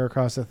finger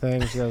across the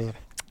thing. She goes,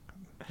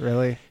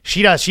 really?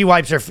 She does. She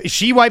wipes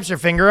her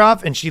finger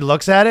off and she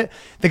looks at it.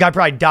 The guy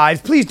probably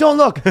dives. Please don't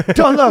look.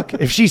 Don't look.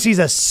 If she sees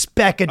a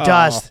speck of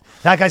dust,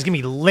 that guy's going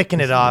to be licking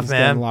it off, He's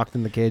man. getting locked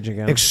in the cage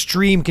again.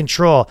 Extreme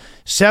control.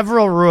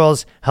 Several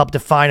rules help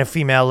define a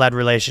female-led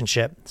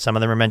relationship. Some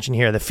of them are mentioned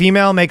here. The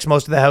female makes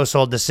most of the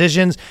household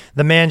decisions.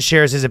 The man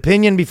shares his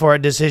opinion before a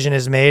decision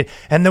is made,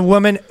 and the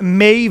woman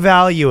may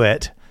value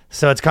it.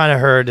 So it's kind of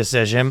her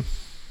decision.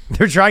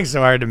 They're trying so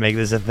hard to make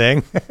this a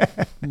thing.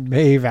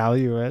 May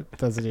value it.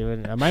 Doesn't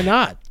even. I might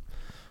not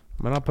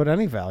put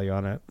any value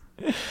on it.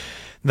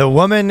 The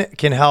woman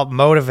can help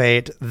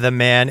motivate the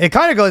man. It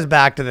kind of goes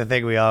back to the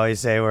thing we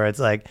always say where it's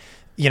like,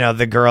 you know,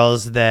 the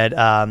girls that,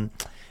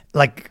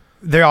 like,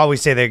 they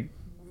always say that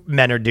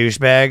men are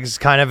douchebags,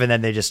 kind of, and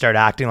then they just start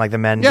acting like the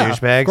men Yeah,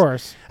 douchebags. of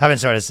course. I've been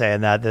sort of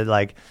saying that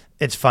like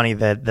it's funny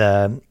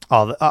that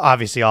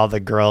obviously all the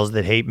girls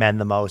that hate men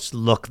the most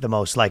look the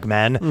most like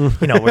men.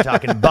 You know, we're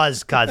talking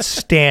buzz cuts,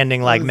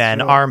 standing like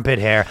men, armpit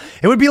hair.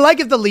 It would be like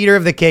if the leader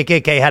of the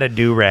KKK had a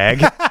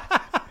do-rag.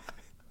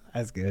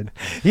 That's good.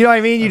 You know what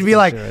I mean? You'd be good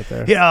like, shit right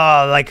there.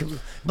 yeah, like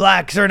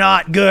blacks are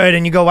not good,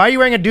 and you go, why are you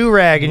wearing a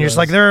do-rag? And you're just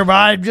like,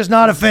 I'm just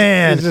not a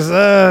fan. It's just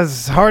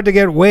it's hard to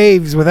get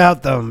waves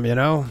without them, you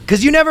know.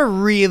 Because you never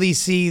really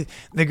see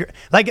like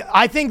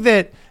I think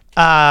that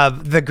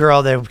the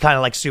girl that kind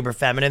of like super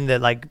feminine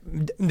that like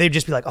they'd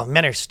just be like, oh,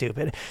 men are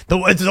stupid. The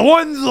ones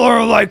that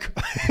are like,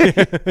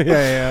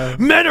 Yeah.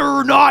 men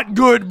are not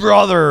good,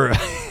 brother.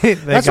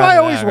 That's why I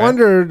always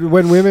wondered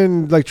when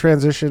women like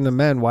transition to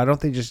men, why don't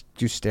they just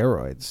do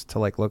steroids to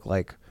like look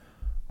like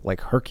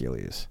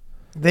Hercules?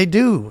 They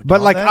do, But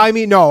don't like, they? I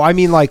mean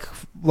like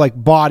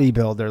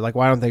bodybuilder. Like,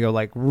 why don't they go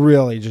like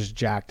really just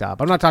jacked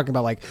up? I'm not talking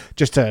about like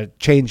just to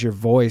change your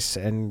voice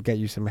and get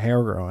you some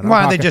hair growing. Why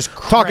I'm aren't they talking- just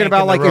talking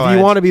about cranking like the if you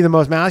roids? want to be the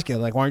most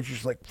masculine, like why aren't you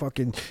just like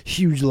fucking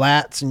huge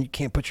lats and you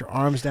can't put your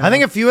arms down? I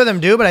think a few of them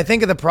do, but I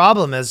think the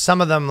problem is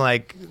some of them,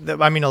 like,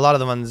 I mean, a lot of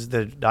the ones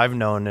that I've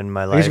known in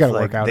my life, just gotta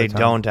like, work out they a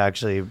ton. don't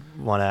actually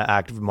want to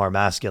act more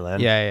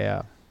masculine.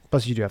 yeah.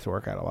 Plus, you do have to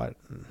work out a lot.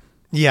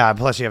 Yeah,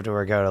 plus you have to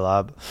work out a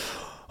lot.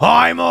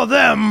 I'm a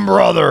them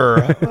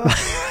brother.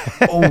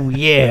 Oh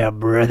yeah,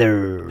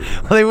 brother.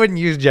 Well, they wouldn't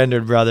use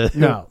gendered brother.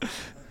 No,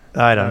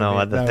 I don't know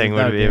what the thing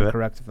would be. But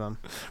correct of them.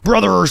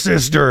 brother or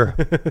sister.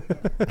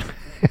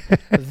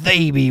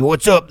 They be,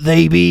 what's up?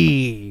 They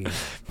be.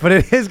 But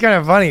it is kind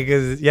of funny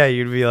because, yeah,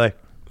 you'd be like,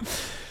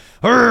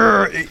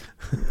 "Arr,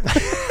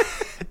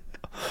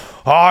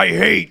 I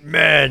hate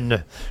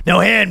men. Now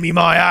hand me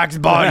my Axe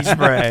body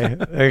spray."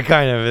 It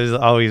kind of is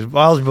always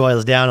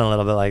boils down a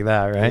little bit like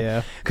that, right?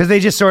 Yeah. Because they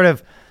just sort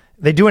of,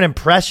 they do an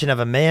impression of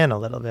a man a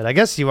little bit. I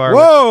guess you are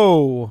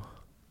Whoa,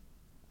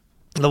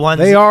 the ones.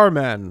 they are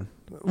men.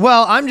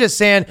 Well, I'm just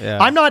saying, Yeah.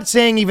 I'm not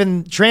saying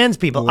even trans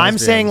people. I'm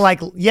saying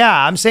Lesbians.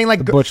 I'm saying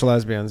like, Butch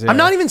lesbians. Yeah. I'm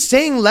not even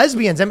saying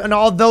lesbians. And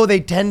although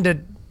they tend to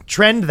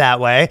trend that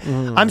way,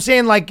 I'm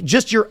saying like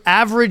just your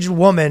average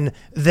woman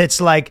that's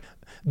like,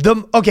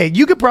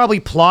 you could probably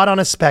plot on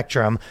a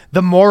spectrum.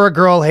 The more a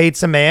girl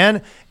hates a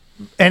man,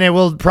 and it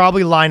will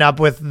probably line up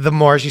with the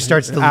more she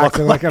starts to look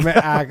acting like like a man.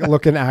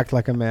 Act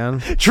like a man.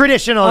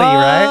 traditionally,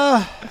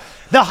 right?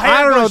 The hair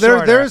I don't know. goes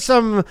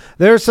shorter.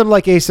 There's some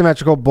like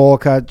asymmetrical bowl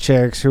cut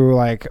chicks who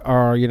like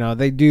are, you know,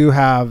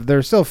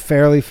 they're still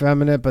fairly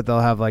feminine, but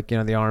they'll have like, you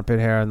know, the armpit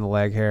hair and the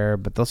leg hair,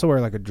 but they'll still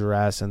wear like a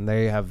dress, and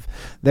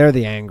they're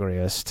the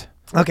angriest.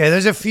 Okay,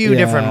 there's a few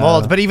different Yeah.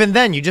 molds, but even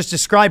then, you just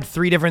described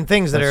 3 different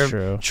things that That's are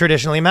true.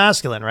 traditionally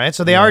masculine, right?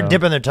 So they are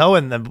dipping their toe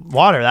in the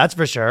water, that's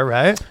for sure,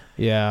 right?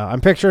 Yeah, I'm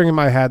picturing in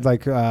my head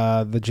like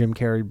the Jim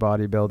Carrey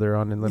bodybuilder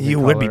on In Living You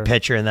would be Color.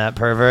 picturing that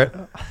pervert.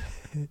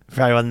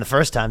 Probably wasn't the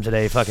first time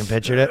today you fucking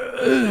pictured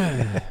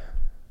it.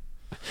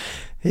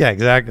 Yeah,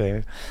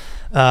 exactly.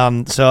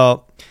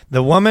 So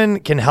the woman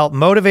can help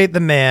motivate the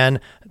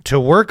man to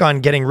work on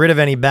getting rid of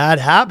any bad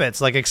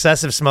habits like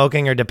excessive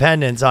smoking or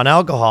dependence on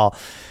alcohol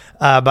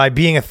by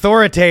being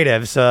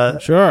authoritative. So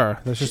Sure.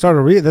 Let's just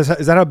start is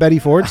that how Betty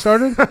Ford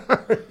started?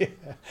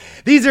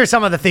 these are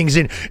some of the things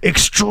in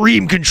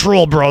extreme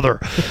control, brother.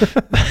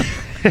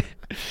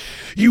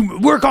 You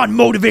work on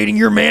motivating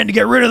your man to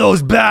get rid of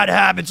those bad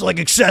habits like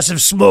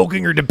excessive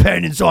smoking or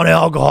dependence on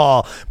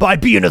alcohol by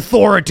being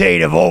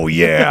authoritative. Oh,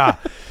 yeah.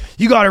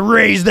 You got to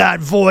raise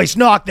that voice,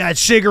 knock that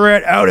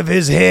cigarette out of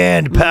his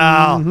hand,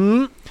 pal.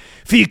 Mm-hmm.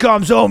 If he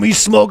comes home, he's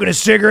smoking a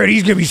cigarette,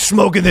 he's going to be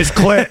smoking this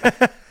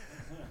clit.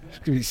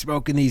 Gonna be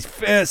smoking these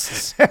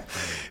fists.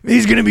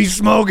 He's gonna be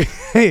smoking.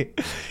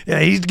 Yeah,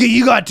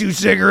 you got 2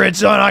 cigarettes,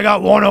 son. I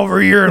got one over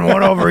here and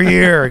one over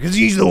here, because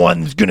he's the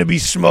one that's gonna be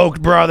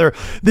smoked, brother.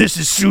 This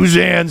is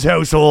Suzanne's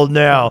household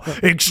now.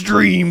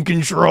 Extreme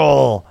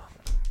control.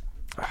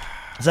 So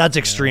that's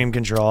extreme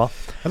control.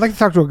 I'd like to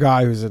talk to a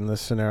guy who's in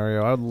this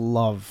scenario. I'd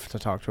love to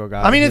talk to a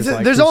guy. I mean, who's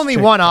like there's this only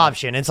chick- one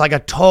option. It's like a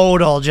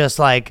total, just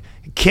like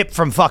Kip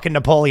from fucking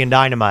Napoleon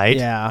Dynamite.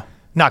 Yeah.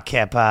 Not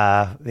Kip,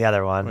 the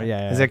other one.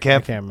 Yeah, Is it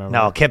Kip? I can't remember.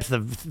 No, Kip's the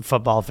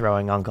football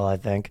throwing uncle, I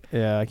think.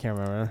 Yeah, I can't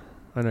remember.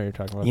 I know who you're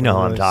talking about. You know The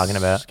who I'm really talking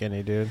about.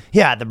 Skinny dude.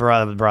 Yeah, the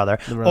brother. brother.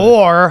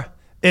 Or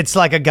it's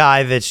like a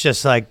guy that's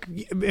just like,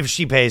 if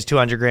she pays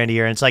 $200,000 a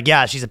year, and it's like,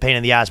 yeah, she's a pain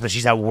in the ass, but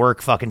she's at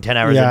work fucking 10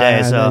 hours a day.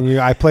 and So then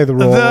I play the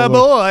role. the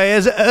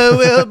boys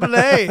will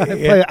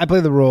play. I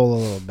play the role a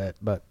little bit,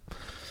 but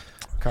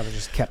kind of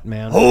just kept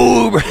man.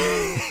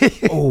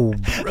 Oh,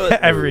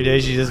 every day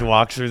she just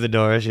walks through the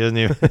door. She doesn't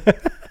even.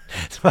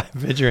 That's what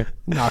I'm picturing.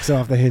 Knocks it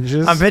off the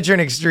hinges. I'm picturing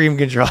extreme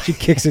control. She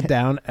kicks it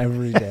down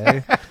every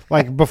day.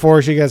 Like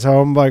before she gets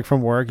home, like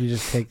from work, you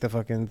just take the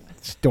fucking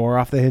door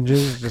off the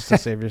hinges just to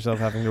save yourself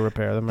having to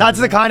repair them. That's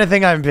the kind of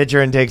thing I'm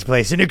picturing takes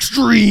place in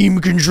extreme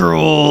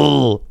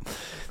control.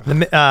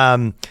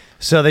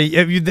 So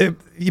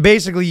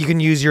basically you can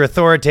use your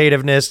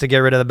authoritativeness to get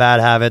rid of the bad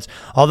habits.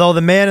 Although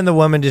the man and the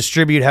woman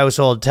distribute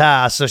household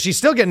tasks, so she's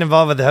still getting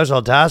involved with the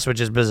household tasks, which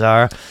is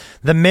bizarre.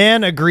 The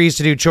man agrees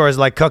to do chores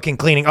like cooking,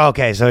 cleaning.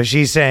 Okay, so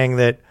she's saying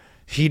that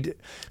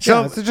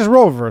So it's just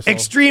role reversal.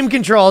 extreme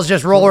control is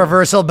just role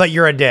reversal, but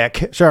you're a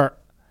dick. Sure.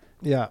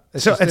 Yeah.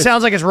 So it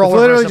sounds like it's role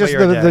literally reversal, just but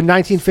you're a the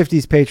dick.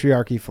 1950s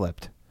patriarchy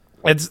flipped.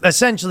 It's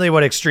essentially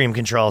what extreme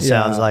control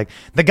sounds Yeah. like.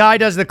 The guy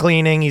does the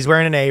cleaning. He's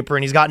wearing an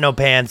apron. He's got no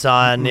pants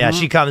on. Yeah,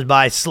 she comes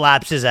by,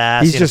 slaps his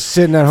ass. He's just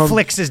sitting at home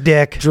flicks his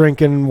dick.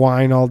 drinking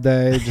wine all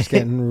day, just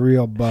getting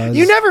real buzz.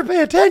 You never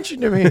pay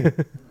attention to me.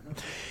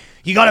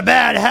 You got a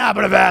bad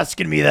habit of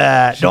asking me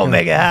that. Don't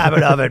make a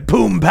habit of it.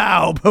 Boom,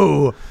 pow,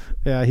 poo.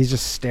 Yeah, he's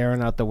just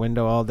staring out the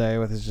window all day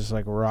with his just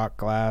like rock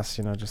glass,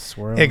 just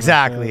swirling.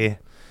 Exactly.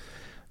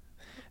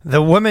 The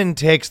woman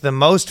takes the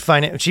most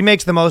she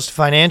makes the most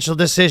financial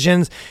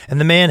decisions, and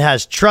the man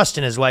has trust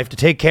in his wife to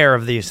take care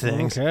of these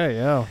things. Okay,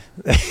 yeah.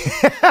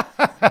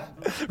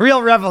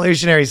 Real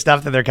revolutionary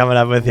stuff that they're coming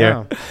up with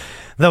here. Yeah.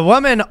 The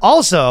woman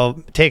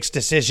also takes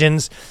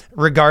decisions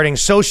regarding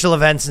social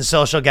events and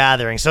social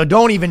gatherings. So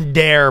don't even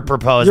dare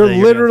propose. You're that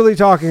gonna- literally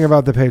talking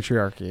about the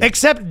patriarchy.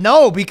 Except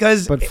no,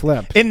 because But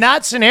flipped. in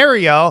that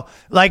scenario,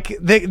 like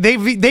they've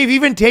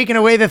even taken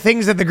away the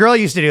things that the girl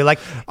used to do. Like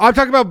I'm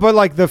talking about, but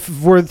like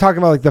we're talking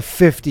about like the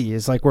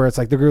 50s, like where it's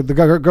like the girl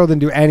didn't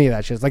do any of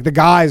that shit. It's like the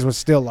guys was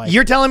still like.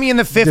 you're telling me in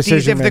the 50s,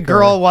 Decision if the maker.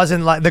 girl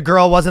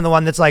wasn't the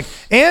one that's like,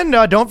 and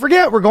don't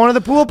forget, we're going to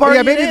the pool party.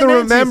 Yeah, maybe at the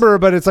Nancy's." remember,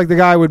 but it's like the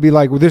guy would be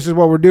like, well, "This is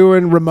what we're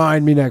doing.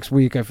 Remind me next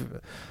week."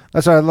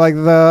 That's what I like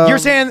the. You're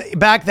saying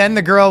back then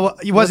the girl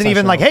wasn't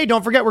even not like, true. hey,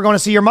 don't forget, we're going to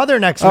see your mother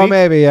next Oh, week.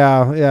 maybe,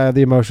 yeah,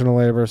 the emotional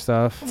labor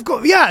stuff.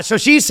 Yeah, so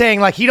she's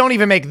saying like he don't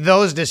even make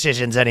those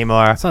decisions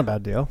anymore. That's not a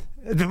bad deal.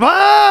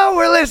 Oh,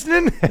 we're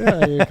listening.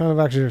 Yeah, you're kind of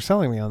actually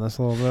selling me on this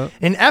a little bit.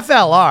 In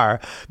FLR,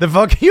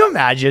 can you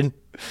imagine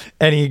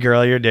any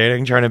girl you're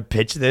dating trying to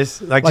pitch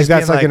this? Like just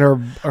that's being like in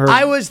her.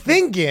 I was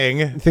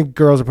thinking I think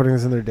girls are putting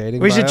this in their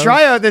dating. we should bios.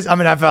 try out this.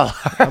 I'm an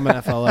FLR. I'm an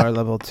FLR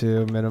level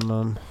 2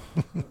 minimum.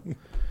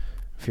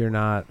 If you're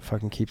not,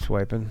 fucking keep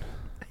swiping.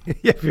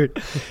 if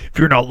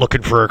you're not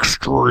looking for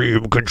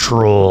extreme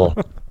control,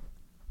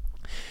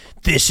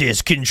 this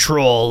is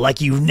control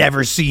like you've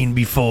never seen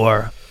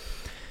before.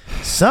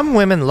 Some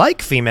women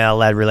like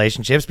female-led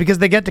relationships because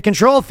they get to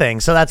control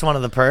things. So that's one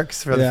of the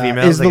perks for the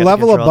females. Is They the get to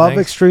level control above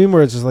things. extreme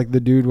where it's just like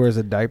the dude wears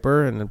a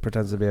diaper and then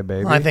pretends to be a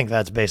baby? I think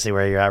that's basically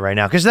where you're at right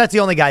now because that's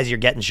the only guys you're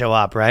getting show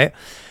up, right?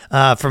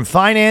 From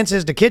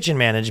finances to kitchen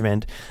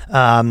management.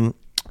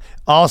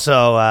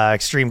 Also,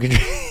 extreme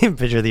control.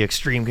 Picture the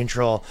extreme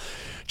control.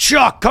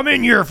 Chuck, come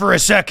in here for a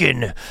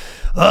second.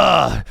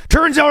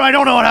 Turns out I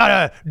don't know how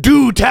to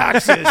do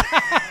taxes.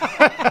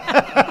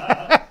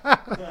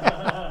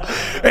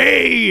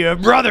 Hey,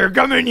 brother,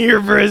 come in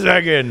here for a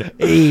second.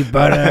 Hey,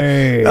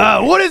 buddy.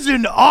 What is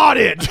an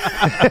audit?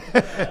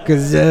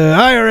 Because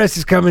IRS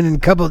is coming in a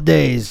couple of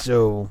days,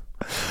 so.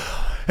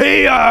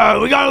 Hey,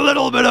 we got a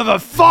little bit of a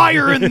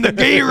fire in the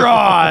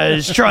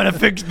garage trying to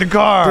fix the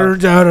car.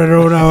 Turns out I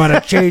don't know how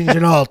to change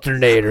an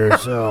alternator,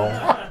 so.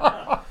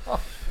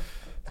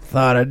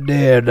 Thought I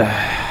did.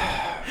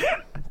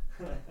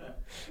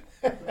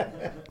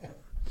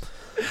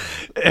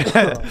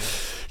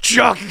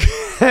 Chuck,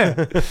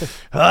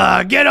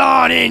 get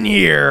on in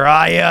here.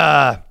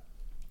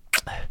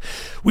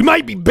 We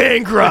might be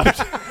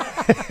bankrupt.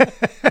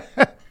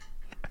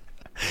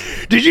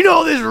 Did you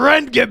know this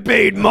rent get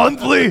paid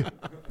monthly?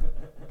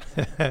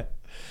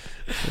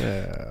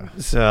 Yeah,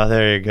 So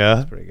there you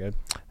go. pretty good.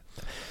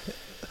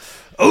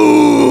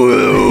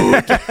 Ooh,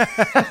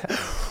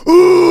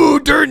 ooh!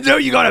 Turns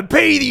out you gotta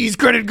pay these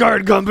credit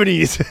card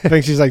companies. I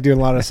think she's like doing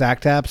a lot of sack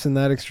taps in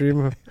that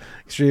extreme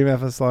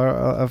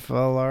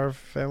FLR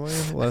family.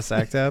 A lot of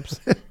sack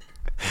taps.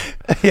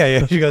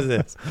 yeah. She goes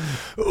this.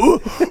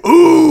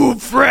 Ooh,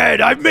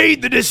 Fred! I've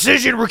made the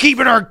decision. We're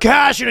keeping our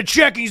cash in a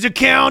checkings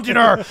account, and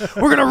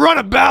we're gonna run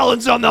a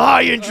balance on the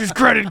high interest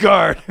credit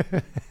card.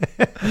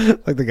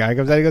 Like the guy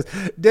comes out, he goes,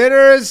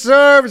 "Dinner is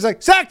served." He's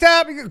like, "Sack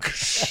tap." He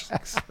goes,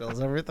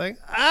 spills everything.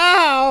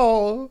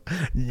 Ow,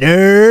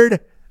 nerd.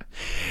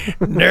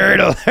 Nerd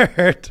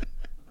alert.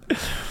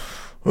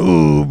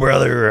 Ooh,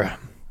 brother.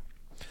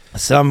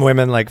 Some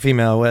women like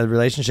female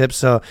relationships.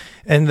 So,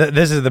 and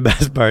this is the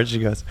best part. She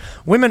goes,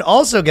 women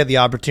also get the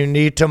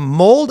opportunity to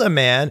mold a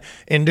man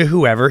into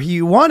whoever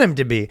you want him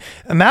to be.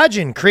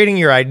 Imagine creating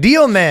your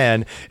ideal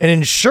man and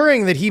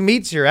ensuring that he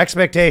meets your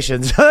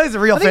expectations. That's a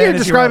real I think you're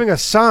fantasy describing world.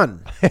 a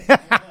son.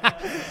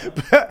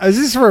 Is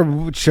this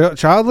for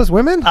childless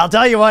women? I'll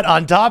tell you what,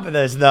 on top of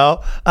this,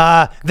 though,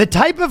 the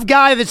type of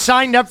guy that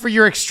signed up for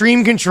your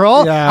extreme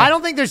control, Yeah. I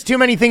don't think there's too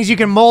many things you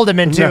can mold him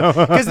into.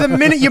 Because the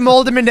minute you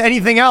mold him into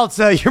anything else,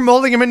 you're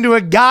molding him into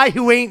a guy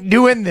who ain't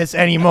doing this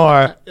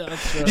anymore.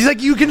 He's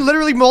like, you can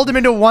literally mold him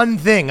into one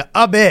thing,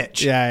 a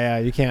bitch. Yeah,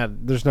 you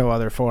can't. There's no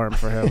other form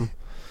for him.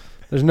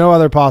 There's no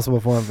other possible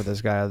form for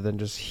this guy other than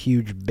just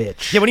huge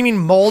bitch. Yeah, what do you mean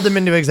mold him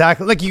into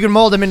exactly? Like, you can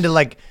mold him into,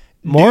 like,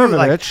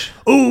 Morovich.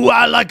 Ooh,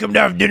 I like him to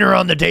have dinner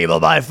on the table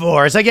by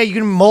 4. It's like, yeah, you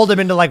can mold him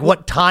into like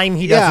what time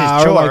he does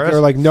his chores. or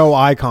like no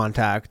eye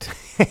contact,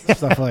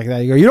 stuff like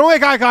that. You go, you don't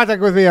make eye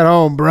contact with me at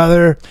home,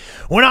 brother.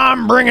 When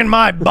I'm bringing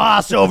my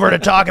boss over to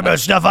talk about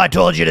stuff, I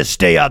told you to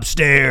stay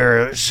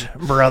upstairs,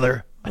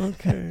 brother.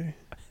 Okay.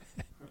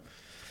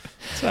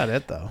 That's not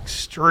it, though.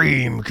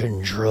 Extreme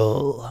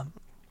control.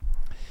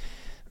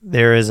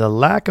 There is a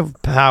lack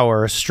of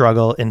power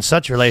struggle in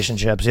such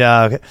relationships.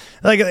 Yeah. Okay.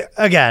 Like,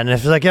 again,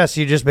 if like, yes,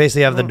 you just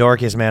basically have the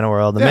dorkiest man in the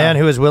world. The man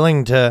who is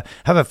willing to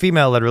have a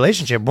female-led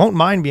relationship won't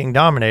mind being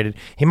dominated.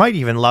 He might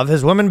even love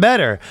his woman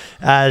better,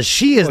 as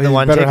she is the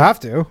one. You better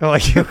have to.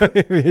 Like,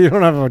 you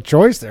don't have a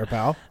choice there,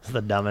 pal. It's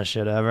the dumbest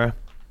shit ever.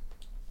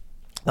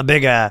 A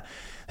big,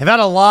 they've had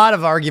a lot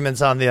of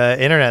arguments on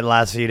the internet the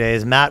last few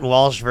days. Matt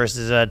Walsh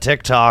versus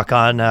TikTok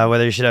on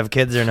whether you should have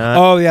kids or not.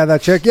 Oh, yeah,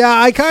 that chick.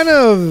 Yeah,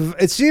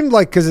 it seemed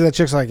like, because that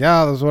chick's like,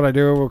 yeah, this is what I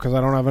do because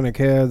I don't have any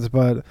kids.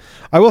 But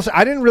I will say,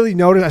 I didn't really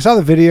notice. I saw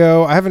the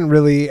video. I haven't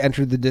really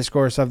entered the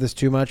discourse of this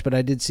too much, but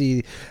I did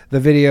see the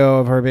video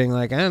of her being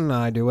like, and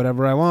I do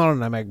whatever I want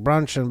and I make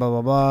brunch and blah,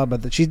 blah, blah.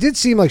 But she did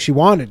seem like she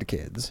wanted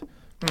kids.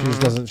 She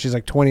just doesn't. She's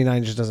like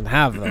 29, just doesn't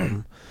have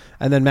them.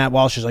 And then Matt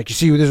Walsh is like, you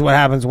see, this is what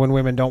happens when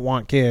women don't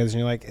want kids. And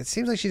you're like, it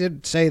seems like she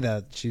did say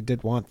that she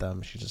did want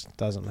them. She just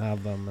doesn't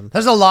have them. And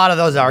there's a lot of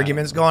those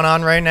arguments going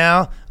on right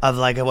now of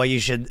like what you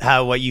should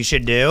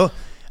do.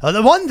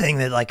 The one thing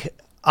that like,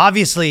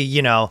 obviously,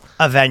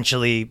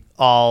 eventually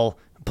all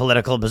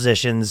political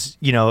positions,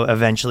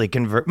 eventually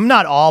convert,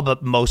 not all,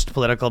 but most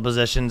political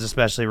positions,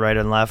 especially right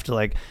and left,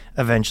 like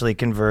eventually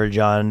converge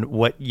on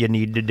what you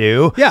need to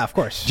do. Yeah, of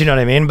course. Do you know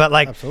what I mean? But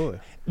like,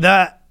 absolutely.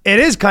 It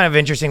is kind of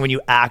interesting when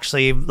you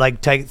actually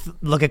like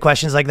look at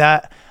questions like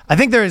that. I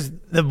think there's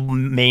the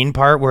main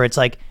part where it's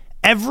like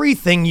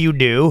everything you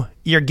do,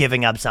 you're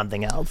giving up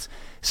something else.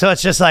 So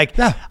it's just like,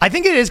 I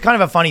think it is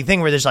kind of a funny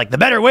thing where there's like, the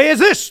better way is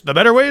this, the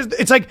better way is,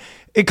 it's like,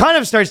 it kind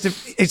of starts to,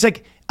 it's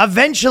like,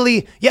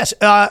 eventually, yes,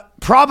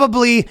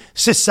 probably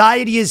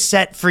society is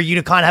set for you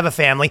to kind of have a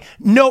family.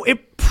 No,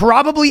 it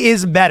probably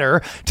is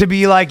better to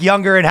be like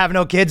younger and have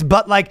no kids,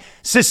 but like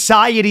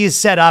society is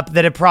set up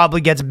that it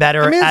probably gets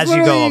better as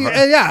you go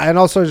over. Yeah, and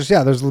also just,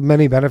 there's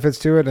many benefits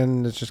to it,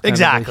 and it's just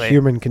kind of a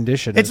human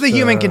condition. It's the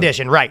human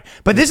condition, right.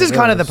 But this is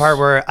kind of the part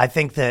where I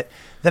think that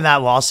the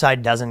Matt Walsh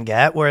side doesn't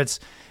get, where it's,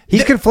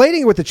 he's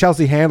conflating it with the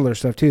Chelsea Handler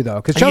stuff too, though,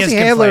 because Chelsea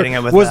Handler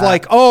was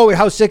like, "Oh,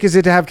 how sick is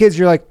it to have kids?"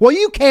 You're like, "Well,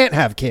 you can't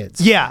have kids."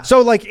 Yeah.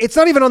 So like, it's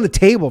not even on the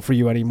table for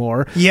you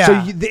anymore. Yeah. So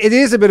it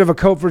is a bit of a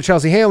cope for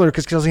Chelsea Handler,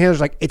 because Chelsea Handler's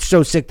like, "It's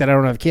so sick that I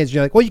don't have kids."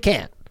 You're like, "Well, you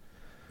can't."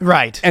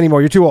 Right.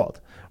 Anymore. You're too old.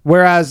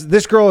 Whereas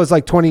this girl is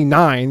like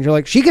 29. You're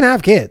like, she can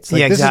have kids. Like,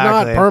 yeah, exactly.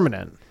 This is not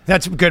permanent.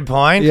 That's a good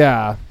point.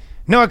 Yeah.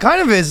 No, it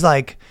kind of is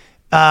like,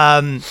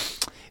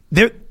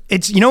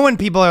 it's when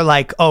people are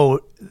like, oh,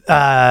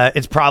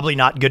 it's probably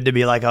not good to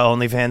be like a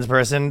OnlyFans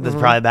person. That's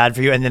probably bad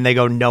for you. And then they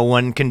go, no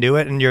one can do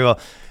it. And you go,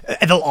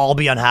 they'll all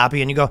be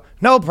unhappy. And you go,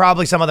 no,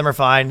 probably some of them are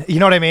fine. You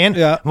know what I mean?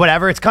 Yeah.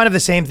 Whatever. It's kind of the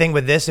same thing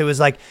with this. It was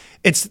like,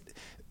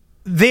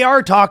 they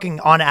are talking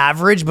on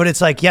average, but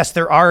it's like, yes,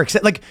 there are,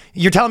 like,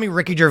 you're telling me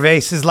Ricky Gervais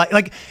is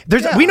like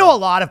we know a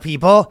lot of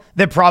people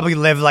that probably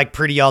live like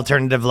pretty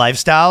alternative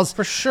lifestyles.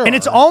 For sure. And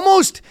it's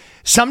almost,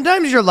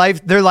 sometimes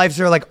their lives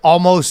are like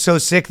almost so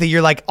sick that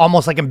you're like,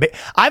 almost like,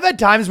 I've had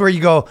times where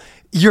you go,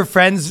 your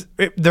friends,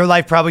 their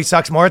life probably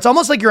sucks more. It's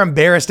almost like you're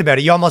embarrassed about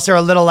it. You almost are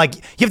a little like,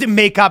 you have to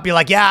make up. You're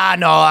like, yeah,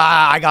 no,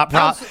 I got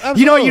problems.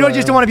 You don't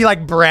just want to be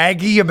like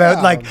braggy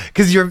about like,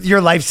 because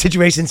your life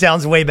situation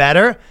sounds way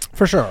better.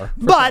 For sure.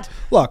 But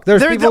look,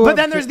 there's people but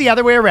then there's the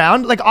other way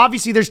around. Like,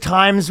 obviously there's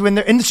times when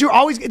and you're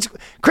always,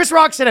 Chris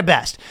Rock said it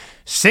best,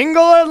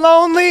 single and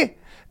lonely.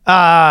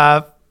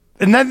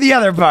 And then the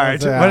other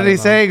part, what did he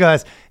say?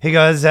 He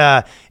goes,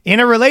 in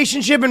a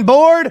relationship and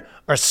bored,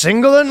 or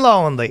single and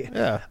lonely.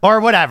 Yeah.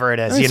 Or whatever it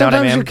is. You know what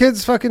I mean? Sometimes your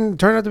kids fucking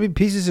turn out to be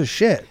pieces of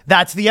shit.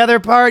 That's the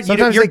other part.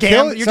 Sometimes you're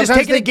just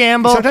taking a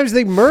gamble. Sometimes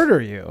they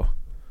murder you.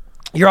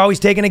 You're always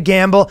taking a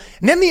gamble.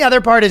 And then the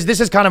other part is, this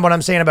is kind of what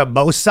I'm saying about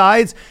both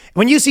sides.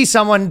 When you see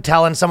someone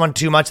telling someone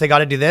too much, they got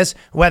to do this,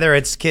 whether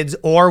it's kids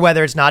or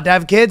whether it's not to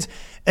have kids,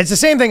 it's the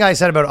same thing I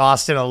said about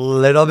Austin a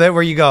little bit,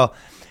 where you go,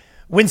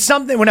 when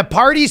a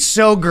party's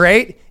so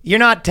great, you're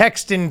not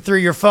texting through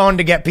your phone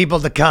to get people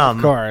to come.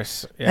 Of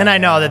course. Yeah, and I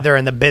know that they're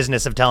in the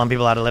business of telling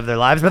people how to live their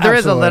lives, but there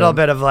is a little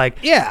bit of like,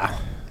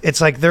 it's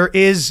like there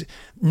is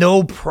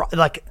no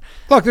look,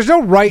 there's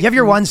no right. You have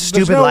your one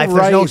stupid life.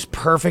 There's no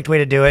perfect way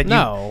to do it.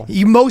 No.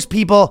 Most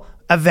people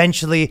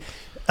eventually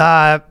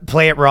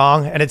play it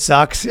wrong, and it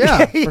sucks.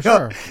 Yeah, for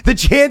sure. The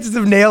chances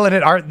of nailing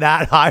it aren't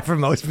that high for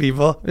most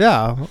people.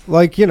 Yeah,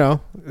 like,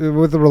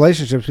 with the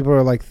relationships, people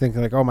are like thinking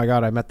like, oh my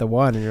God, I met the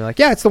one. And you're like,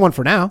 yeah, it's the one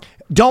for now.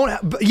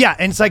 And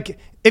it's like,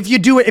 if you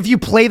do it, if you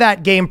play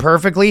that game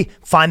perfectly,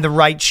 find the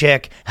right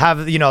chick,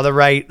 have, the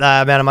right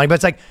amount of money. But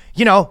it's like,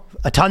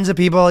 tons of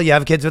people, you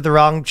have kids with the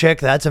wrong chick,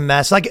 that's a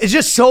mess. Like, it's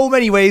just so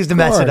many ways to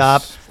mess it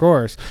up. Of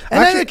course.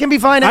 And then it can be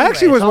fine anyway. I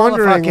actually was It's all a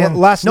wondering fucking-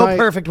 last night. No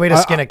perfect way to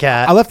skin a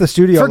cat. I left the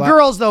studio. For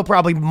girls, though,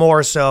 probably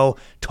more so,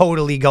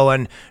 totally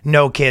going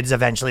no kids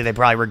eventually. They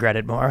probably regret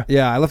it more.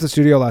 Yeah, I left the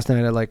studio last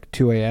night at like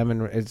 2 a.m.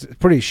 and it's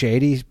pretty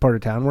shady part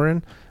of town we're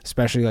in,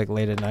 especially like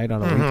late at night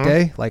on a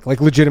weekday. Like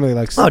legitimately,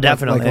 like Oh,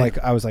 definitely. Like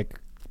I was like,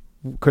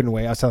 couldn't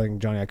wait. I was telling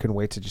Johnny I couldn't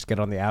wait to just get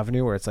on the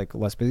avenue where it's like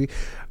less busy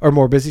or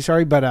more busy.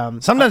 Sorry, but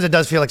Sometimes it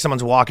does feel like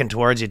someone's walking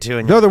towards you too.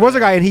 And no, there was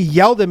a guy and he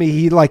yelled at me.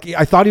 He like,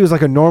 I thought he was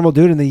like a normal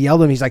dude and they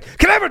yelled at me. He's like,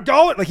 "Can I have a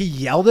donut?" Like he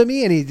yelled at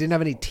me and he didn't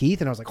have any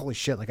teeth and I was like, "Holy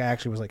shit!" Like I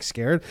actually was like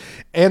scared.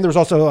 And there was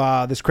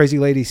also this crazy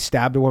lady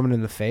stabbed a woman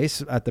in the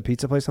face at the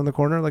pizza place on the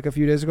corner like a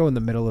few days ago in the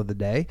middle of the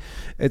day.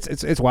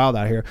 It's wild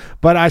out here.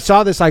 But I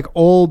saw this like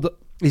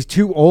these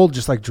two old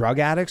just like drug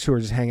addicts who were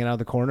just hanging out of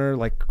the corner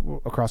like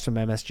across from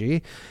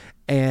MSG.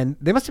 And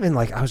they must have been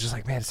like, I was just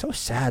like, man, it's so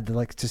sad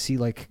to see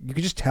like, you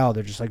could just tell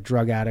they're just like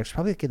drug addicts,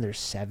 probably like in their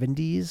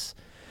 70s.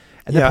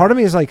 And then part of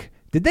me is like,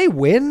 did they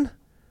win?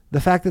 The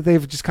fact that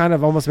they've just kind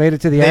of almost made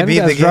it to the end. They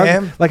beat the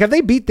game? Like, have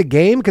they beat the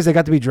game because they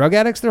got to be drug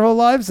addicts their whole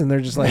lives? And they're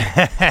just like,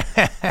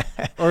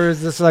 or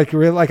is this like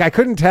real? Like, I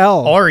couldn't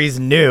tell. Or he's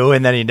new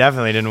and then he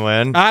definitely didn't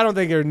win. I don't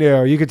think they're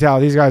new. You could tell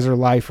these guys are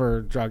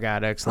lifer drug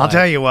addicts. I'll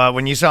tell you what,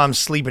 when you saw him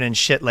sleeping in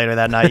shit later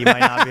that night, you might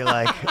not be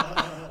like,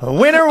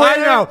 winner. I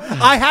know.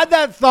 I had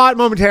that thought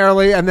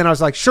momentarily, and then I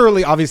was like,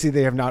 surely, obviously,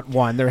 they have not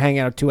won. They're hanging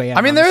out at 2 a.m.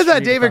 I mean, on the there's that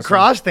street David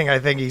across Cross thing I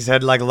think he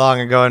said like long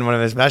ago in one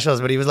of his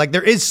specials, but he was like,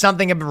 there is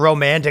something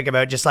romantic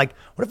about just like,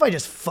 what if I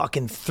just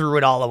fucking threw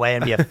it all away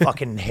and be a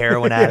fucking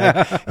heroin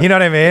addict? You know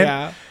what I mean?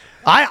 Yeah.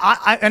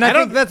 I don't.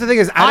 think That's the thing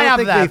is, I have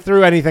don't think they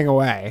threw anything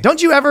away.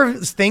 Don't you ever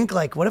think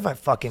like, what if I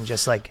fucking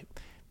just like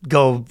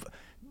go,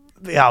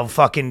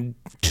 fucking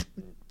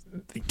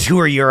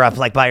tour Europe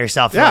like by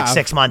yourself for like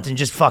 6 months and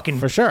just fucking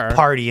For sure.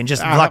 party and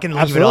just fucking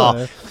leave it all.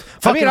 absolutely.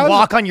 Fucking I was-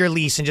 walk on your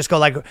lease and just go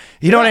like,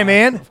 you know what I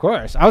mean? Of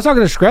course. I was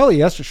talking to Shkreli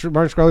yesterday.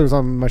 Martin Shkreli was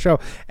on my show,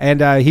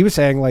 and he was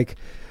saying like,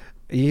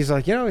 he's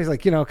like,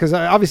 because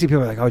obviously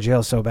people are like, oh,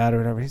 jail's so bad or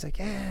whatever. He's like,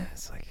 yeah,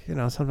 it's like,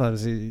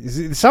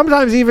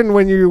 sometimes even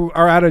when you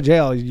are out of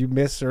jail, you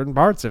miss certain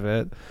parts of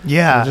it.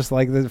 Yeah. You're just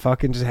like the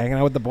fucking just hanging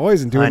out with the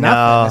boys and doing I know.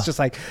 nothing. It's just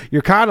like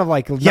you're kind of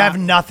like You have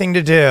nothing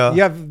to do.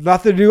 you have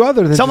nothing to do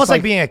other than It's almost just,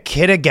 like being a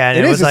kid again.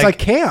 It is. was It's like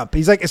camp.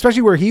 He's like,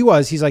 especially where he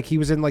was. He's like, he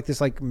was in like this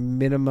like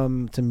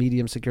minimum to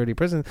medium security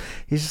prison.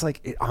 He's just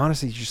like,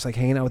 honestly, he's just like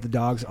hanging out with the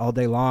dogs all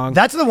day long.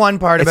 That's the one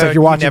part It's about like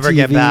you're you watching never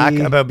get TV. back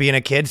about being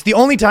a kid. It's the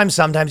only time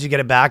sometimes you get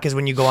it back is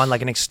when you go on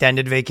like an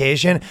extended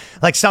vacation.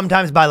 Like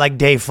sometimes by like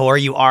day 4,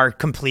 you are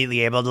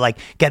completely able to like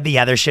get the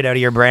other shit out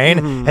of your brain,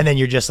 and then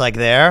you're just like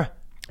there.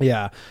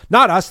 Yeah,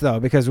 not us though,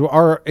 because you're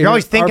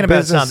always thinking our about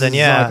business something, is,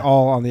 yeah. like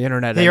all on the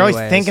internet. Yeah, you're always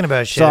anyways. thinking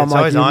about shit. So I'm It's like,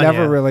 always you on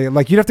never you. really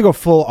like. You'd have to go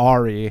full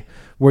Ari,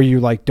 where you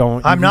like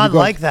don't. I'm you not go-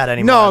 like that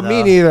anymore, No, though.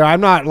 me neither.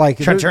 I'm not like.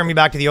 Trying to turn me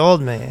back to the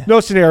old me. no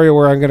scenario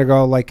where I'm gonna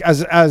go like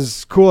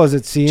as cool as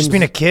it seems. Just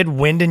being a kid,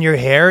 wind in your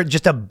hair,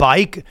 just a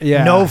bike,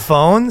 Yeah. no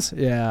phones.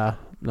 yeah,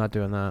 not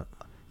doing that.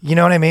 You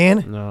know what I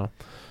mean? No.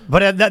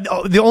 But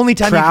the only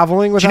time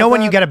Traveling do you know without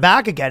when you that? get it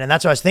back again? And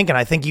that's what I was thinking.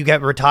 I think you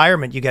get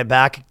retirement, you get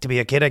back to be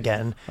a kid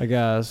again. I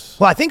guess.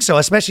 Well, I think so,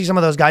 especially some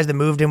of those guys that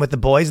moved in with the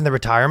boys in the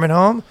retirement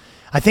home.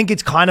 I think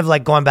it's kind of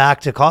like going back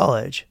to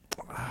college.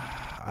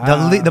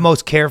 The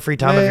most carefree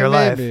time of your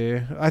life.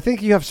 Maybe. I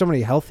think you have so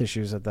many health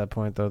issues at that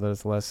point, though, that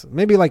it's less.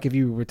 Maybe like if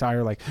you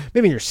retire, like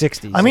maybe in your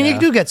 60s. I mean, yeah. you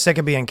do get sick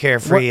of being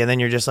carefree, and then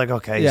you're just like,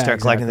 okay, you Yeah, start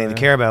collecting things to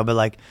exactly. care about. But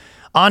like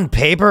on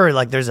paper,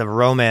 like there's a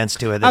romance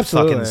to it that's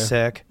Absolutely. fucking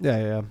sick.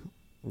 Yeah.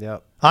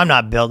 I'm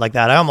not built like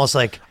that. I almost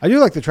like I do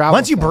like the travel.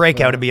 once you stuff, break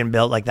though. out of being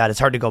built like that, it's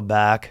hard to go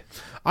back.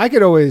 I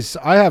could always.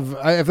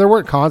 If there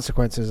weren't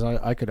consequences,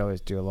 I could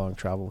always do a long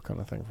travel kind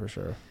of thing for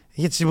sure.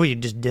 It's well, you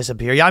just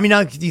disappear. Yeah, I mean,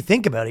 now you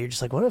think about it, you're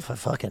just like, what if I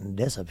fucking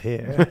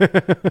disappear?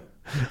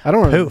 I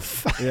don't want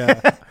Poof.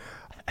 Yeah.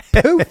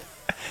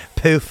 Poof.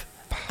 Poof.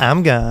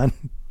 I'm gone.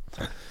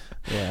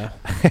 Yeah.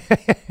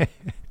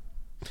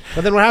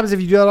 But then what happens if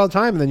you do that all the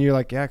time? And then you're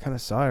like, yeah, I kind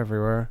of saw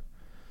everywhere.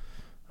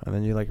 And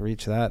then you like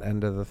reach that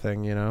end of the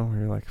thing, you know,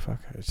 where you're like, fuck,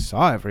 I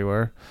saw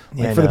everywhere.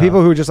 Like Yeah, I for the know.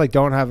 people who just like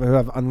who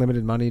have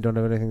unlimited money, don't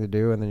have anything to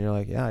do, and then you're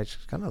like, yeah, I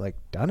just kind of like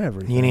done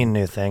everything. You need a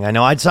new thing. I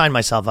know. I'd sign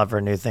myself up for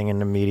a new thing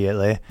and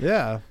immediately.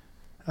 Yeah.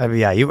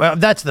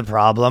 That's the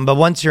problem. But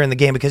once you're in the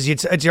game, because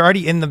you're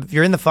already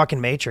you're in the fucking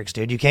matrix,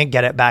 dude. You can't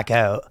get it back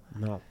out.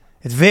 No.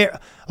 It's very.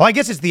 Well, I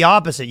guess it's the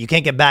opposite. You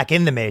can't get back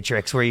in the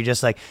matrix where you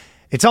just like.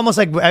 It's almost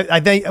like I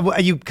think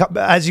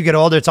as you get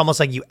older, it's almost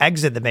like you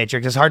exit the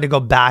matrix. It's hard to go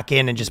back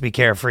in and just be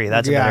carefree.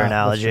 That's a Yeah, better that's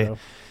analogy. true.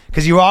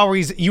 Because you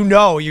always,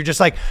 you're just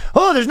like,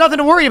 oh, there's nothing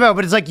to worry about.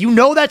 But it's like,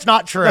 that's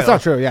not true. That's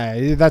not true.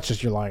 Yeah. That's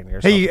just you're lying to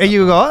yourself. Hey,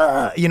 you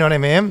go, you know what I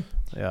mean?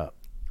 Yeah.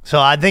 So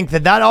I think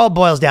that all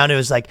boils down to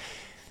is like,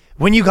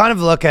 when you kind of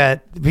look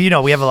at, we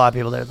have a lot of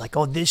people that are like,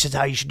 oh, this is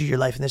how you should do your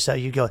life and this is how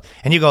you go.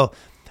 And you go,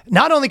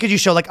 not only could you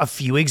show like a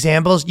few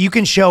examples, you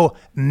can show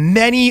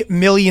many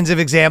millions of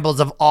examples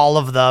of all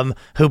of them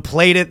who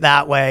played it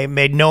that way,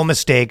 made no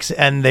mistakes,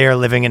 and they're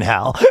living in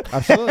hell.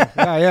 Absolutely.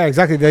 Yeah,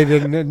 exactly. They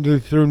didn't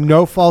through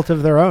no fault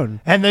of their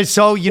own. And then,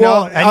 so, you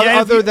Well, know, and yet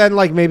if other you- than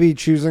like maybe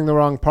choosing the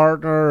wrong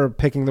partner or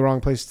picking the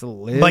wrong place to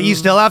live. but you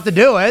still have to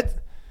do it.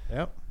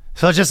 Yep.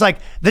 So it's just like,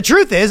 the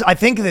truth is, I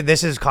think that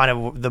this is kind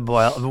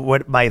of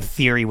what my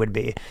theory would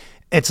be.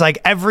 It's like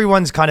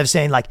everyone's kind of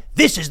saying like,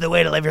 this is the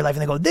way to live your life.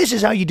 And they go, this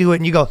is how you do it.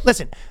 And you go,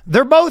 listen,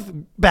 they're both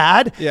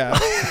bad. Yeah.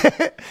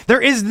 There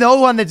is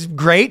no one that's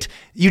great.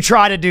 You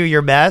try to do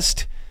your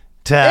best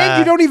to. And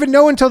you don't even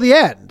know until the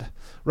end,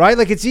 right?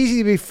 Like it's easy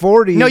to be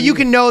 40. No, you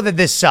can know that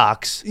this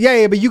sucks.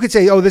 Yeah, but you could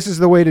say, oh, this is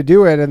the way to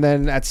do it. And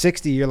then at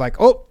 60, you're like,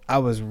 oh, I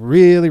was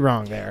really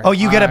wrong there. Oh,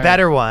 you get a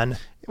better one.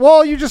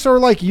 Well, you just sort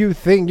of like you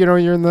think, you know,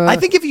 you're in the. I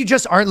think if you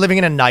just aren't living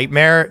in a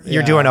nightmare,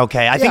 you're Yeah. doing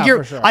okay. I think Yeah, you're.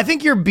 for sure. I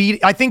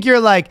think you're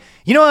like,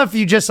 you know, if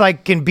you just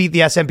like can beat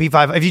the S&P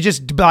 500, if you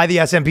just buy the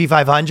S&P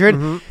 500,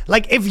 Mm-hmm.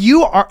 like if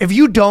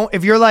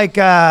you're like,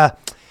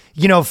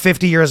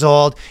 50 years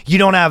old, you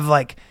don't have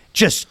like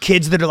just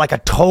kids that are like a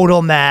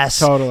total mess.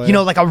 Totally. You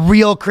know, like a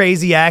real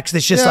crazy ex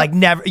that's just Yeah. like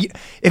never.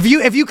 If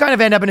you kind of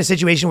end up in a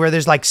situation where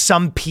there's like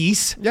some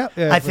peace, Yeah,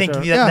 I for think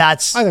sure. that Yeah,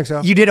 that's. I think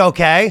so. You did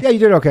okay. Yeah, you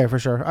did okay for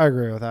sure. I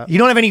agree with that. You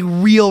don't have any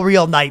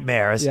real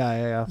nightmares.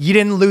 Yeah. You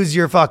didn't lose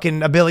your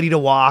fucking ability to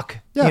walk,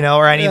 Yeah. you know,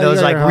 or any of Yeah, those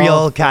you got like your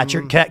real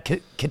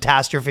health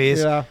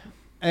catastrophes. Yeah.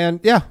 And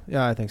yeah,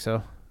 I think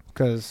so.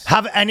 Because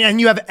And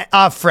you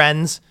have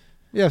friends.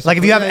 yes, Like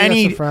if you have some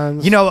any,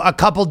 friends, you know, a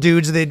couple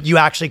dudes that you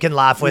actually can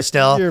laugh with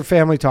still. your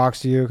family talks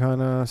to you,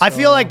 kind of. I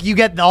feel like you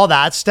get all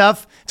that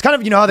stuff. It's kind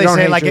of, you know how they You don't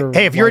say hate like, your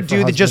hey, if you're a wife or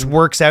dude that just husband.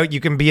 works out, you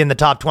can be in the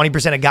top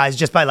 20% of guys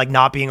just by like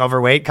not being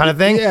overweight kind of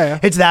thing. Yeah.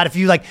 It's that if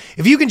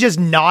you can just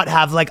not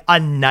have like a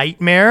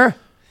nightmare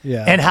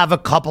Yeah. and have a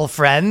couple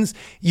friends,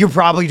 you're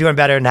probably doing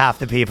better than half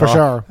the people. For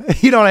sure.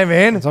 You know what I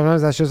mean?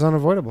 sometimes that's just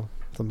unavoidable.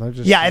 Sometimes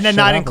just Yeah, and then shit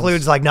that happens.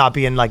 includes like not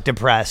being like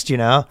depressed, you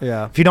know?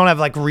 Yeah. If you don't have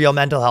like real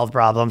mental health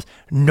problems,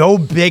 no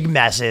big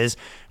messes,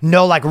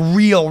 no like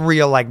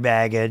real like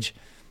baggage,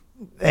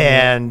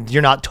 and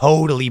you're not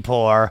totally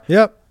poor,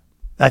 Yep.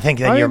 I think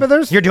that I mean,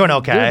 but you're doing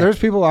okay. There's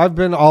people. I've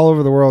been all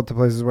over the world to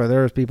places where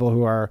there's people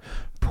who are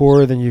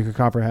poorer than you can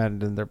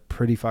comprehend, and they're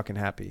pretty fucking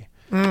happy.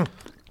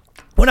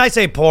 When I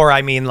say poor,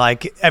 I mean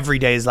like every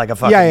day is like a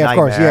fucking Yeah, of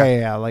nightmare. course.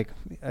 Yeah.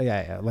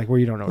 Like where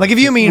you don't know. Like, where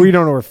if you mean- where you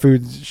don't know where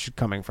food's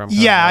coming from. kind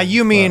of Yeah, thing,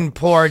 you but- mean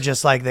poor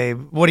just like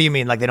what do you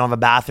mean? Like they don't have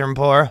a bathroom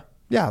poor?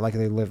 Yeah, like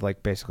they live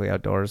like basically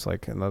outdoors,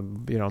 like in the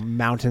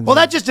mountains. Well,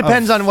 that of- just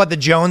depends on what the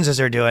Joneses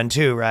are doing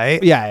too,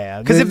 right? Yeah.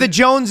 Because if the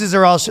Joneses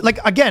are also like,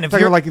 again, if they're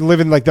you're like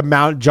living like the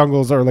mount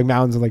jungles or like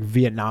mountains in like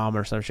Vietnam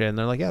or some shit, and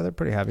they're like, yeah, they're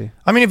pretty happy.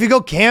 I mean, if you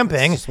go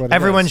camping, just what it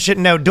everyone's is.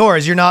 shitting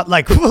outdoors. You're not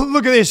like,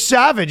 look at this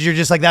savage. You're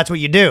just like, that's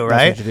what you do,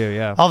 right? what you do,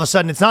 yeah. All of a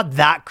sudden, it's not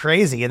that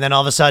crazy. And then all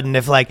of a sudden,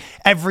 if like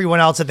everyone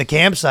else at the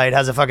campsite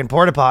has a fucking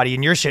porta potty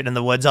and you're shitting in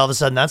the woods, all of a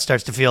sudden that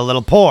starts to feel a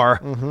little poor.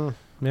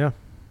 Yeah,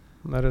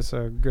 that is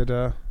a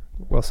good.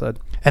 Well said.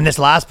 And this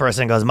last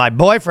person goes, my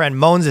boyfriend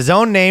moans his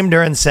own name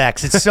during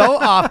sex. It's so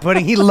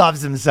off-putting. He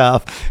loves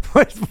himself.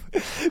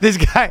 This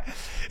guy,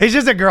 it's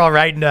just a girl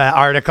writing an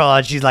article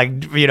and she's like,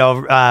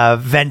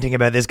 venting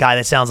about this guy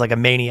that sounds like a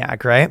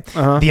maniac, right?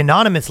 The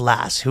anonymous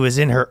lass, who is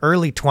in her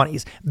early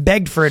 20s,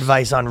 begged for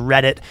advice on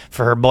Reddit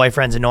for her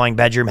boyfriend's annoying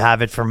bedroom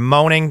habit, from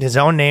moaning his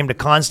own name to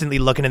constantly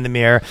looking in the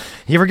mirror.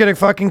 You ever get a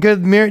fucking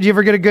good mirror? Do you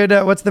ever get a good,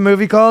 what's the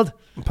movie called?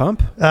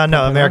 Pump.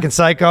 No, American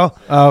Psycho.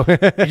 Oh, You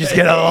just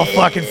get a little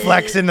fucking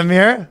flex in the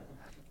mirror.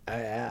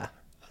 yeah.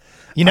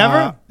 You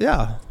never?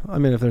 Yeah. I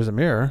mean, if there's a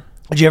mirror.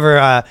 Did you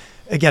ever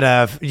get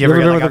a? You ever get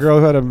remember like the a girl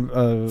who had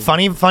a?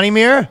 funny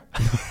mirror?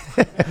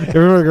 You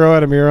remember the girl who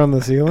had a mirror on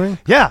the ceiling?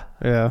 Yeah,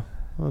 Yeah.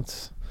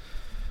 That's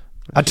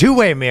a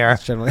two-way mirror.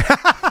 generally.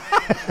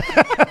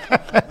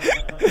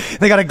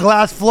 They got a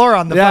glass floor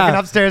on the Yeah. fucking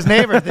upstairs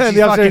neighbor. That she's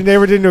The upstairs fucking-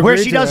 neighbor didn't where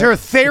agree she to does it. her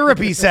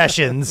therapy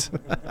sessions.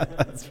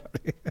 That's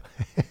funny.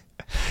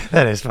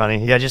 That is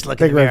funny. Yeah, just look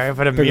in Big the mirror and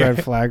put a big mirror.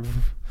 red flag.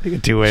 A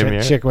two-way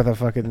mirror. Chick with a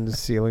fucking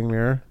ceiling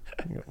mirror.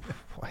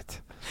 What?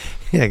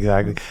 Yeah,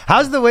 exactly.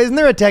 Isn't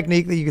there a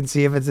technique that you can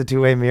see if it's a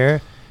two-way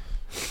mirror?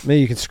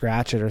 Maybe you can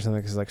scratch it or something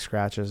because like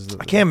scratches.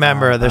 I can't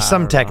remember. There's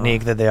some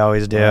technique that they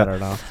always do. I don't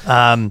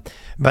know.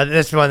 But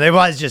this one, it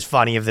was just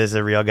funny if this is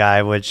a real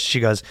guy, which she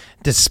goes,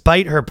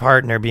 despite her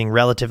partner being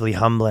relatively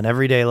humble in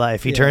everyday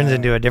life, he turns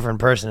into a different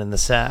person in the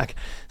sack.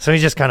 So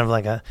he's just kind of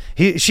like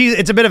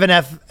it's a bit of an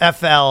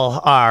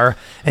FLR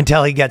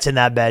until he gets in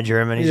that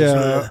bedroom and he's just,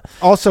 Yeah. ugh.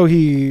 Also,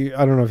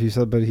 I don't know if you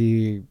said, but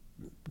he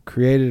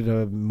created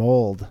a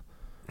mold.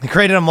 He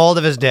created a mold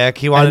of his dick.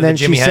 He wanted And then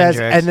the Jimi she says,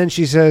 Hendrix. and then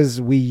she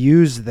says, we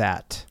use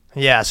that.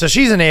 Yeah, so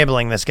she's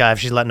enabling this guy if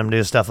she's letting him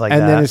do stuff like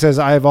And that. then it says,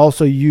 I have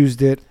also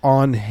used it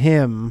on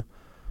him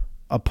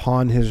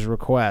upon his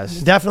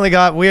request. Definitely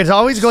got weird. It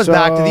always goes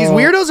back to these So-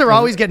 weirdos are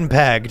always getting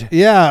pegged.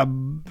 Yeah,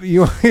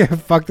 you get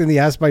fucked in the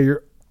ass by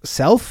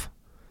yourself.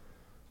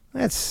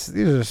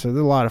 There's a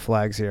lot of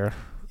flags here.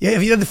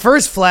 Yeah, the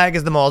first flag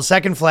is the mold.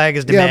 Second flag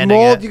is Yeah, demanding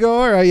mold. it. You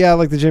go, all right, yeah,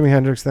 like the Jimi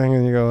Hendrix thing,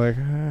 and you go like,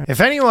 If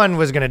anyone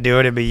was gonna do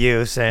it, it'd be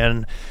you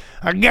saying,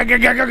 "Put put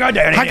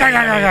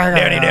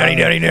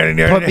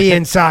me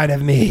inside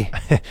of me.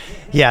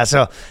 Yeah,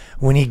 so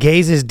when he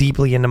gazes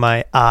deeply into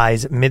my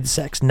eyes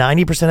mid-sex,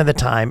 90% of the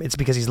time, it's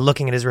because he's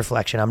looking at his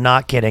reflection. I'm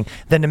not kidding.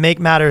 Then to make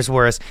matters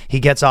worse,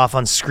 he gets off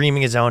on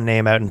screaming his own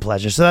name out in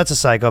pleasure. So that's a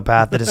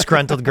psychopath. The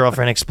disgruntled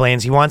girlfriend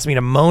explains he wants me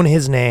to moan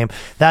his name.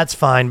 That's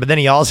fine. But then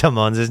he also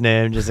moans his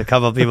name. Just a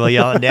couple of people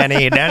yelling,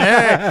 Danny,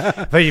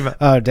 Danny.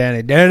 Oh,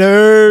 Danny, Danny,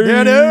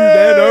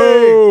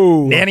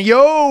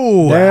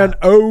 yo. Dan,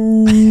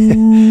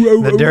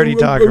 The dirty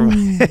talker.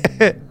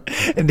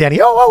 And Danny,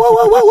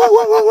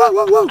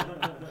 oh.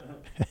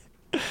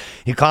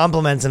 He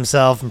compliments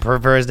himself and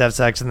prefers to have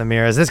sex in the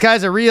mirrors. This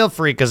guy's a real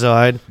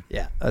freakazoid.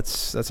 Yeah,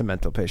 that's a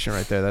mental patient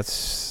right there.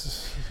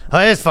 That's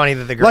It's funny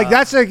that the girl, like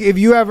that's like if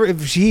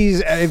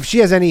she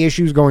has any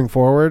issues going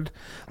forward,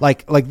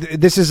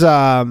 this is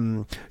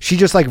she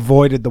just like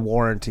voided the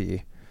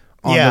warranty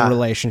on Yeah. the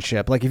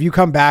relationship. Like if you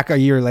come back a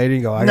year later,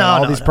 you go, I got No,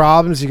 all no, these no.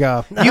 problems. You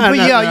go,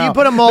 You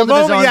put a mold the of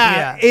his moment,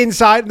 own.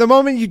 inside the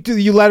moment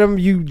you let him,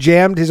 you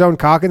jammed his own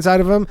cock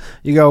inside of him.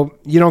 You go,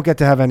 you don't get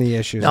to have any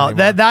issues. No,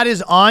 anymore. that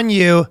is on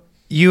you.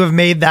 You have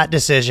made that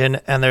decision,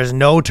 and there's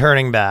no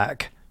turning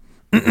back.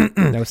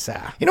 no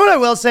sir. You know what I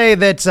will say?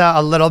 That's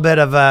a little bit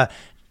of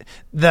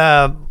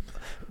the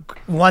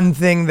one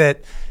thing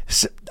that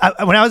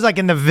when I was like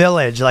in the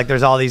village, like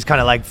there's all these kind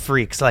of like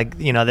freaks, like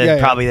they're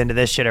probably into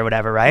this shit or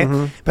whatever, right?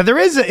 But there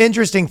is an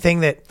interesting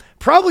thing that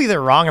probably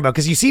they're wrong about,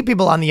 because you see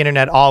people on the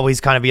internet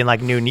always kind of being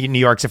like, New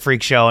York's a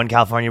freak show, and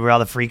California where all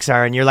the freaks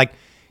are, and you're like,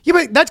 yeah,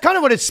 but that's kind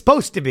of what it's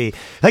supposed to be.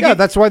 Like, Yeah,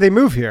 that's why they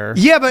move here.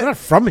 Yeah, but they're not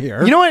from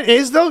here. You know what it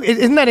is though?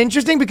 Isn't that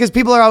interesting? Because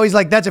people are always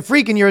like, "That's a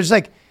freak," and you're just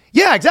like,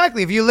 "Yeah,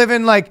 exactly." If you live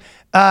in like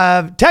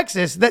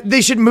Texas, that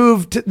they should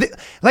move to.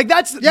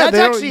 That's they don't-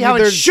 actually how it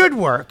there's- should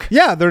work.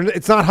 Yeah,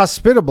 it's not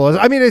hospitable.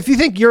 I mean, if you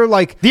think you're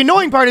like, The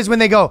annoying part is when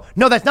they go,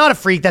 "No, that's not a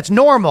freak. That's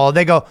normal."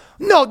 They go,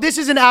 "No, this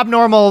is an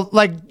abnormal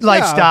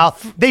lifestyle.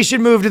 They should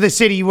move to the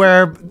city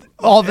where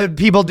all the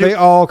people do. they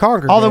all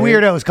congregate. All the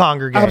weirdos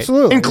congregate,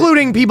 Absolutely.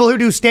 including people who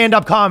do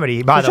stand-up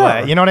comedy. By the Sure.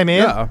 way, you know what I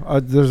mean? Yeah,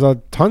 there's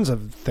tons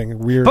of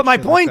weird. But my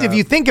shit point, like if that.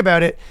 you think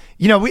about it,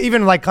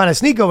 even like kind of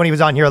Sneeko when he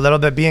was on here a little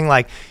bit, being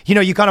like,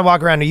 you kind of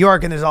walk around New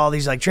York and there's all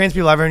these like trans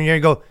people everywhere, and you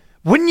go,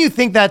 wouldn't you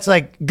think that's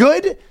like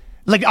good?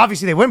 Like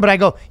obviously they wouldn't, but I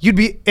go,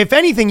 if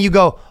anything, you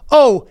go,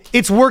 oh,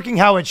 it's working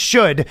how it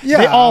should. Yeah.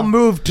 They all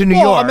moved to New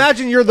York.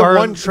 Imagine you're the or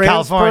one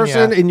trans California.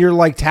 person in your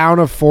like town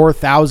of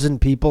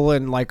 4,000 people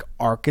in like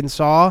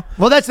Arkansas.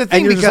 Well, that's the thing,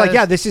 and you're just like, because-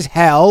 yeah, this is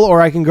hell.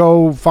 Or I can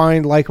go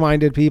find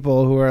like-minded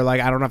people who are like,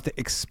 I don't have to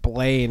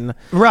explain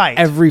Right.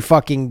 every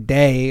fucking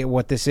day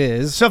what this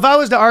is. So if I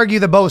was to argue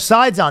the both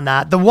sides on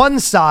that, the one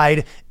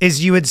side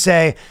is you would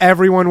say,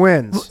 Everyone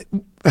wins.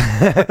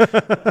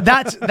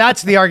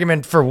 that's the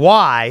argument for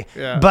why.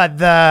 Yeah. But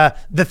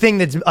the thing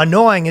that's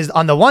annoying is,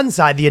 on the one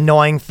side, the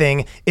annoying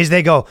thing is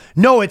they go,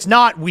 no, it's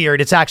not weird.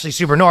 It's actually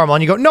super normal.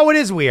 And you go, no, it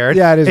is weird.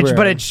 Yeah, it is weird.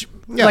 But it's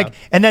Yeah. like,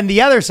 and then the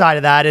other side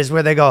of that is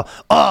where they go,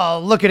 oh,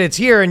 look at it's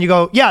here. And you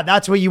go, yeah,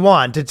 that's what you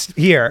want. It's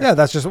here. Yeah,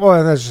 that's just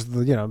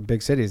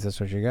big cities.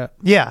 That's what you get.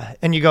 Yeah,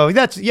 and you go,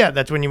 that's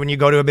when you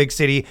go to a big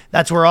city,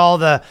 that's where all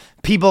the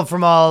people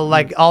from all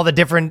the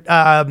different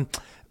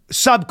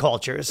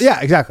subcultures.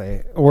 Yeah,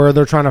 exactly. Or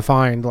they're trying to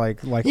find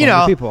like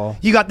people.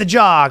 You got the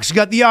jocks, you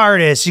got the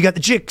artists, you got the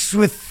chicks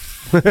with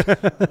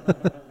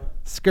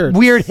Skirts.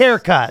 weird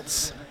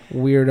haircuts,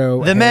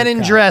 Weirdo. the men in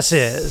haircuts.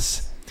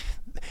 dresses.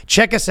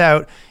 Check us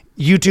out,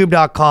 check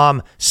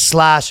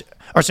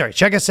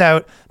us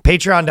out,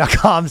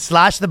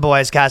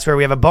 patreon.com/theboyscast, where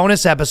we have a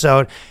bonus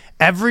episode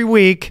every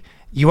week.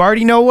 You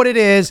already know what it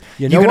is.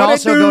 You know can what I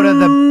also do. go to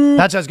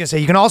that's what I was going to say.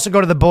 You can also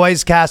go to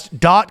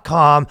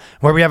theboyscast.com,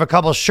 where we have a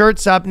couple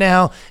shirts up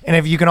now. And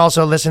if you can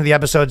also listen to the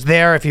episodes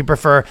there if you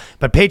prefer,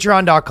 but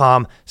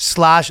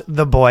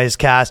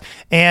patreon.com/theboyscast.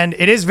 And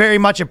it is very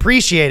much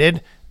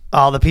appreciated,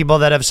 all the people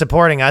that have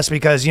supporting us,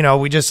 because,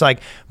 we just like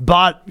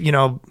bought,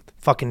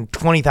 fucking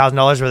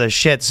 $20,000 worth of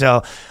shit.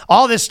 So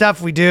all this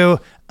stuff we do,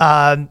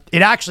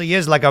 it actually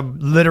is like a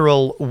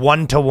literal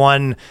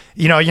 1-to-1.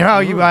 You know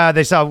how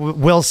they saw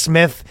Will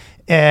Smith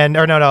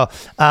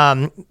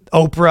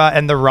Oprah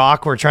and The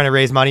Rock were trying to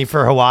raise money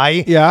for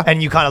Hawaii. Yeah.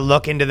 And you kind of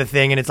look into the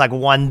thing and it's like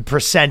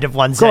 1% of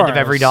 1 cent of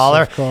every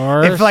dollar. Of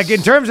course. If like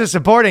in terms of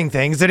supporting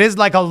things, it is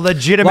like a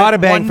legitimate Lot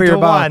of bang for your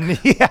buck.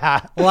 1-to-1.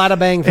 Yeah. A lot of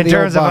bang for in the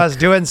terms old of buck. us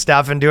doing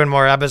stuff and doing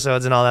more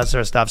episodes and all that sort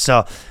of stuff.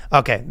 So,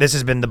 okay, this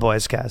has been The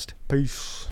Boys Cast. Peace.